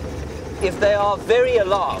 But if they are very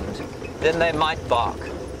alarmed, then they might bark.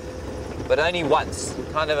 But only once,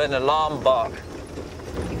 kind of an alarm bark.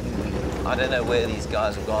 I don't know where these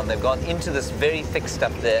guys have gone. They've gone into this very thick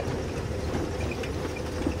stuff there.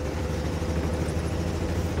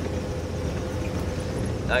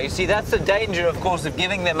 Now you see, that's the danger, of course, of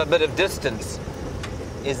giving them a bit of distance,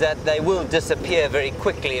 is that they will disappear very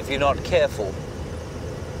quickly if you're not careful.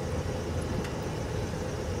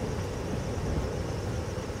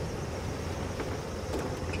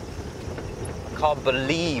 I can't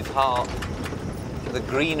believe how the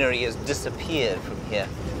greenery has disappeared from here.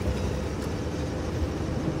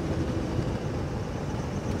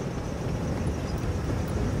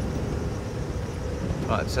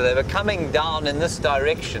 Right, so they were coming down in this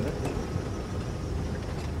direction.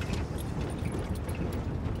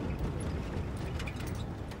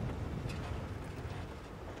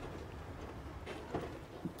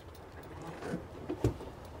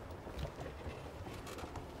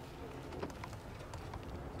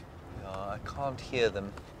 I can't hear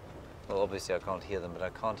them. Well, obviously I can't hear them, but I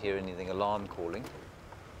can't hear anything alarm calling.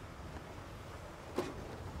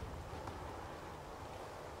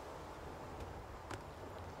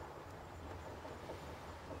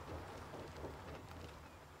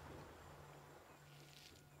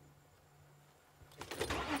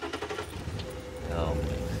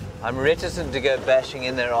 I'm reticent to go bashing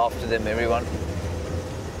in there after them, everyone.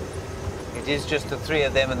 It is just the three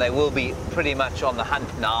of them, and they will be pretty much on the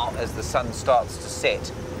hunt now as the sun starts to set.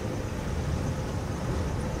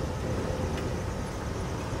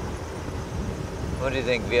 What do you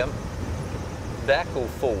think, Viam? Back or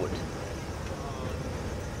forward?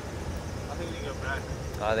 I think we go back.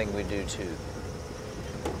 I think we do too.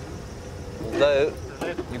 Although,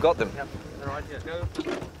 you got them. Yep, they're right here. Go.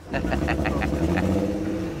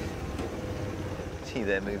 See,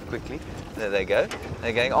 they move quickly. There they go.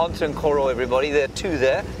 They're going on to Nkoro, everybody. There are two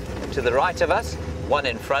there to the right of us, one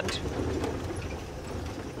in front.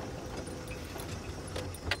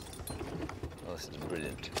 Oh, this is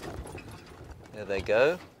brilliant. There they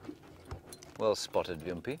go. Well spotted,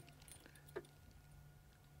 Vimpy.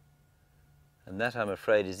 And that, I'm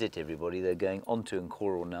afraid, is it, everybody. They're going on to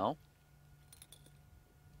Nkoro now.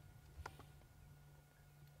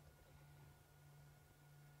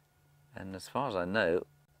 And as far as I know,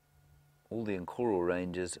 all the Nkoro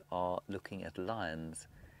rangers are looking at lions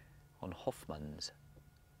on Hofmanns.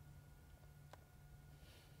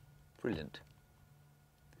 Brilliant.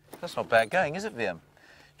 That's not bad going, is it, Viam?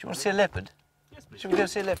 Do you want to see a leopard? Yes, please. Should we go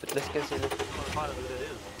see a leopard? Let's go see a leopard. Find out who that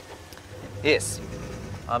is. Yes.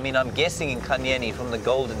 I mean, I'm guessing in Kanyeni from the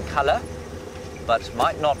golden colour, but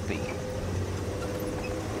might not be.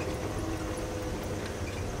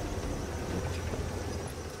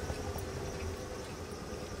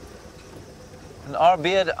 And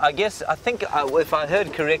Arbeard, I think if I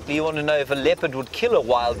heard correctly, you want to know if a leopard would kill a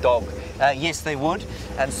wild dog. Yes, they would.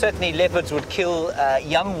 And certainly leopards would kill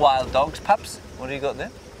young wild dogs. Pups, what have you got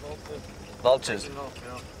there? Vultures.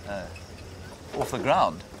 Off the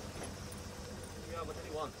ground. Yeah, but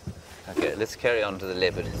anyone. Okay, let's carry on to the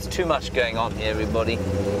leopard. It's too much going on here, everybody.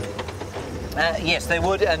 Yes, they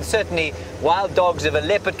would, and certainly wild dogs, if a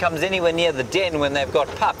leopard comes anywhere near the den when they've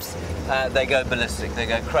got pups, they go ballistic, they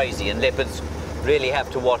go crazy, and leopards really have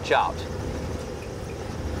to watch out.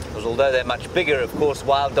 Because although they're much bigger, of course,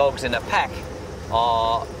 wild dogs in a pack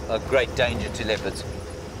are a great danger to leopards.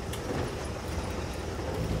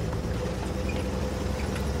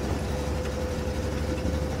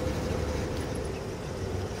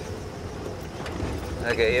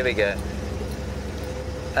 Okay, here we go.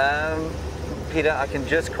 Peter, I can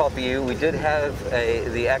just copy you. We did have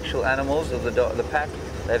the actual animals of the pack.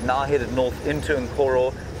 They've now headed north into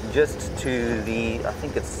Nkoro. just to the, I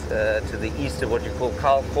think it's to the east of what you call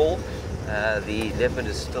Kalkol. The leopard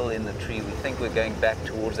is still in the tree. We think we're going back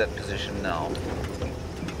towards that position now.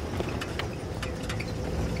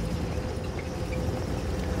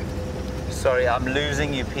 Sorry, I'm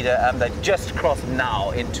losing you, Peter. They just crossed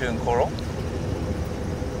now into Nkoro.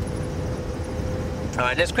 All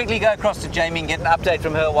right, let's quickly go across to Jamie and get an update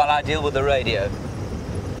from her while I deal with the radio.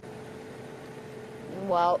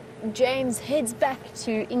 While James heads back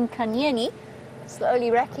to Nkanyeni, slowly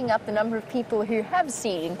racking up the number of people who have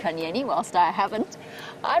seen Nkanyeni whilst I haven't,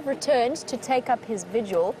 I've returned to take up his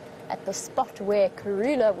vigil at the spot where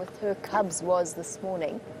Karula with her cubs was this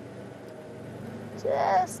morning,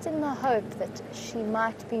 just in the hope that she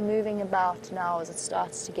might be moving about now as it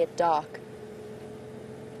starts to get dark.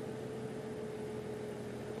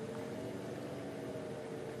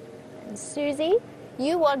 And Susie,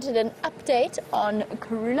 you wanted an update on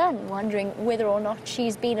Karula and wondering whether or not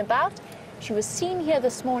she's been about. She was seen here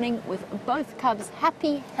this morning with both cubs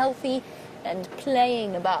happy, healthy, and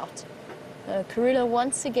playing about. Karula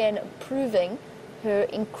once again proving her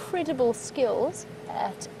incredible skills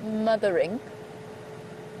at mothering.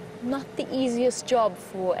 Not the easiest job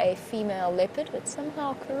for a female leopard, but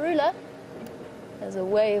somehow Karula has a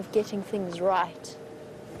way of getting things right.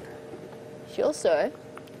 She also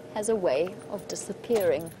has a way of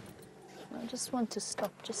disappearing. I just want to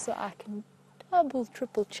stop just so I can double,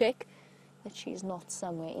 triple check that she's not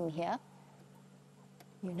somewhere in here.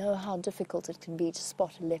 You know how difficult it can be to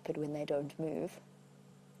spot a leopard when they don't move.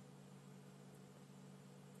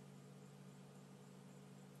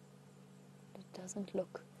 It doesn't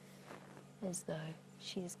look as though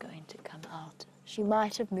she's going to come out. She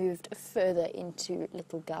might have moved further into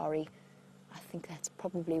Little Gowrie. I think that's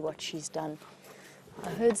probably what she's done. I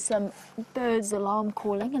heard some birds' alarm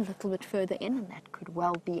calling a little bit further in, and that could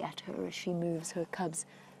well be at her as she moves her cubs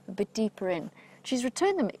a bit deeper in. She's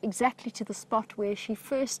returned them exactly to the spot where she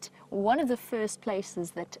one of the first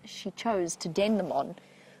places that she chose to den them on,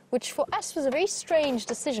 which for us was a very strange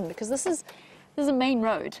decision because this is a main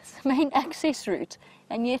road, it's a main access route,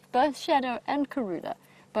 and yet both Shadow and Karula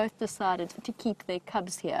both decided to keep their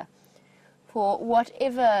cubs here. For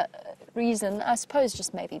whatever reason, I suppose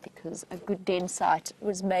just maybe because a good den site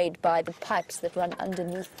was made by the pipes that run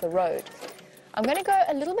underneath the road. I'm going to go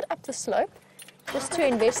a little bit up the slope just to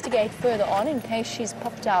investigate further on in case she's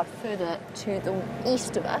popped out further to the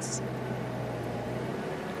east of us.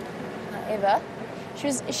 However,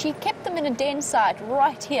 she kept them in a den site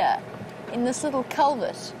right here in this little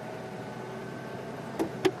culvert,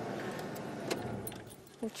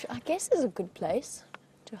 which I guess is a good place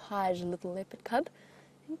to hide a little leopard cub.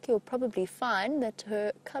 I think you'll probably find that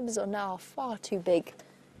her cubs are now far too big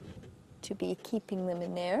to be keeping them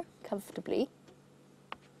in there comfortably.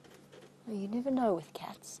 Well, you never know with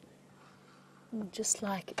cats. Just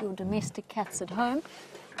like your domestic cats at home,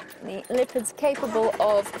 the leopard's capable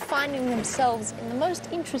of finding themselves in the most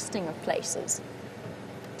interesting of places.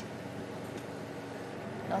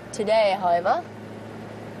 Not today, however.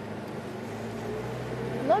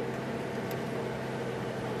 Nope.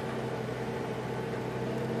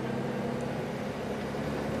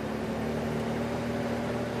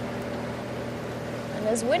 And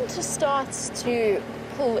as winter starts to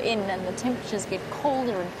pull in and the temperatures get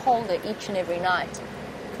colder and colder each and every night,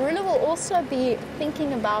 Karula will also be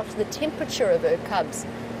thinking about the temperature of her cubs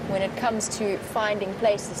when it comes to finding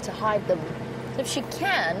places to hide them. So if she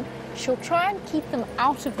can, she'll try and keep them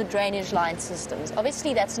out of the drainage line systems.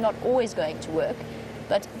 Obviously that's not always going to work,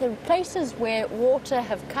 but the places where water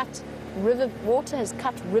has cut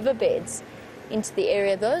riverbeds into the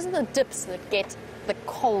area, those are the dips that get the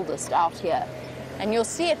coldest out here. And you'll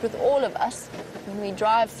see it with all of us. When we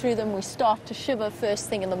drive through them, we start to shiver first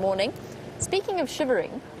thing in the morning. Speaking of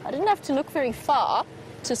shivering, I didn't have to look very far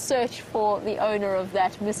to search for the owner of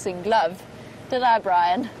that missing glove. Did I,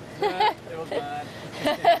 Brian? Yeah, it was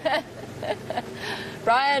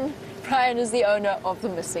mine. Brian is the owner of the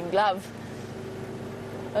missing glove.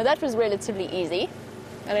 Well, that was relatively easy,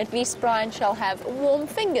 and at least Brian shall have warm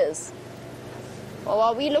fingers. Well,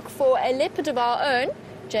 while we look for a leopard of our own,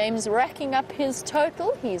 James racking up his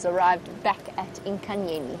total, he's arrived back at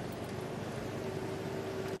Nkanyeni.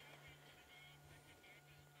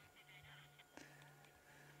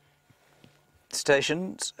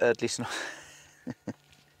 Stations, at least not.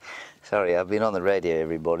 Sorry, I've been on the radio,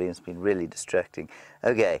 everybody. It's been really distracting.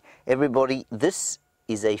 Okay, everybody, this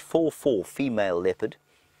is a 4-4 female leopard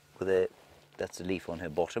with that's a leaf on her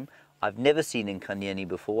bottom. I've never seen Nkanyeni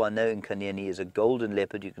before. I know Nkanyeni is a golden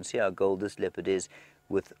leopard. You can see how gold this leopard is,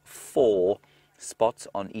 with 4 spots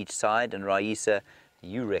on each side. And Raisa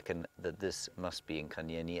You reckon that this must be in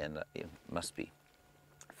Kanyeni, and it must be.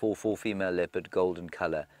 4-4 female leopard, golden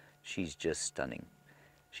colour. She's just stunning.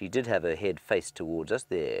 She did have her head faced towards us.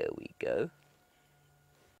 There we go.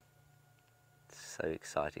 So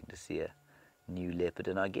exciting to see a new leopard,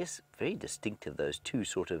 and I guess very distinctive, those two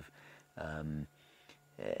sort of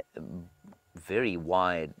very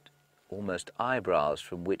wide, almost eyebrows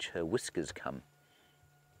from which her whiskers come.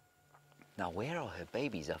 Now, where are her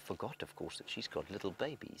babies? I forgot, of course, that she's got little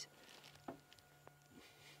babies.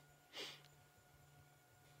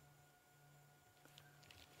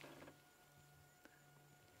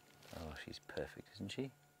 Oh, she's perfect, isn't she?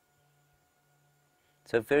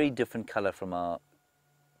 So very different colour from our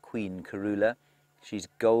Queen Karula. She's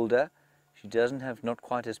golder. She doesn't have, not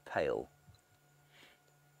quite as pale.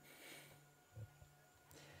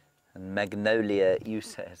 And Magnolia, you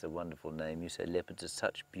say, has a wonderful name. You say leopards are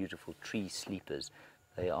such beautiful tree sleepers.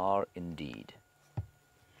 They are indeed.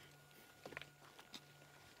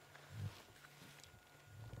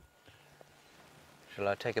 Shall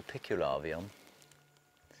I take a picula, Avion?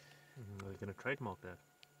 Are you going to trademark that?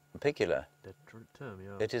 A picula? That term,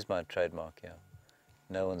 yeah. It is my trademark, yeah.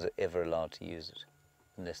 No one's ever allowed to use it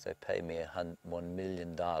unless they pay me $1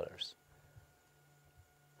 million.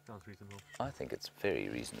 Sounds reasonable. I think it's very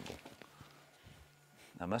reasonable.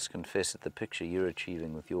 I must confess that the picture you're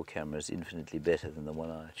achieving with your camera is infinitely better than the one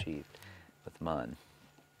I achieved with mine.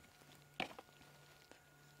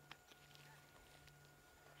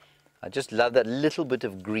 I just love that little bit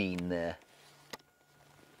of green there.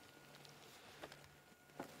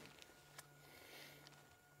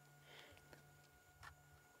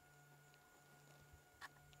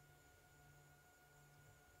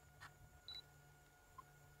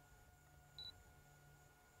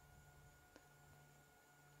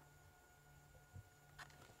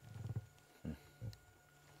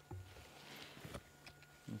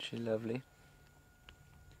 Isn't she lovely?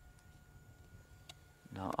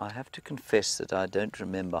 Now, I have to confess that I don't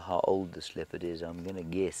remember how old this leopard is. I'm going to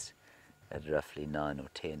guess at roughly 9 or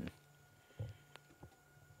 10.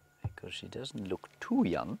 Because she doesn't look too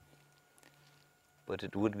young. But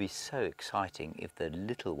it would be so exciting if the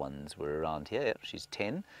little ones were around here. Yep, she's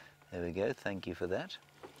 10. There we go. Thank you for that.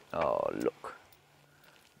 Oh, look.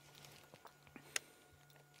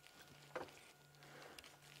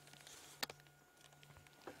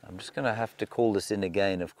 I'm just going to have to call this in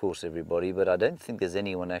again, of course, everybody, but I don't think there's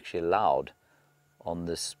anyone actually allowed on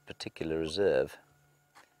this particular reserve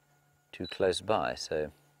too close by,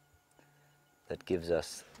 so that gives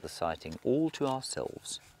us the sighting all to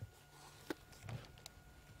ourselves.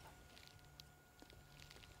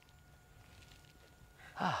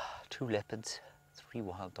 Ah, 2 leopards, 3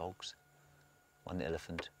 wild dogs, 1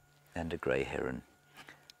 elephant, and a grey heron.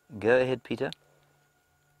 Go ahead, Peter.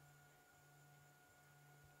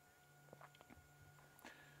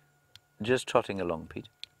 Just trotting along, Pete.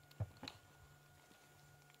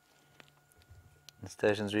 The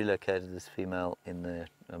station's relocated this female in the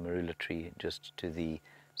marula tree just to the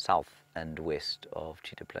south and west of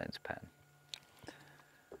Cheetah Plains Pan.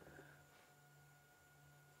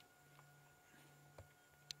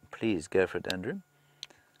 Please go for it, Andrew.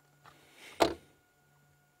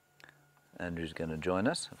 Andrew's going to join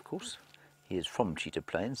us, of course. He is from Cheetah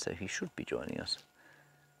Plains, so he should be joining us.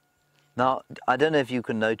 Now, I don't know if you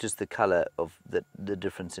can notice the colour of the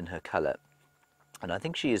difference in her colour. And I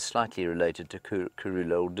think she is slightly related to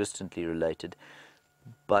Karula, or distantly related.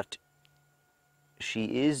 But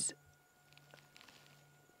she is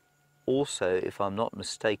also, if I'm not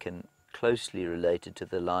mistaken, closely related to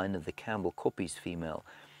the line of the Campbell Koppies female.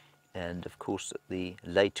 And of course, the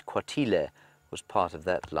late Kwatile was part of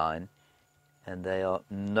that line. And they are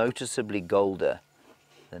noticeably golder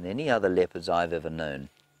than any other leopards I've ever known.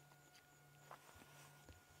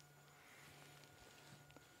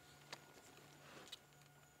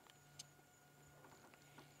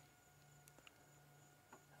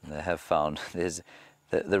 They have found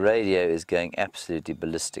the radio is going absolutely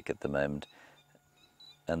ballistic at the moment,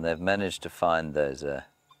 and they've managed to find those the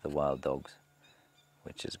wild dogs,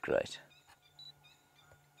 which is great.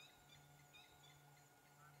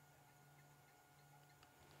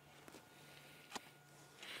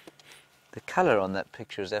 The colour on that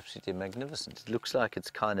picture is absolutely magnificent. It looks like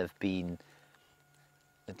it's kind of been,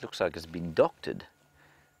 it looks like it's been doctored.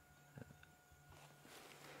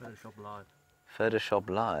 Photoshop live. Photoshop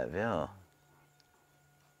live, yeah.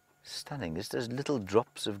 Stunning. Just those little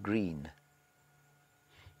drops of green.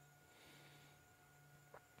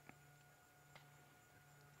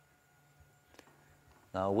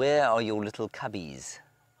 Now, where are your little cubbies?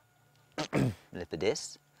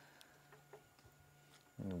 Leopardess?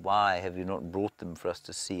 Why have you not brought them for us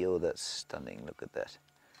to see? Oh, that's stunning. Look at that.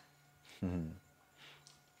 Yeah,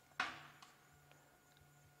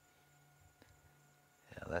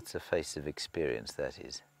 that's a face of experience, that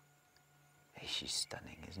is. Hey, she's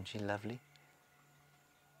stunning, isn't she lovely?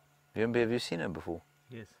 Have you seen her before?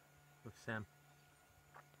 Yes, with Sam.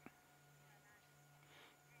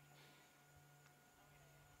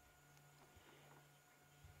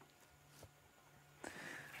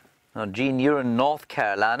 Now, Jean, you're in North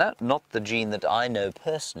Carolina, not the Jean that I know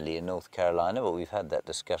personally in North Carolina, but we've had that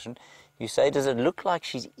discussion. You say, does it look like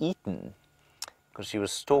she's eaten? Because she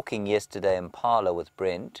was stalking yesterday in parlour with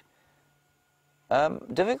Brent.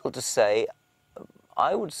 Difficult to say.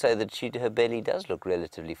 I would say that her belly does look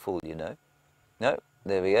relatively full, you know. No,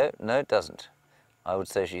 there we go. No, it doesn't. I would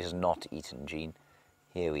say she has not eaten, Jean.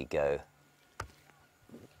 Here we go.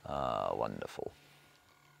 Ah, wonderful.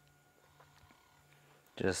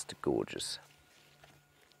 Just gorgeous.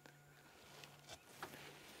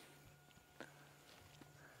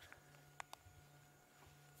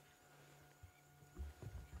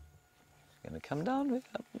 It's going to come down with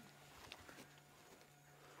her.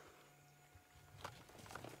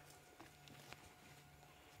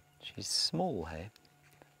 She's small, hey?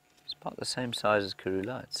 She's about the same size as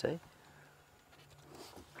Karula, I'd say.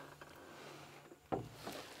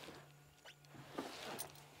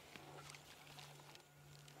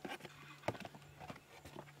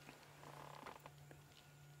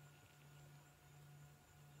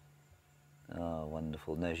 Oh,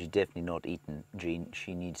 wonderful. No, she's definitely not eaten, Jean.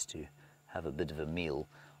 She needs to have a bit of a meal.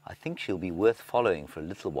 I think she'll be worth following for a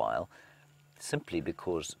little while, simply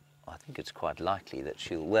because I think it's quite likely that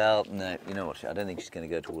she'll, well, no, you know what, I don't think she's going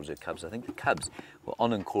to go towards her cubs. I think the cubs were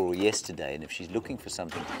on Nkoro yesterday, and if she's looking for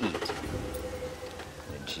something to eat,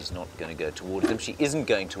 then she's not going to go towards them. She isn't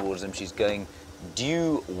going towards them. She's going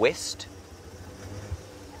due west.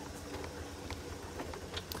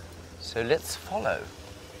 So let's follow.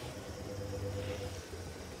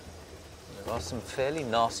 There are some fairly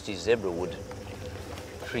nasty zebra wood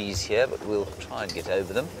trees here, but we'll try and get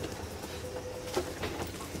over them.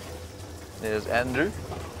 There's Andrew.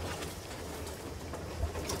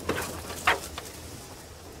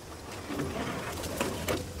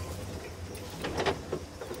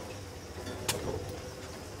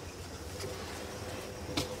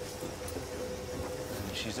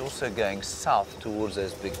 And she's also going south towards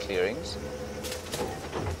those big clearings.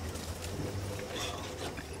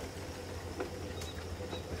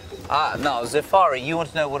 Ah, now, Zafari, you want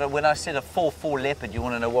to know when I said a 4-4 leopard, you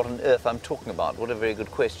want to know what on earth I'm talking about. What a very good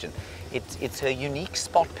question. It's her unique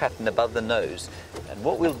spot pattern above the nose. And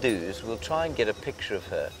what we'll do is we'll try and get a picture of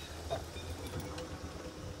her.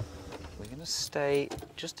 We're going to stay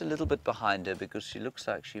just a little bit behind her because she looks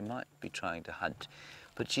like she might be trying to hunt.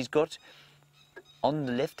 But she's got, on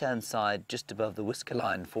the left-hand side, just above the whisker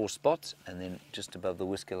line, 4 spots. And then just above the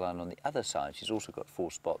whisker line on the other side, she's also got 4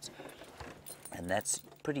 spots. And that's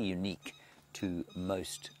pretty unique to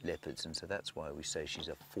most leopards, and so that's why we say she's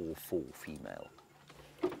a 4-4 female.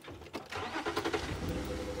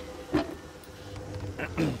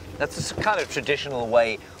 That's a kind of traditional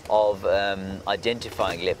way of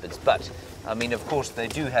identifying leopards, but I mean, of course, they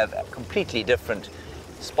do have completely different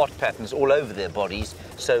spot patterns all over their bodies.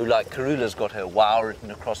 So like Karula's got her wow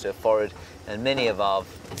written across her forehead, and many of our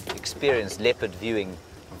experienced leopard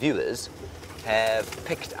viewers have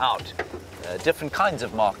picked out different kinds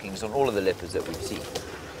of markings on all of the leopards that we've seen.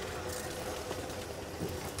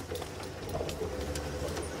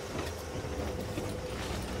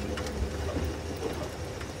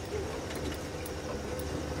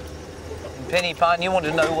 Penny Pine, you want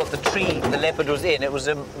to know what the tree the leopard was in. It was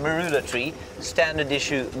a marula tree, standard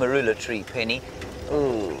issue marula tree, Penny.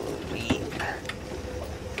 Ooh,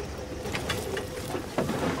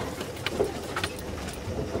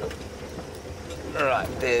 all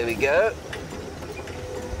right, there we go.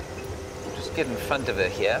 Just get in front of her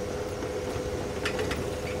here.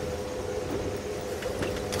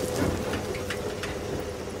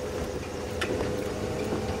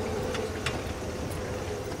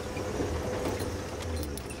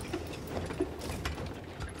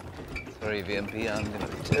 Sorry, VMP, I'm going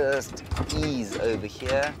to just ease over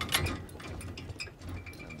here.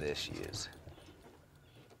 And there she is.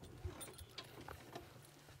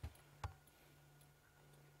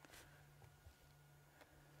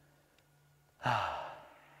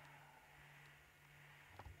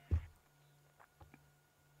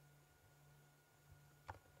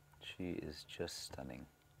 She is just stunning.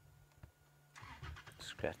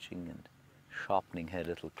 Scratching and sharpening her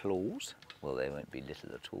little claws. Well, they won't be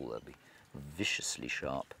little at all, they'll be viciously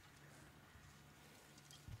sharp.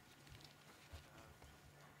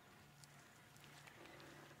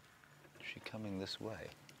 coming this way.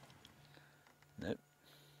 Nope.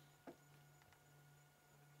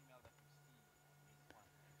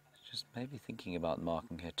 Just maybe thinking about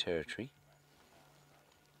marking her territory.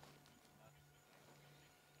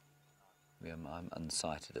 I'm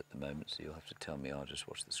unsighted at the moment, so you'll have to tell me. I'll just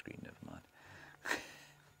watch the screen, never mind.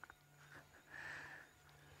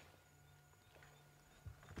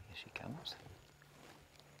 Here she comes.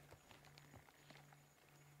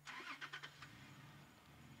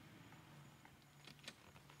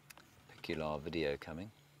 Peculiar video coming.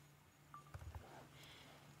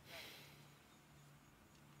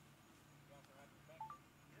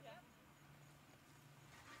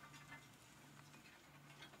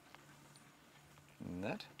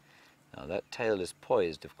 That. Now that tail is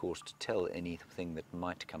poised, of course, to tell anything that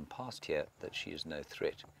might come past here that she is no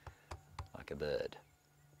threat, like a bird.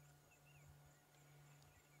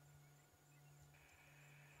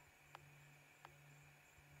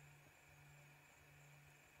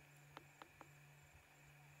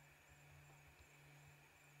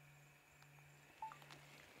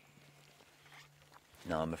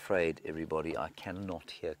 Now I'm afraid, everybody, I cannot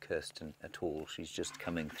hear Kirsten at all. She's just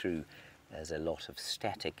coming through. There's a lot of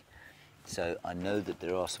static. So I know that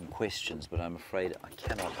there are some questions, but I'm afraid I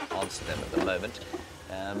cannot answer them at the moment.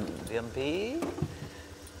 VMP,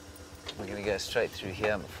 we're going to go straight through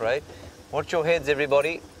here, I'm afraid. Watch your heads,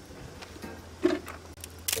 everybody. You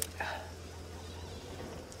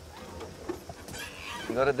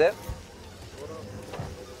got it there?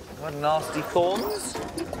 What nasty thorns.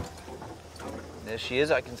 There she is.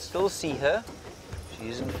 I can still see her. She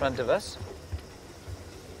is in front of us.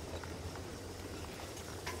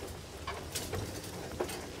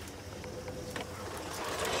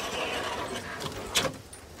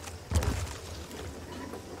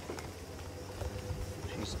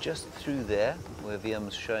 Just through there, where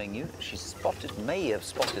Viam's showing you. She's spotted, may have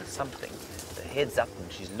spotted something. The head's up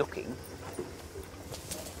and she's looking.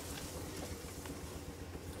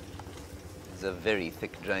 There's a very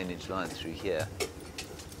thick drainage line through here.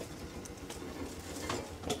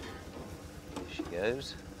 There she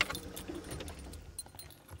goes.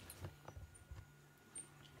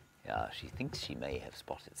 Yeah, she thinks she may have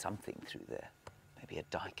spotted something through there. Maybe a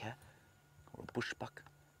duiker or a bushbuck,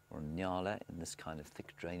 or a nyala in this kind of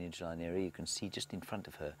thick drainage line area. You can see just in front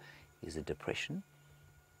of her is a depression.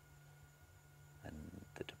 And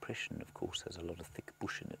the depression, of course, has a lot of thick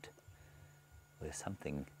bush in it, where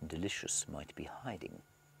something delicious might be hiding.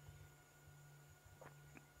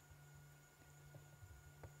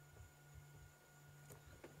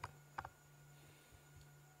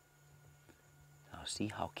 Now see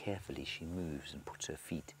how carefully she moves and puts her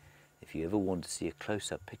feet. If you ever want to see a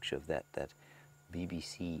close-up picture of that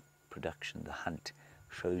BBC production, The Hunt,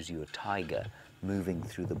 shows you a tiger moving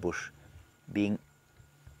through the bush, being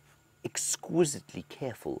exquisitely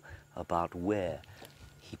careful about where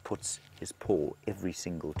he puts his paw every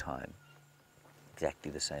single time.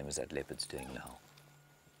 Exactly the same as that leopard's doing now.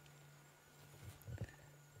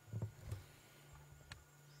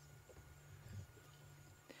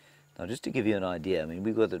 Now, just to give you an idea, I mean,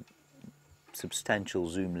 we've got a substantial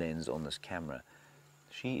zoom lens on this camera.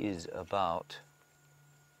 She is about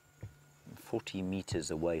 40 meters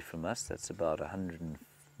away from us. That's about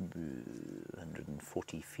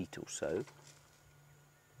 140 feet or so.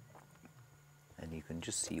 And you can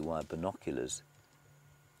just see why binoculars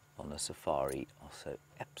on a safari are so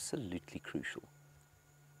absolutely crucial.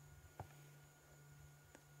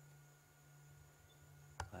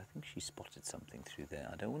 I think she spotted something through there.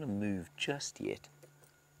 I don't want to move just yet.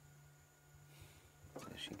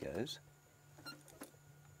 There she goes.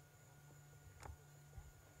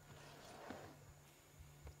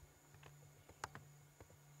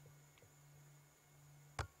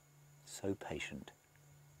 So patient,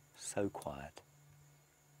 so quiet.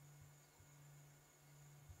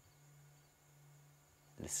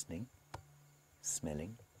 Listening,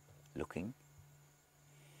 smelling, looking.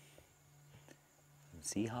 And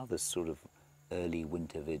see how this sort of early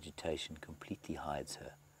winter vegetation completely hides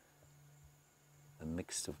her. A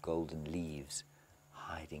mix of golden leaves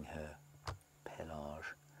hiding her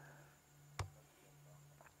pelage.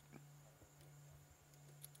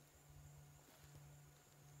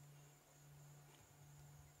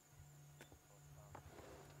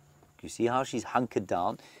 You see how she's hunkered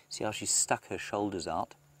down? See how she's stuck her shoulders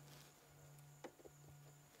out?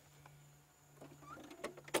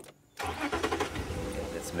 Okay,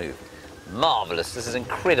 let's move. Marvellous, this is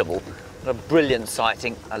incredible. What a brilliant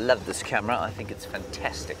sighting. I love this camera, I think it's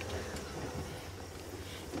fantastic.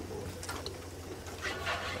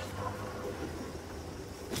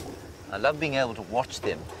 I love being able to watch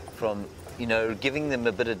them from, you know, giving them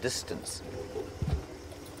a bit of distance.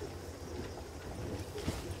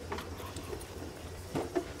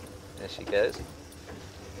 she goes.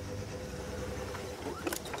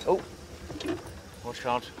 Oh, watch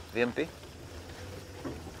out, Wimpy.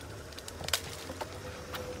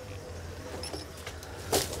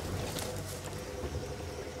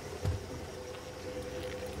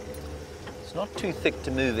 It's not too thick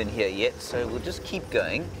to move in here yet, so we'll just keep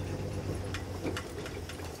going.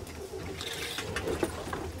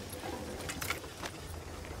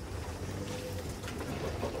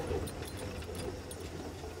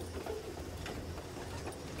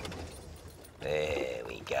 There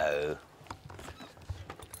we go.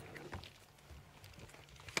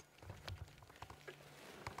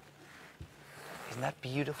 Isn't that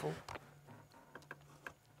beautiful?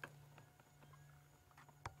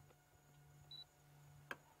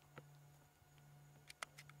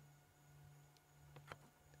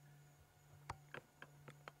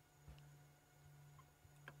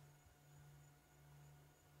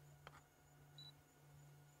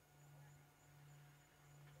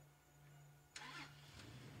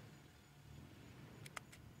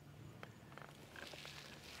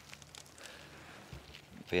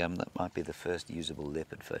 That might be the first usable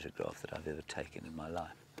leopard photograph that I've ever taken in my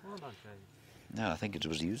life. Well done, Jay. No, I think it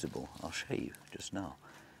was usable. I'll show you just now.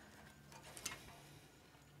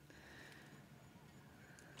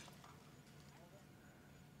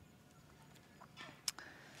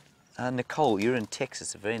 Nicole, you're in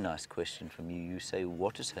Texas. A very nice question from you. You say,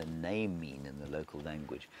 what does her name mean in the local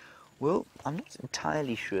language? Well, I'm not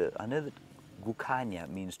entirely sure. I know that Gukanya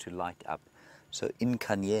means to light up. So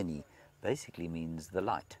Inkanyeni basically means the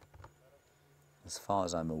light. As far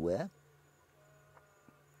as I'm aware.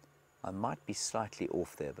 I might be slightly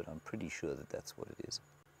off there, but I'm pretty sure that that's what it is.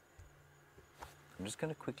 I'm just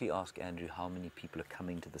going to quickly ask Andrew how many people are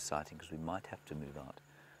coming to the sighting, because we might have to move out.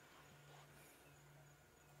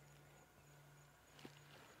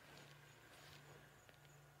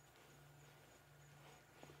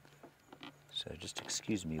 So just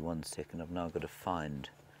excuse me 1 second, I've now got to find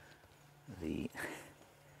the...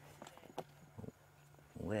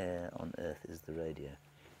 Where on earth is the radio?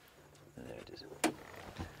 Oh, there it is.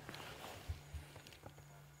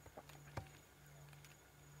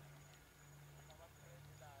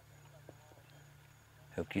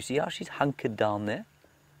 Hope you see how she's hunkered down there?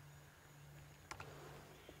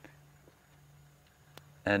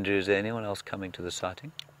 Andrew, is there anyone else coming to the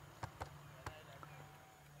sighting?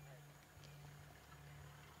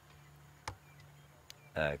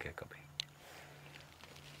 Okay, copy.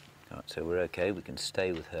 Alright, so we're okay, we can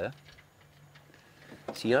stay with her.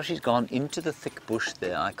 See how she's gone into the thick bush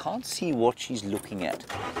there? I can't see what she's looking at.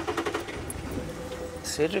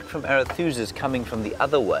 Cedric from Arethusa is coming from the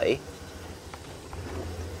other way.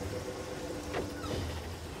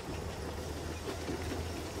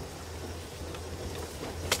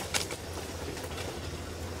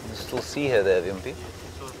 You still see her there, Wimpy?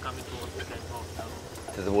 So it's coming towards the game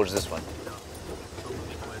off now. Towards this one.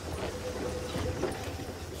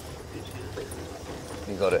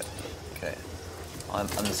 You got it. Okay. I'm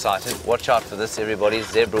unsighted. Watch out for this, everybody.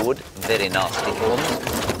 Zebra wood, very nasty forms.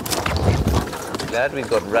 Glad we've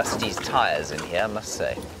got Rusty's tyres in here, I must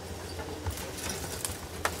say.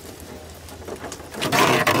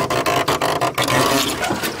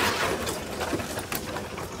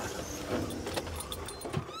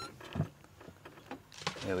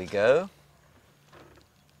 There we go.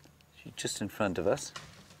 She's just in front of us.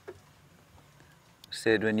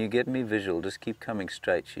 Said, when you get me visual, just keep coming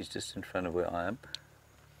straight. She's just in front of where I am.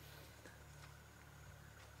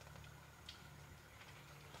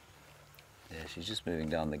 Yeah, she's just moving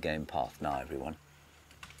down the game path now, everyone.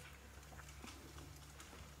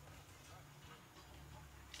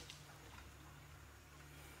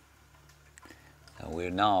 And we're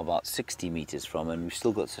now about 60 meters from her, and we've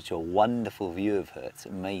still got such a wonderful view of her. It's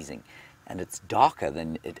amazing. And it's darker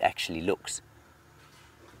than it actually looks.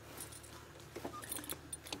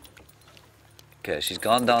 Okay, she's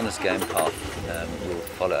gone down this game path. We'll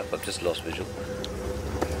follow up. I've just lost visual.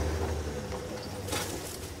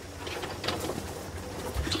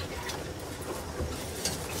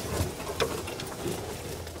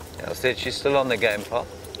 Yeah, I said she's still on the game path.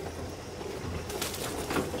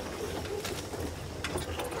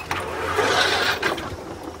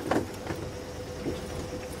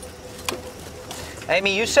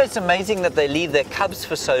 Amy, you said it's amazing that they leave their cubs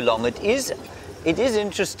for so long. It is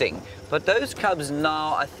interesting, but those cubs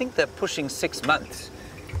now, I think they're pushing 6 months,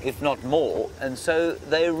 if not more, and so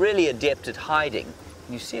they're really adept at hiding.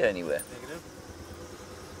 Can you see her anywhere?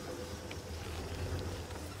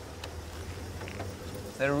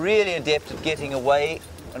 They're really adept at getting away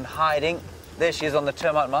and hiding. There she is on the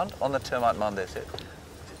termite mound. On the termite mound, that's it.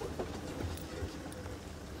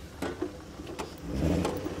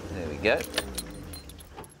 go.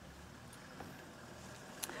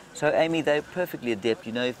 So Amy, they're perfectly adept.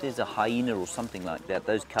 You know, if there's a hyena or something like that,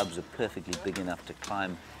 those cubs are perfectly big enough to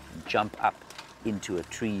climb and jump up into a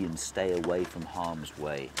tree and stay away from harm's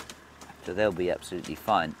way. So they'll be absolutely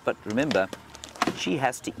fine. But remember, she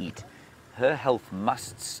has to eat. Her health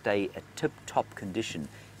must stay at tip-top condition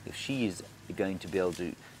if she is going to be able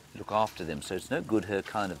to look after them. So it's no good her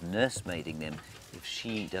kind of nursemaiding them if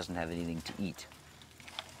she doesn't have anything to eat.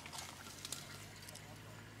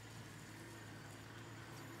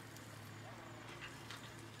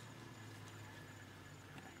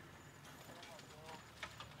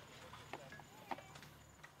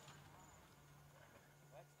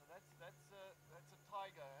 That's a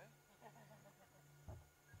tiger, eh?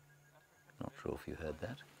 Not sure if you heard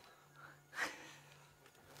that.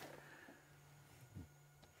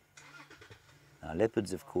 Now,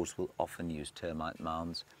 leopards, of course, will often use termite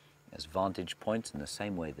mounds as vantage points in the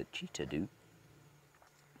same way that cheetah do.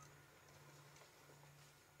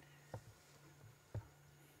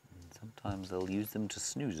 And sometimes they'll use them to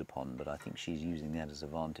snooze upon, but I think she's using that as a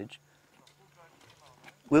vantage.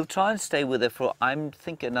 We'll try and stay with her for, I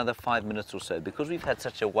think, another 5 minutes or so. Because we've had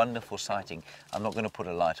such a wonderful sighting, I'm not going to put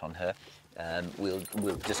a light on her.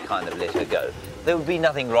 We'll just kind of let her go. There would be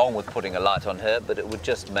nothing wrong with putting a light on her, but it would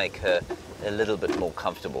just make her a little bit more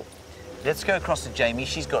comfortable. Let's go across to Jamie.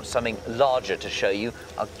 She's got something larger to show you.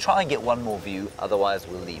 I'll try and get one more view, otherwise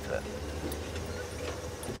we'll leave her.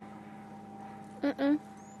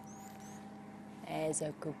 There's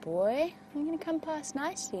a good boy. You're going to come past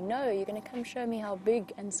nicely. No, you're going to come show me how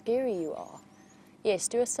big and scary you are. Yes,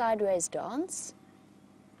 do a sideways dance.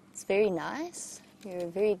 It's very nice. You're a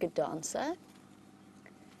very good dancer.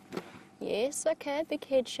 Yes, okay, big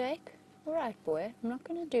head shake. All right, boy, I'm not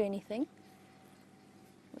going to do anything.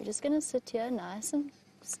 We're just going to sit here nice and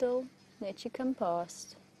still, let you come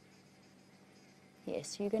past.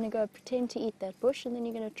 Yes, you're going to go pretend to eat that bush and then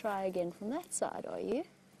you're going to try again from that side, are you?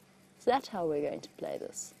 Is that how we're going to play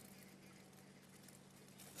this?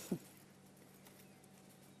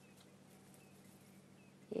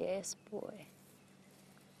 Yes, boy.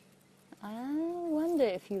 I wonder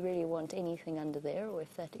if you really want anything under there or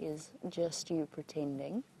if that is just you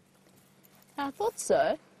pretending. I thought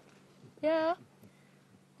so. Yeah,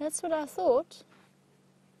 that's what I thought.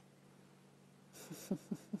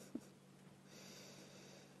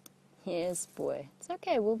 Yes, boy. It's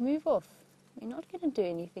okay, we'll move off. We're not going to do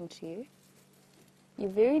anything to you. You're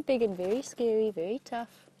very big and very scary, very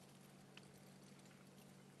tough.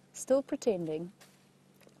 Still pretending.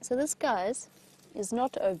 So this, guys, is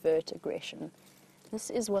not overt aggression. This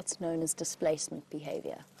is what's known as displacement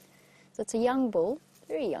behavior. So it's a young bull,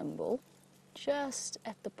 very young bull, just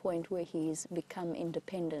at the point where he's become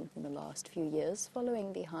independent in the last few years,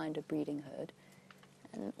 following behind a breeding herd.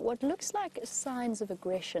 And what looks like signs of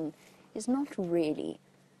aggression is not really.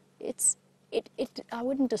 I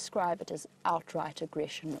wouldn't describe it as outright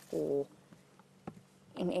aggression or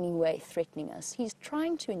in any way threatening us. He's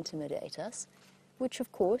trying to intimidate us, which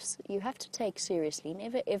of course you have to take seriously.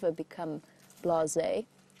 Never ever become blasé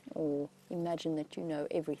or imagine that you know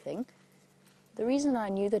everything. The reason I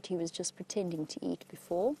knew that he was just pretending to eat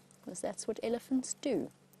before was that's what elephants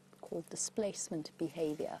do, called displacement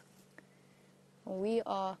behavior. We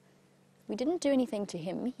didn't do anything to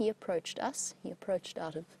him. He approached us. He approached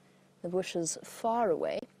out of the bushes far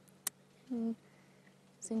away. And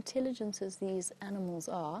as intelligent as these animals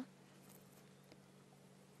are,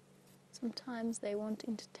 sometimes they want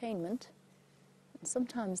entertainment, and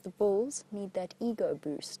sometimes the bulls need that ego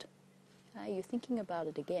boost. You're thinking about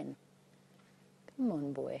it again. Come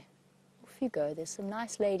on, boy. Off you go. There's some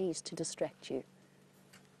nice ladies to distract you.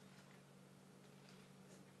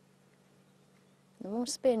 The more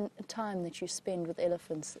time that you spend with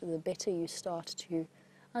elephants, the better you start to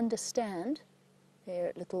understand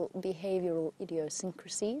their little behavioral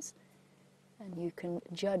idiosyncrasies, and you can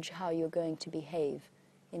judge how you're going to behave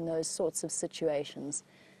in those sorts of situations.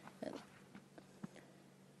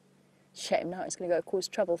 Shame now it's going to go cause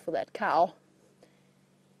trouble for that cow.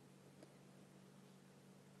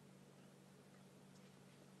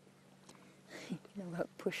 You know,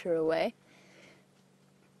 push her away.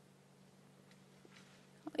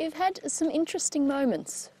 We've had some interesting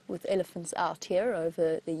moments with elephants out here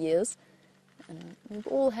over the years. And we've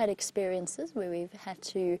all had experiences where we've had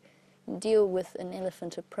to deal with an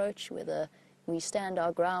elephant approach, whether we stand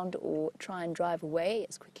our ground or try and drive away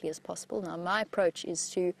as quickly as possible. Now, my approach is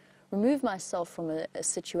to remove myself from a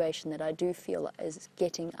situation that I do feel is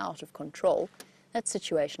getting out of control. That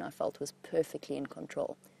situation I felt was perfectly in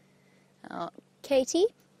control. Katie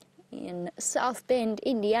in South Bend,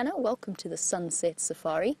 Indiana, welcome to the Sunset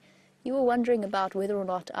Safari. You were wondering about whether or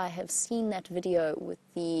not I have seen that video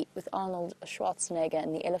with Arnold Schwarzenegger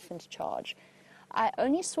and the elephant charge. I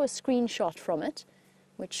only saw a screenshot from it,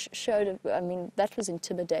 which showed, I mean, that was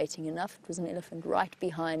intimidating enough. It was an elephant right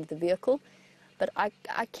behind the vehicle. But I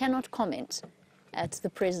cannot comment at the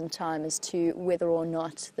present time as to whether or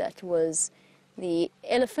not that was the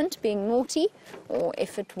elephant being naughty, or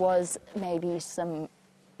if it was maybe something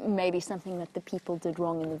that the people did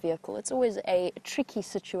wrong in the vehicle. It's always a tricky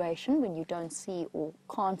situation when you don't see or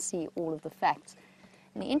can't see all of the facts.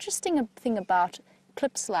 And the interesting thing about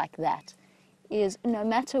clips like that is no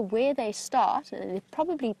matter where they start,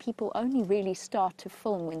 probably people only really start to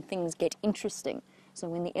film when things get interesting. So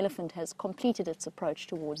when the elephant has completed its approach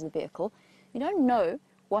towards the vehicle, we don't know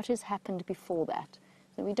what has happened before that.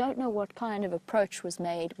 So we don't know what kind of approach was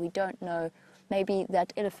made. We don't know, maybe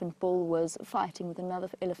that elephant bull was fighting with another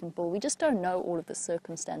elephant bull. We just don't know all of the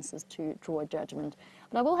circumstances to draw a judgment.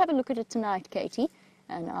 But I will have a look at it tonight, Katie,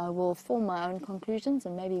 and I will form my own conclusions,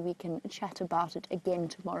 and maybe we can chat about it again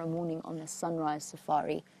tomorrow morning on the sunrise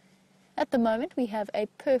safari. At the moment, we have a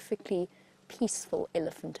perfectly peaceful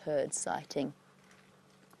elephant herd sighting.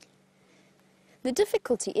 The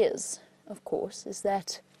difficulty is, of course, is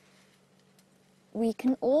that we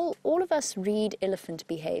can all of us read elephant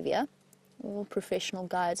behavior. All professional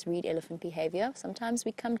guides read elephant behavior. Sometimes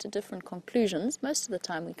we come to different conclusions. Most of the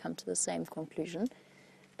time we come to the same conclusion.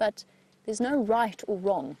 But there's no right or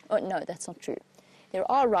wrong. Oh, no, that's not true. There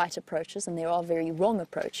are right approaches and there are very wrong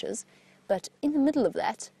approaches. But in the middle of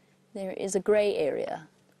that, there is a grey area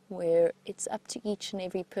where it's up to each and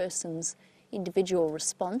every person's individual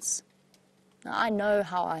response. Now, I know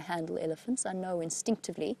how I handle elephants. I know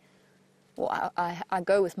instinctively, or I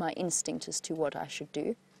go with my instinct as to what I should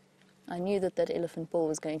do. I knew that that elephant bull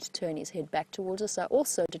was going to turn his head back towards us. I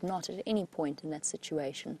also did not at any point in that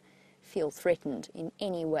situation feel threatened in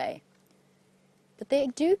any way. But they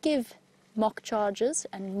do give mock charges,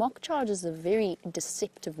 and mock charge is a very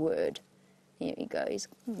deceptive word. Here he goes.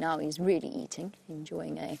 Now he's really eating,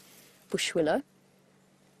 enjoying a bush willow.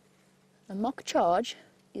 A mock charge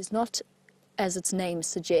is not, as its name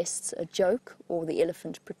suggests, a joke or the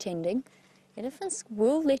elephant pretending. Elephants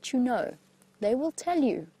will let you know. They will tell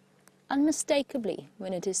you unmistakably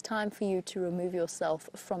when it is time for you to remove yourself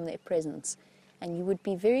from their presence. And you would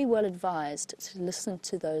be very well advised to listen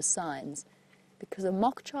to those signs, because a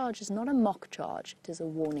mock charge is not a mock charge, it is a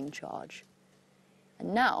warning charge.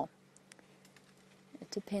 And now,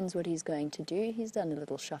 it depends what he's going to do. He's done a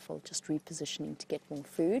little shuffle, just repositioning to get more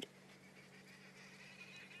food.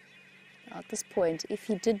 At this point, if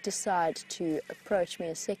he did decide to approach me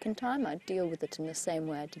a second time, I'd deal with it in the same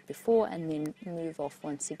way I did before and then move off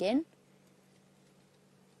once again.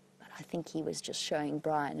 But I think he was just showing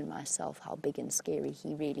Brian and myself how big and scary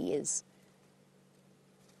he really is.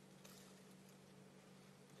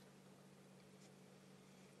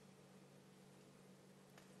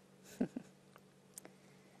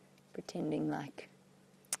 Pretending like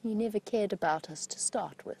he never cared about us to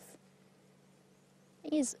start with.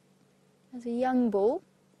 As a young bull,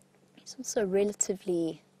 he's also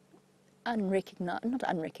relatively not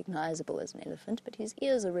unrecognizable as an elephant, but his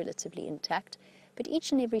ears are relatively intact. But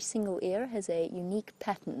each and every single ear has a unique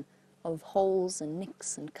pattern of holes and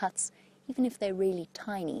nicks and cuts, even if they're really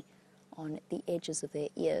tiny on the edges of their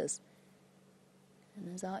ears.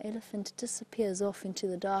 And as our elephant disappears off into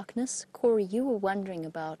the darkness, Corey, you were wondering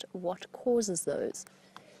about what causes those.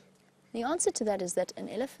 The answer to that is that an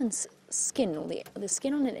elephant's skin, or the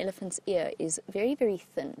skin on an elephant's ear, is very, very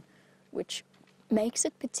thin, which makes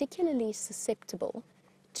it particularly susceptible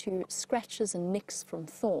to scratches and nicks from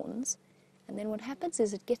thorns. And then what happens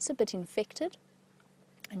is it gets a bit infected,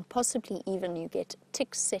 and possibly even you get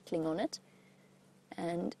ticks settling on it,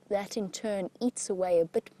 and that in turn eats away a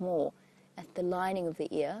bit more at the lining of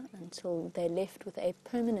the ear until they're left with a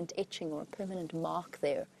permanent etching or a permanent mark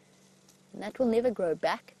there. And that will never grow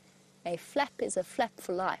back. A flap is a flap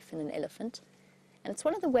for life in an elephant, and it's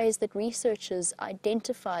one of the ways that researchers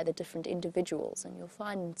identify the different individuals. And you'll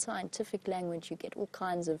find in scientific language you get all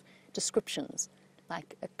kinds of descriptions,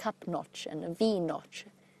 like a cup notch and a V notch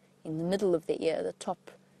in the middle of the ear, the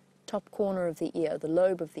top corner of the ear, the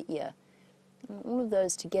lobe of the ear. And all of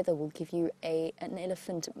those together will give you an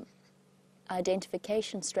elephant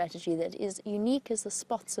identification strategy that is unique as the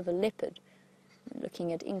spots of a leopard.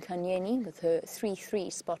 Looking at Inkanyeni with her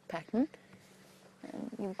 3-3 spot pattern,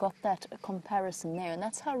 and you've got that comparison there, and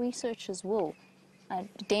that's how researchers will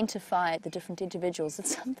identify the different individuals.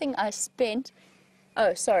 It's something I spent,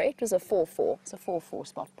 oh sorry, it was a 4-4, it's a 4-4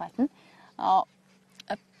 spot pattern.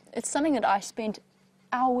 It's something that I spent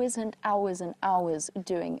hours and hours and hours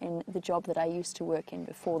doing in the job that I used to work in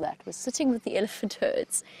before that, was sitting with the elephant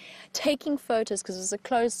herds, taking photos, because it was a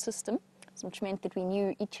closed system, which meant that we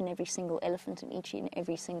knew each and every single elephant and each and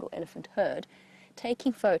every single elephant herd,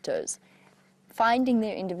 taking photos, finding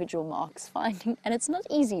their individual marks, and it's not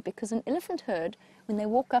easy because an elephant herd, when they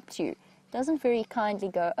walk up to you, doesn't very kindly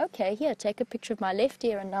go, okay, here, take a picture of my left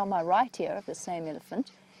ear and now my right ear of the same elephant.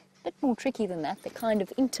 A bit more tricky than that. They kind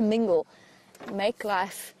of intermingle, make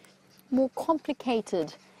life more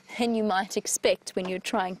complicated than you might expect when you're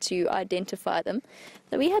trying to identify them.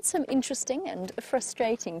 So we had some interesting and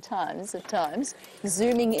frustrating times at times,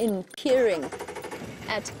 zooming in, peering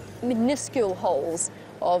at minuscule holes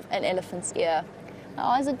of an elephant's ear.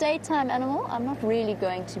 Now, as a daytime animal, I'm not really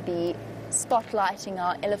going to be spotlighting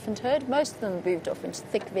our elephant herd. Most of them moved off into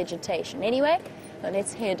thick vegetation anyway. So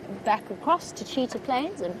let's head back across to Cheetah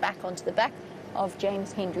Plains and back onto the back of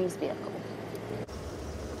James Hendry's vehicle.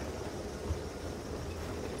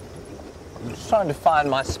 I'm just trying to find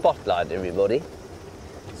my spotlight, everybody,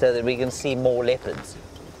 so that we can see more leopards.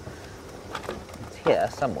 It's here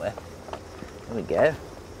somewhere. There we go.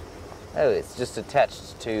 Oh, it's just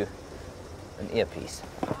attached to an earpiece.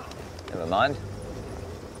 Never mind.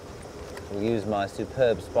 We'll use my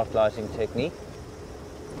superb spotlighting technique.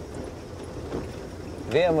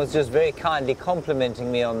 Liam was just very kindly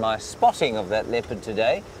complimenting me on my spotting of that leopard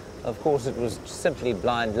today. Of course, it was simply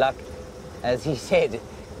blind luck. As he said,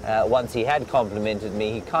 once he had complimented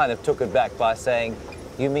me, he kind of took it back by saying,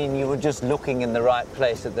 "You mean you were just looking in the right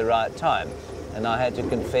place at the right time?" And I had to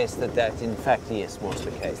confess that that, in fact, yes, was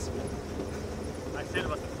the case. I said it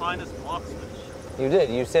was the finest marksmanship. You did.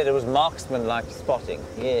 You said it was marksman-like spotting.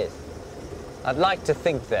 Yes. I'd like to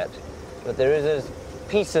think that, but there is a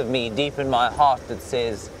piece of me deep in my heart that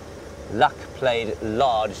says luck played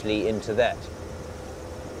largely into that.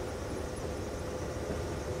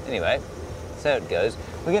 Anyway, so it goes.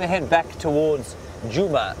 We're going to head back towards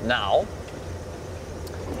Djuma now,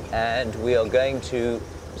 and we are going to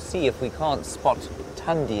see if we can't spot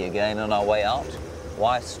Tundi again on our way out.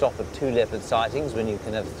 Why stop at 2 leopard sightings when you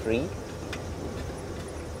can have 3?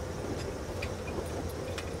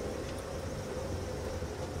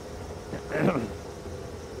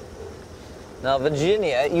 Now,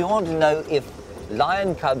 Virginia, you want to know if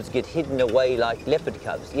lion cubs get hidden away like leopard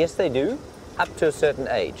cubs. Yes, they do, up to a certain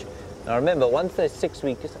age. Now, remember, once they're 6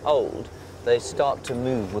 weeks old, they start to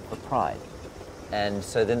move with the pride. And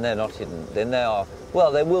so then they're not hidden. Then they are,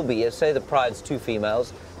 well, they will be. Say the pride's 2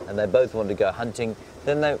 females, and they both want to go hunting.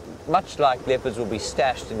 Then they, much like leopards, will be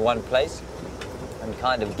stashed in one place and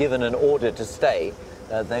kind of given an order to stay.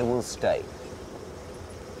 They will stay.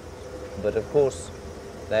 But of course,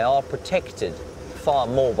 they are protected far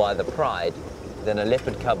more by the pride than a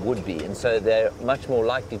leopard cub would be, and so they're much more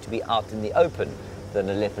likely to be out in the open than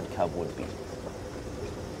a leopard cub would be.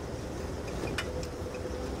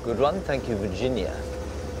 Good one, thank you, Virginia.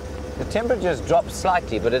 The temperature's dropped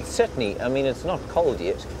slightly, but it's certainly, I mean, it's not cold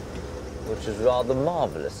yet, which is rather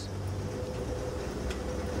marvelous.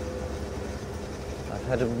 I've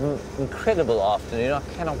had an incredible afternoon, I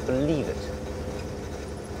cannot believe it.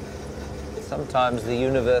 Sometimes the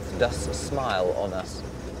universe does smile on us,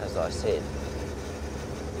 as I said,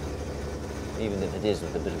 even if it is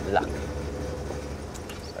with a bit of luck.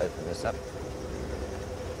 Let's open this up.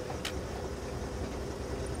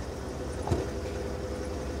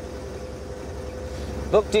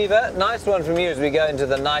 Book Diva, nice one from you as we go into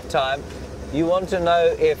the night time. You want to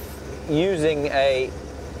know if using a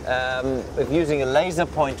laser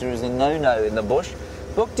pointer is a no-no in the bush.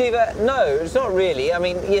 Book Diva, no, it's not really. I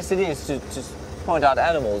mean, yes, it is to point out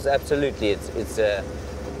animals. Absolutely, it's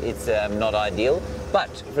not ideal. But,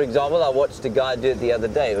 for example, I watched a guy do it the other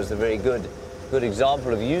day. It was a very good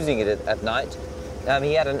example of using it at night.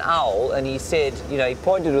 He had an owl, and he said, you know, he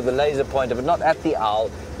pointed with a laser pointer, but not at the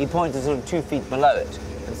owl. He pointed sort of 2 feet below it,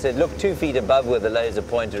 and said, look 2 feet above where the laser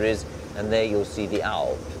pointer is, and there you'll see the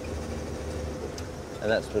owl.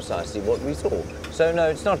 And that's precisely what we saw. So no,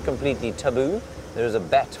 it's not completely taboo. There is a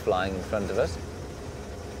bat flying in front of us,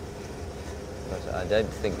 but I don't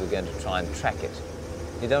think we're going to try and track it.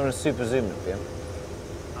 You don't want to super zoom it, Liam?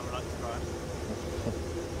 I'm not surprised.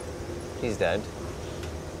 Please don't.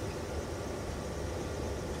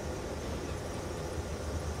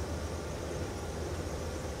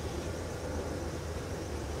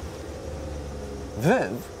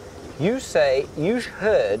 Viv, you say you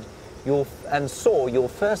heard and saw your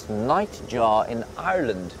first nightjar in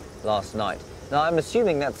Ireland last night. Now, I'm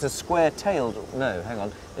assuming that's the square-tailed, no, hang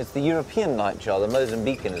on, it's the European nightjar, the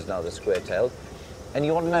Mozambican is now the square-tailed. And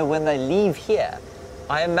you want to know when they leave here.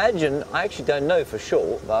 I imagine, I actually don't know for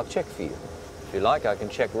sure, but I'll check for you. If you like, I can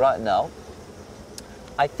check right now.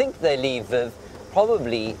 I think they leave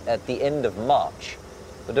probably at the end of March.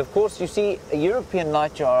 But of course, you see, a European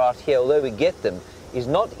nightjar out here, although we get them, is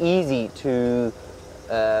not easy to...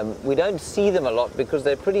 we don't see them a lot because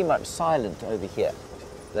they're pretty much silent over here.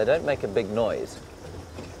 They don't make a big noise.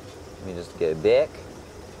 Let me just go back.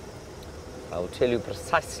 I will tell you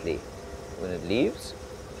precisely when it leaves.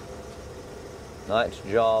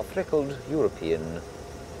 Nightjar, freckled European.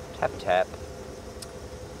 Tap, tap.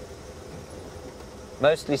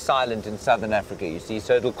 Mostly silent in southern Africa, you see,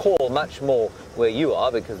 so it'll call much more where you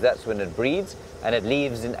are because that's when it breeds, and it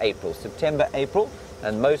leaves in April, September, April,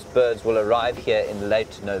 and most birds will arrive here in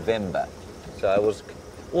late November. So I was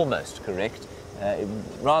almost correct.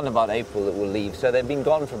 Around about April it will leave, so they've been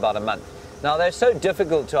gone for about a month. Now they're so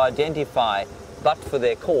difficult to identify, but for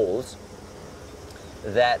their calls,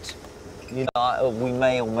 that you know, we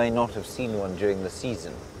may or may not have seen one during the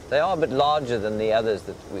season. They are a bit larger than the others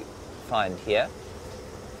that we find here.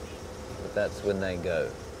 That's when they go.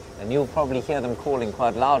 And you'll probably hear them calling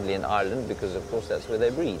quite loudly in Ireland because, of course, that's where they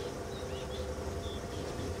breed.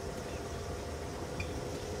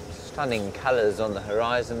 Stunning colours on the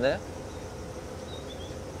horizon there.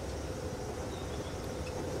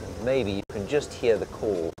 Maybe you can just hear the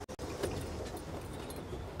call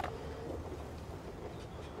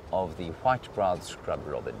of the white-browed scrub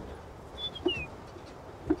robin.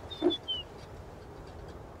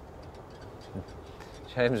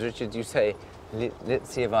 James Richards, you say,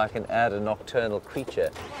 let's see if I can add a nocturnal creature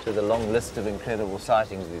to the long list of incredible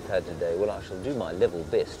sightings we've had today. Well, I shall do my level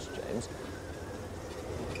best, James.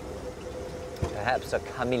 Perhaps a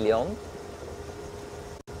chameleon.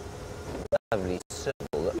 Lovely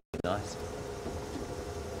circle, that would be nice.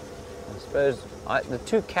 I suppose the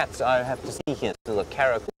two cats I have to see here still are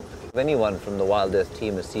caracal. If anyone from the Wild Earth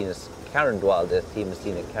team has seen current Wild Earth team has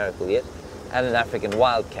seen a caracal yet, and an African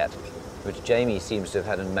wildcat, which Jamie seems to have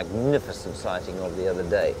had a magnificent sighting of the other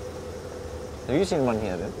day. Have you seen one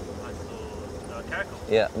here, Ben? I saw a caracal.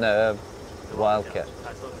 Yeah, no, wildcat.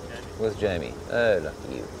 I saw the With Jamie. Oh,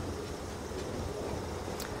 lucky you.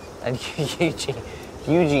 And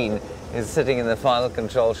Eugene is sitting in the final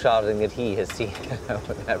control shouting that he has seen an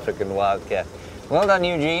African wildcat. Well done,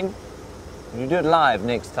 Eugene. You do it live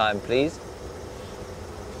next time, please.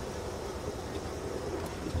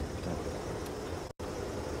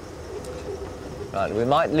 Right, we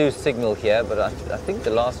might lose signal here, but I think the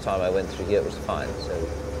last time I went through here it was fine, so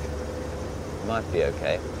it might be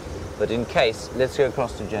okay. But in case, let's go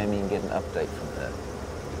across to Jamie and get an update from her.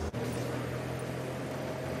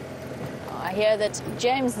 I hear that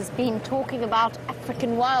James has been talking about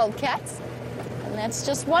African wildcats, and that's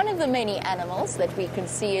just one of the many animals that we can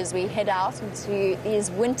see as we head out into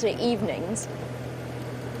these winter evenings.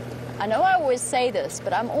 I know I always say this,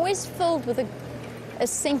 but I'm always filled with a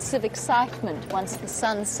sense of excitement once the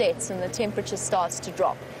sun sets and the temperature starts to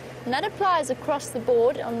drop. And that applies across the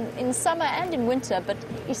board in summer and in winter, but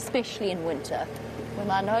especially in winter, when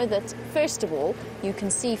I know that, first of all, you can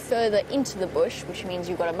see further into the bush, which means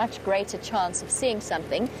you've got a much greater chance of seeing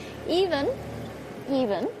something, even,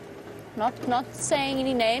 not saying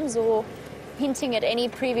any names or hinting at any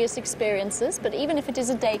previous experiences, but even if it is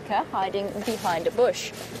a duiker hiding behind a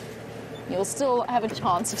bush, you'll still have a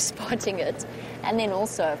chance of spotting it. And then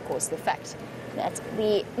also, of course, the fact that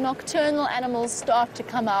the nocturnal animals start to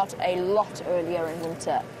come out a lot earlier in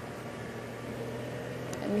winter.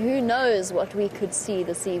 And who knows what we could see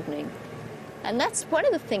this evening. And that's one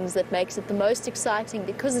of the things that makes it the most exciting,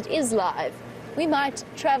 because it is live. We might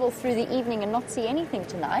travel through the evening and not see anything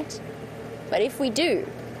tonight, but if we do,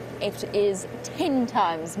 it is 10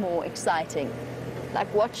 times more exciting,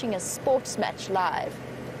 like watching a sports match live.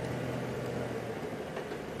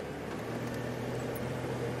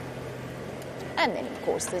 And then, of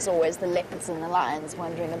course, there's always the leopards and the lions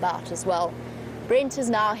wandering about as well. Brent is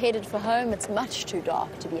now headed for home. It's much too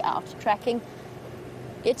dark to be out tracking.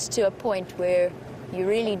 It's to a point where you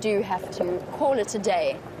really do have to call it a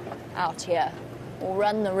day out here, or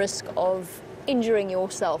run the risk of injuring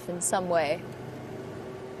yourself in some way.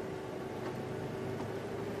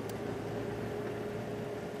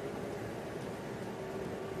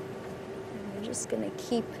 We're just going to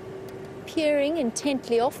keep peering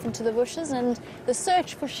intently off into the bushes, and the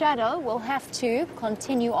search for Shadow will have to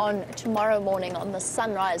continue on tomorrow morning on the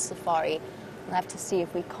sunrise safari. We'll have to see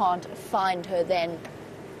if we can't find her then.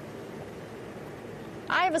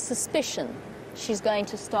 I have a suspicion she's going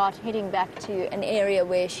to start heading back to an area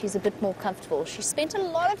where she's a bit more comfortable. She spent a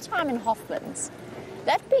lot of time in Hoffman's.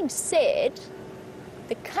 That being said,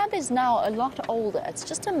 the cub is now a lot older. It's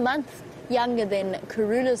just a month younger than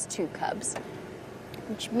Karula's two cubs,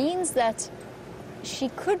 which means that she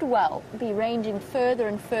could well be ranging further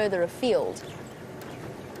and further afield.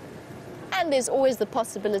 And there's always the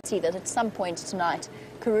possibility that at some point tonight,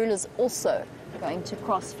 Karula's also going to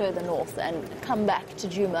cross further north and come back to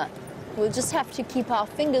Djuma. We'll just have to keep our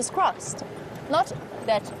fingers crossed. Not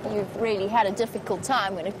that you've really had a difficult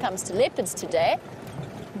time when it comes to leopards today.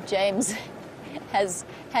 James has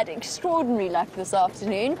had extraordinary luck this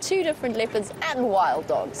afternoon. 2 different leopards and wild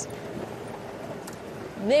dogs.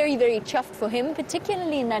 Very, very chuffed for him,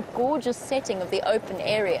 particularly in that gorgeous setting of the open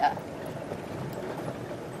area.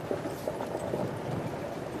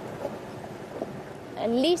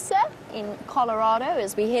 And Lisa, in Colorado,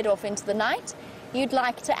 as we head off into the night, you'd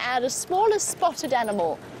like to add a smaller spotted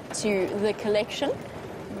animal to the collection.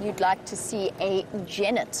 You'd like to see a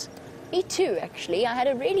genet. Me too, actually. I had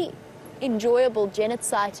a really enjoyable genet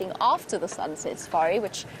sighting after the sunset safari,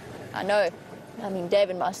 which I know, I mean, Dave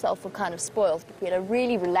and myself were kind of spoiled, but we had a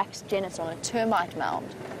really relaxed genet on a termite mound.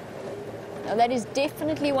 Now, that is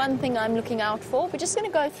definitely one thing I'm looking out for. We're just going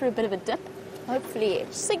to go through a bit of a dip. Hopefully,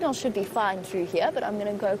 signal should be fine through here, but I'm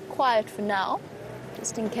going to go quiet for now,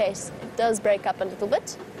 just in case it does break up a little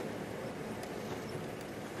bit.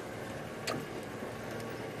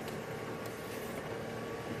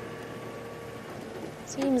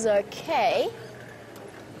 Seems okay.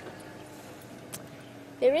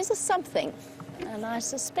 There is a something, and I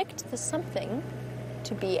suspect the something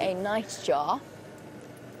to be a nightjar.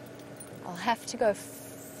 I'll have to go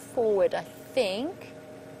forward, I think.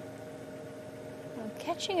 I'm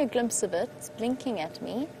catching a glimpse of it. It's blinking at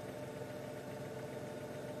me.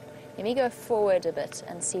 Let me go forward a bit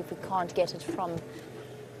and see if we can't get it from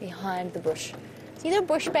behind the bush. It's either a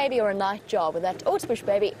bush baby or a nightjar with that. Oh, it's bush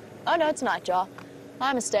baby. Oh, no, it's a nightjar.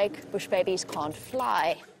 My mistake. Bush babies can't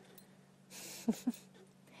fly.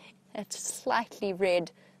 That slightly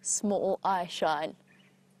red, small eye shine.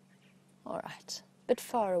 All right, a bit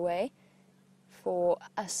far away for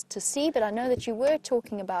us to see, but I know that you were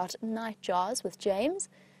talking about nightjars with James.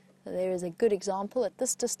 There is a good example. At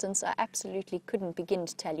this distance, I absolutely couldn't begin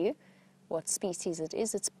to tell you what species it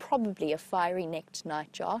is. It's probably a fiery-necked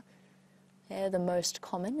nightjar. They're the most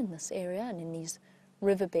common in this area and in these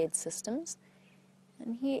riverbed systems.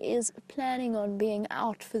 And he is planning on being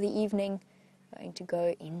out for the evening, going to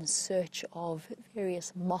go in search of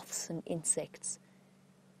various moths and insects.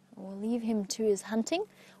 We'll leave him to his hunting.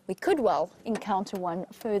 We could well encounter one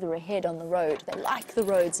further ahead on the road. They like the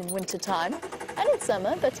roads in wintertime and in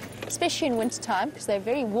summer, but especially in wintertime because they're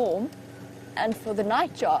very warm. And for the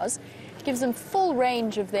nightjars, it gives them full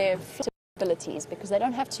range of their abilities because they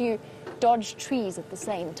don't have to dodge trees at the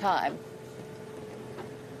same time.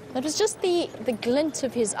 It was just the glint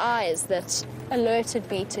of his eyes that alerted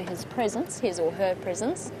me to his presence, his or her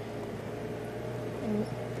presence. And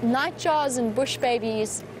nightjars and bush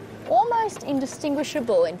babies, almost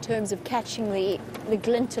indistinguishable in terms of catching the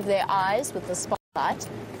glint of their eyes with the spotlight.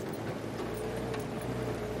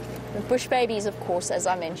 The bush babies, of course, as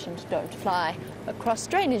I mentioned, don't fly across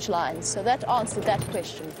drainage lines, so that answered that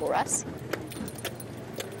question for us.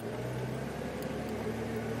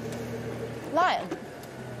 Lion.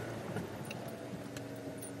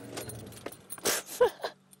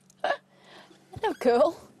 Hello,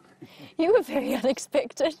 girl. You were very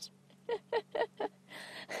unexpected.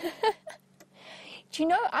 Do you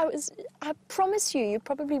know, I promise you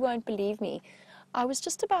probably won't believe me. I was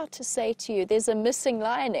just about to say to you, there's a missing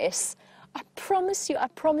lioness. I promise you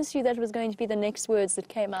that was going to be the next words that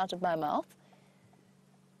came out of my mouth.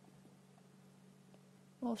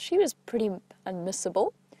 Well, she was pretty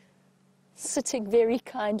unmissable, sitting very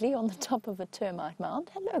kindly on the top of a termite mound.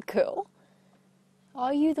 Hello, girl.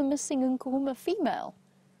 Are you the missing Nkuhuma female?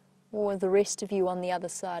 Or the rest of you on the other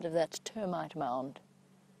side of that termite mound?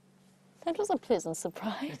 That was a pleasant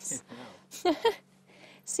surprise.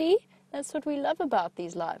 See, that's what we love about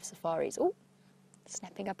these live safaris. Oh,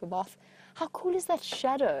 snapping up a moth. How cool is that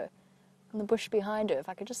shadow on the bush behind her? If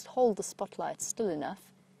I could just hold the spotlight still enough.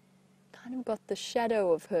 Kind of got the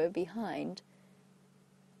shadow of her behind.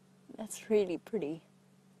 That's really pretty.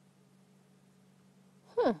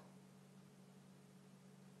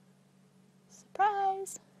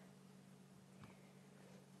 Surprise!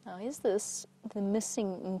 Now, is this the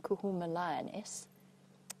missing Nkuhuma lioness?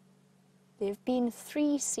 There have been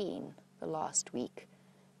 3 seen the last week.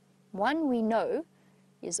 One we know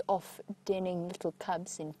is off denning little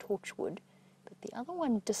cubs in Torchwood, but the other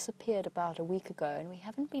one disappeared about a week ago and we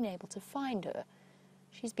haven't been able to find her.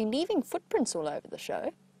 She's been leaving footprints all over the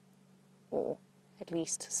show, or at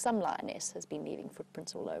least some lioness has been leaving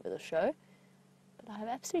footprints all over the show, but I have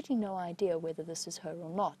absolutely no idea whether this is her or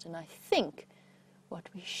not, and I think what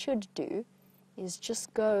we should do is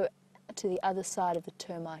just go to the other side of the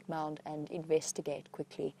termite mound and investigate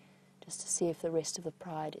quickly, just to see if the rest of the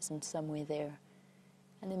pride isn't somewhere there.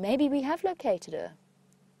 And then maybe we have located her.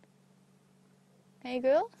 Hey,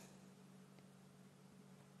 girl?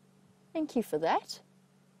 Thank you for that.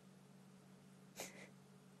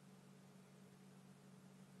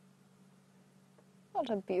 What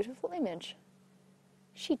a beautiful image.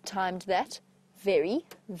 She timed that very,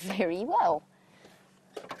 very well.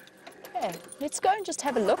 Okay, let's go and just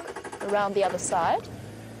have a look around the other side,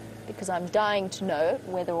 because I'm dying to know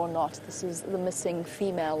whether or not this is the missing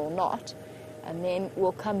female or not, and then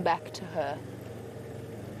we'll come back to her.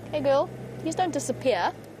 Okay, girl, please don't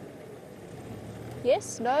disappear.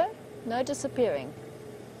 Yes, no, no disappearing.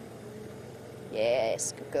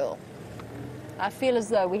 Yes, good girl. I feel as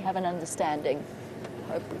though we have an understanding.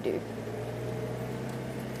 Hope we do.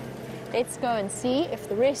 Let's go and see if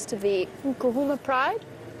the rest of the Nkuhuma pride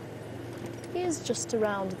is just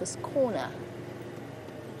around this corner.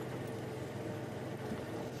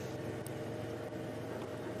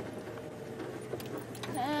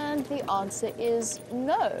 And the answer is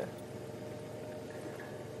no.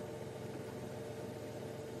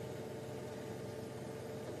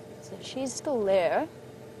 So she's still there.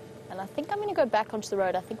 And I think I'm going to go back onto the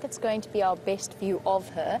road. I think that's going to be our best view of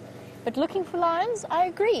her. But looking for lions, I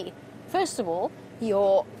agree. First of all,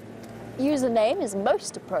 your username is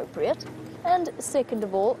most appropriate. And second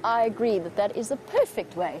of all, I agree that that is a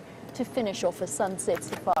perfect way to finish off a sunset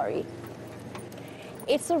safari.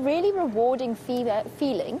 It's a really rewarding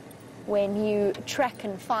feeling when you track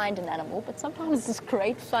and find an animal, but sometimes it's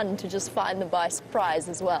great fun to just find them by surprise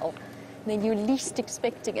as well, when you're least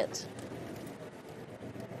expecting it.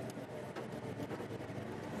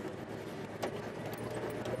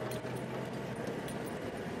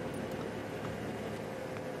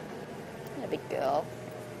 A big girl.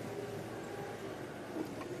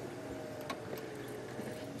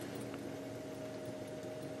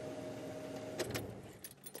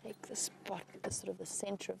 The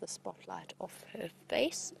center of the spotlight off her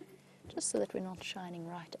face, just so that we're not shining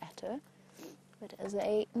right at her. But as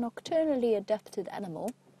a nocturnally adapted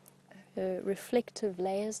animal, her reflective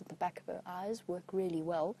layers at the back of her eyes work really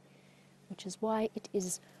well, which is why it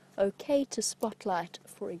is okay to spotlight,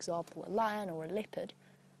 for example, a lion or a leopard,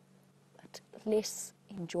 but less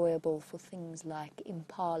enjoyable for things like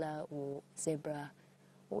impala or zebra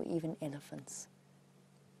or even elephants.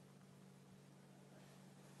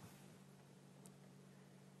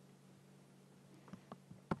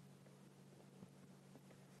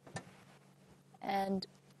 And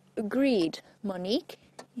agreed, Monique,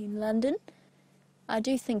 in London. I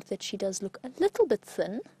do think that she does look a little bit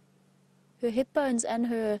thin. Her hip bones and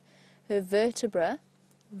her vertebra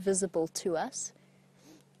visible to us.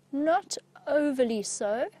 Not overly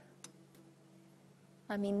so.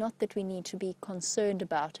 I mean, not that we need to be concerned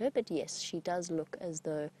about her, but yes, she does look as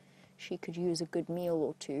though she could use a good meal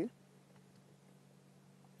or two.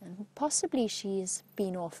 And possibly she's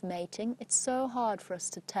been off mating. It's so hard for us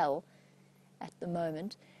to tell at the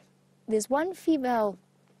moment. There's one female,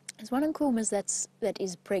 there's one Nkuhuma's that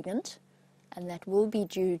is pregnant and that will be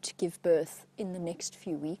due to give birth in the next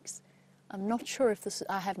few weeks. I'm not sure if this,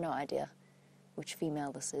 I have no idea which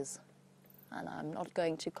female this is, and I'm not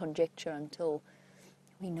going to conjecture until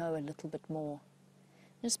we know a little bit more.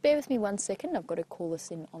 Just bear with me 1 second, I've got to call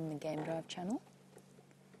this in on the Game Drive channel.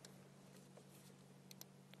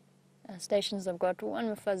 Stations, I've got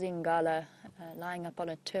one Mfazi Ngala lying up on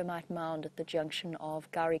a termite mound at the junction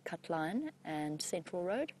of Gari Cut Line and Central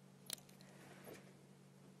Road.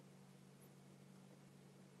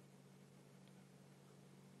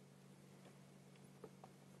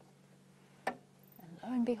 And lo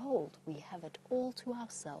and behold, we have it all to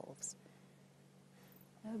ourselves.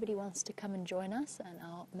 Nobody wants to come and join us and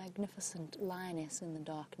our magnificent lioness in the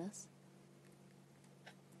darkness.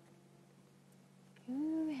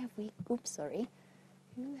 Who have we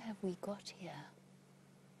got here?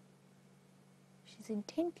 She's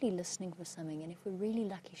intently listening for something, and if we're really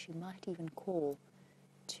lucky, she might even call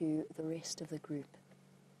to the rest of the group.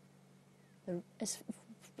 As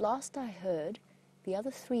last I heard, the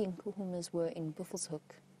other 3 Nkuhumas were in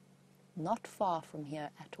Buffelshoek, not far from here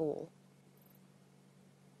at all.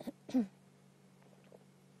 So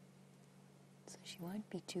she won't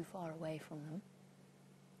be too far away from them.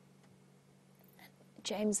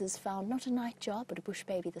 James has found not a night jar, but a bush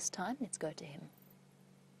baby this time. Let's go to him.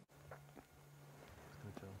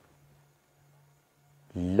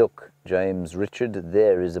 Look, James Richard,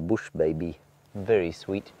 there is a bush baby. Very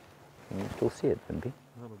sweet. Can you still see it, Pimpy?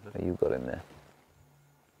 Oh, you've got him there.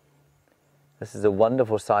 This is a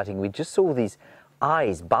wonderful sighting. We just saw these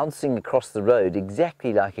eyes bouncing across the road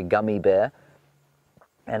exactly like a gummy bear.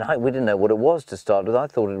 And we didn't know what it was to start with. I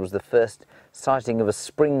thought it was the first sighting of a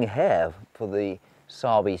spring hare for the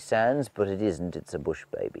Sabi sands, but it isn't. It's a bush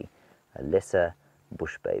baby, a lesser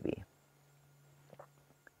bush baby.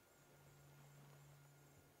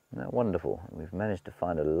 Isn't that wonderful? We've managed to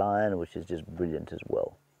find a lion, which is just brilliant as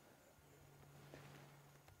well.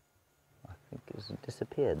 I think it's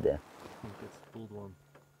disappeared there. I think it's pulled one.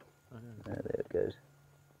 I don't know. There it goes.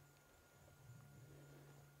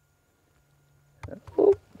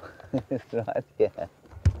 Oh, it's right here.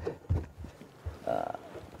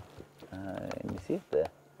 Can you see it there?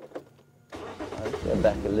 I'll just go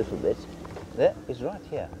back a little bit. There, it's right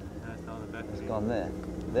here. No, it's down the back. It's gone there.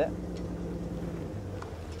 There.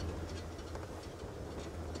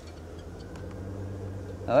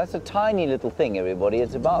 Now that's a tiny little thing, everybody.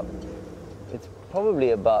 It's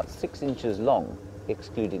probably about 6 inches long,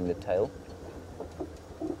 excluding the tail.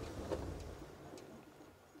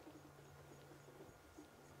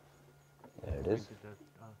 There it is.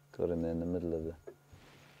 Got him there in the middle of the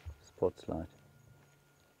spotlight.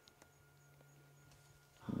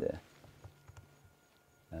 There.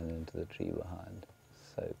 And into the tree behind.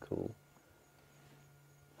 So cool.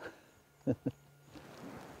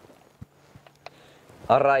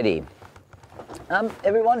 Alrighty.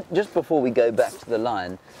 Everyone, just before we go back to the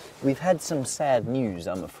lion, we've had some sad news,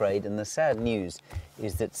 I'm afraid, and the sad news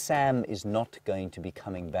is that Sam is not going to be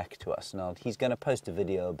coming back to us. Now, he's going to post a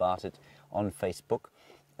video about it on Facebook,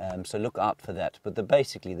 so look out for that. But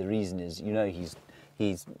basically the reason is, you know,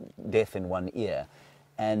 he's deaf in one ear,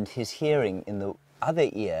 and his hearing in the other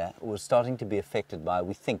ear was starting to be affected by,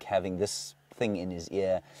 we think, having this thing in his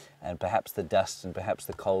ear, and perhaps the dust, and perhaps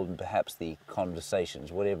the cold, and perhaps the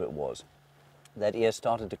conversations, whatever it was. That ear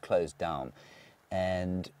started to close down,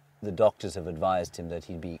 and the doctors have advised him that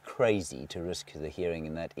he'd be crazy to risk the hearing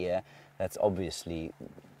in that ear. That's obviously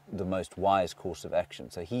the most wise course of action.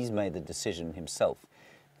 So he's made the decision himself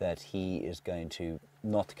that he is going to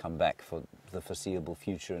not come back for the foreseeable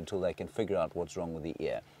future until they can figure out what's wrong with the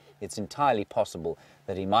ear. It's entirely possible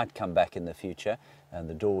that he might come back in the future, and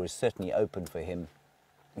the door is certainly open for him.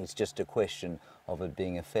 It's just a question of it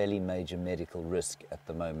being a fairly major medical risk at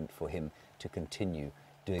the moment for him to continue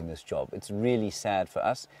doing this job. It's really sad for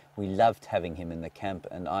us. We loved having him in the camp,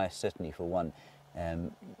 and I certainly, for one,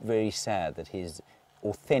 am very sad that his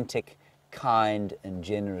authentic, kind and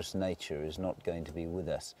generous nature is not going to be with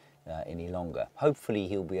us any longer. Hopefully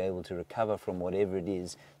he'll be able to recover from whatever it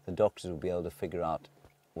is. The doctors will be able to figure out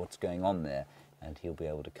what's going on there, and he'll be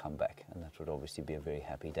able to come back, and that would obviously be a very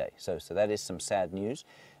happy day. So that is some sad news.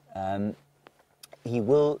 He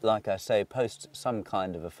will, like I say, post some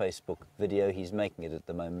kind of a Facebook video. He's making it at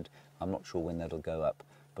the moment. I'm not sure when that'll go up,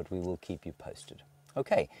 but we will keep you posted.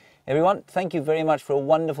 Okay, everyone, thank you very much for a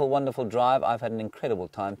wonderful, wonderful drive. I've had an incredible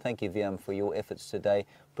time. Thank you, VM, for your efforts today.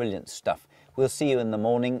 Brilliant stuff. We'll see you in the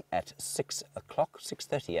morning at 6 o'clock,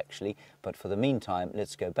 6:30 actually. But for the meantime,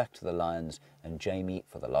 let's go back to the lions and Jamie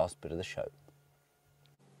for the last bit of the show.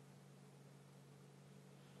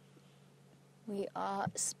 We are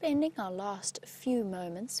spending our last few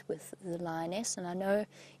moments with the lioness, and I know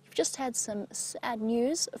you've just had some sad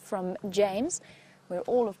news from James. We're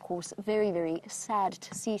all, of course, very, very sad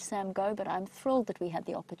to see Sam go, but I'm thrilled that we had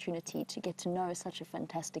the opportunity to get to know such a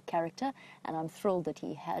fantastic character, and I'm thrilled that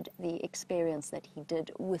he had the experience that he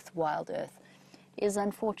did with Wild Earth. It is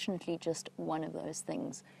unfortunately just one of those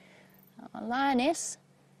things. Our lioness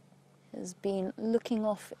has been looking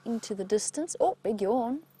off into the distance. Oh, big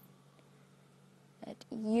yawn. It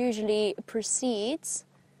usually precedes,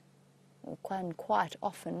 or can quite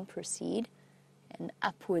often precede, an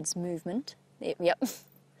upwards movement. Yep,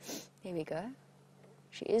 there we go.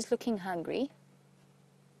 She is looking hungry.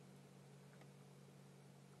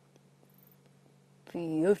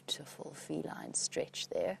 Beautiful feline stretch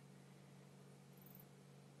there.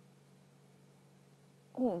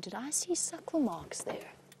 Oh, did I see suckle marks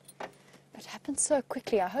there? It happened so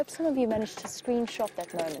quickly. I hope some of you managed to screenshot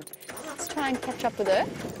that moment. Let's try and catch up with her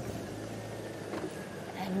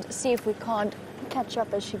and see if we can't catch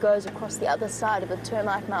up as she goes across the other side of the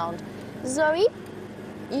termite mound. Zoe,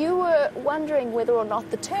 you were wondering whether or not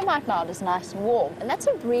the termite mound is nice and warm, and that's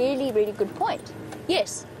a really, really good point.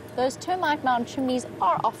 Yes, those termite mound chimneys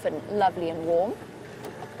are often lovely and warm.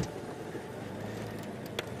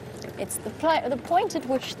 It's the point at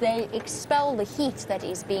which they expel the heat that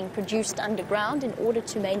is being produced underground in order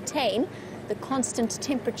to maintain the constant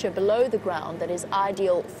temperature below the ground that is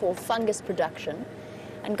ideal for fungus production.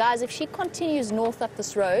 And guys, if she continues north up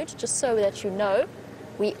this road, just so that you know,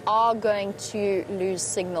 we are going to lose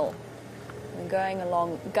signal. We're going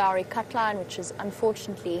along Gowrie Cut Line, which is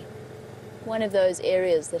unfortunately one of those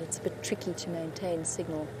areas that it's a bit tricky to maintain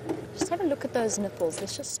signal. Just have a look at those nipples.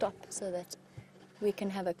 Let's just stop so that we can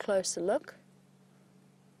have a closer look.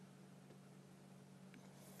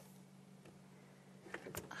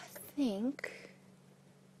 I think...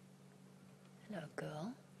 Hello,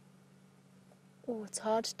 girl. Oh, it's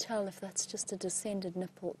hard to tell if that's just a distended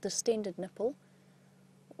nipple,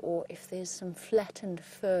 or if there's some flattened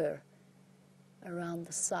fur around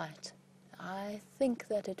the site. I think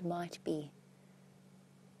that it might be.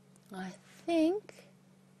 I think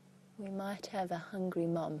we might have a hungry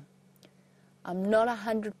mom. I'm not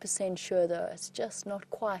 100% sure though. It's just not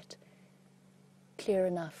quite clear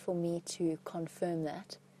enough for me to confirm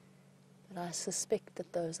that. But I suspect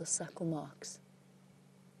that those are suckle marks.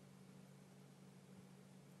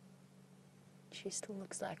 She still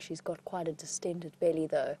looks like she's got quite a distended belly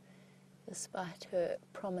though, despite her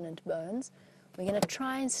prominent bones. We're going to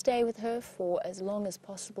try and stay with her for as long as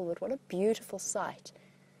possible, but what a beautiful sight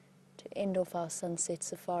to end off our sunset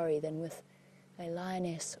safari than with a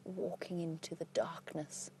lioness walking into the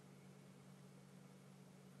darkness.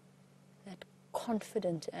 That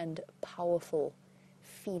confident and powerful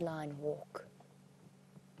feline walk.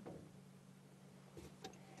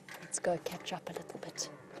 Let's go catch up a little bit.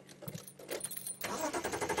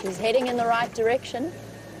 She's heading in the right direction.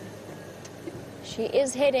 She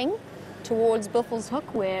is heading towards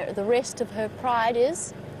Buffelshoek, where the rest of her pride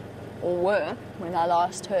is, or were, when I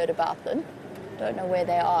last heard about them. Don't know where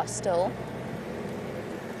they are still.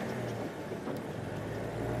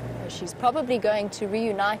 She's probably going to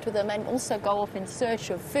reunite with them and also go off in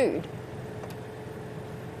search of food.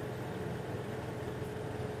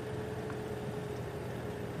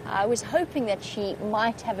 I was hoping that she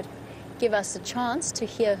might give us a chance to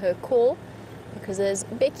hear her call, because as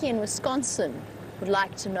Becky in Wisconsin would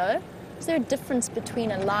like to know, is there a difference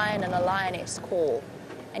between a lion and a lioness call?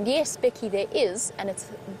 And yes, Becky, there is, and it's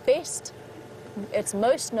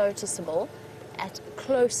most noticeable at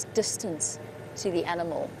close distance to the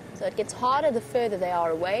animal. So it gets harder the further they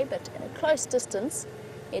are away, but at a close distance,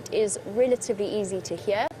 it is relatively easy to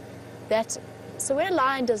hear. So when a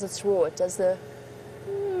lion does its roar, it does the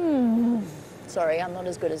sorry, I'm not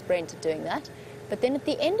as good as Brent at doing that. But then at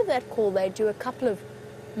the end of that call, they do a couple of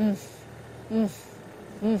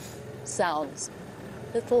sounds.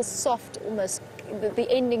 Little soft, almost the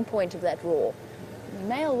ending point of that roar.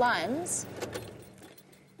 Male lions,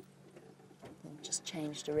 just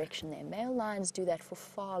change direction there. Male lions do that for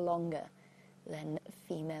far longer than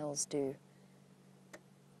females do.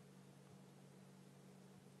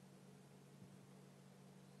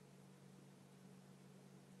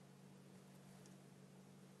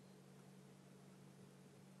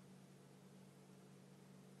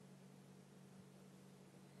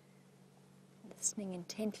 Listening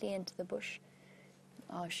intently into the bush.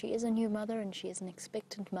 Oh, she is a new mother and she is an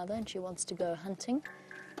expectant mother and she wants to go hunting.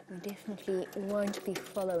 We definitely won't be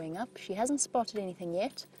following up. She hasn't spotted anything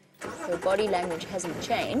yet. Her body language hasn't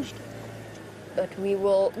changed. But we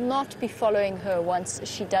will not be following her once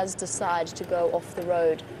she does decide to go off the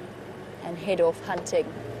road and head off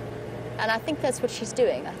hunting. And I think that's what she's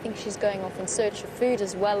doing. I think she's going off in search of food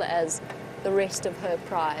as well as the rest of her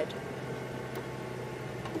pride.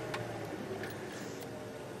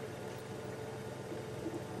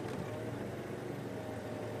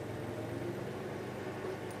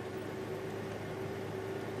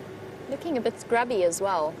 Looking a bit scrubby as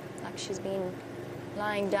well, like she's been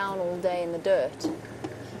lying down all day in the dirt.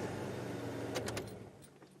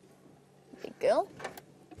 Big girl.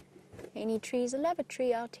 Any trees? I love a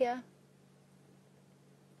tree out here.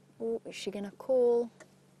 Oh, is she gonna call?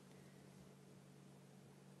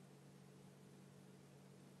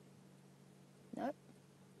 Nope.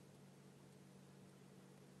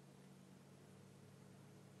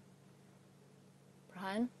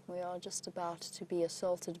 Brian, we are just about to be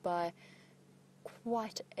assaulted by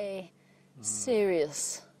quite a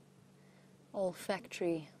serious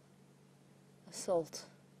olfactory assault.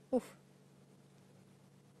 Oof.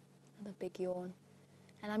 Another big yawn.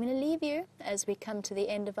 And I'm going to leave you as we come to the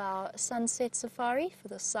end of our sunset safari for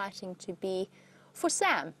the sighting to be for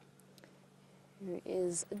Sam, who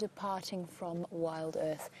is departing from Wild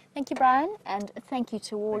Earth. Thank you, Brian, and thank you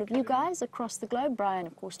to all of you guys across the globe. Brian,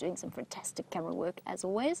 of course, doing some fantastic camera work as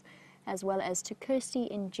always, as well as to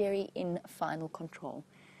Kirsty and Jerry in final control.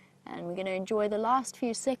 And we're going to enjoy the last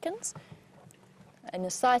few seconds in a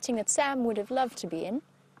sighting that Sam would have loved to be in,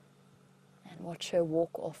 and watch her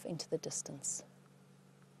walk off into the distance.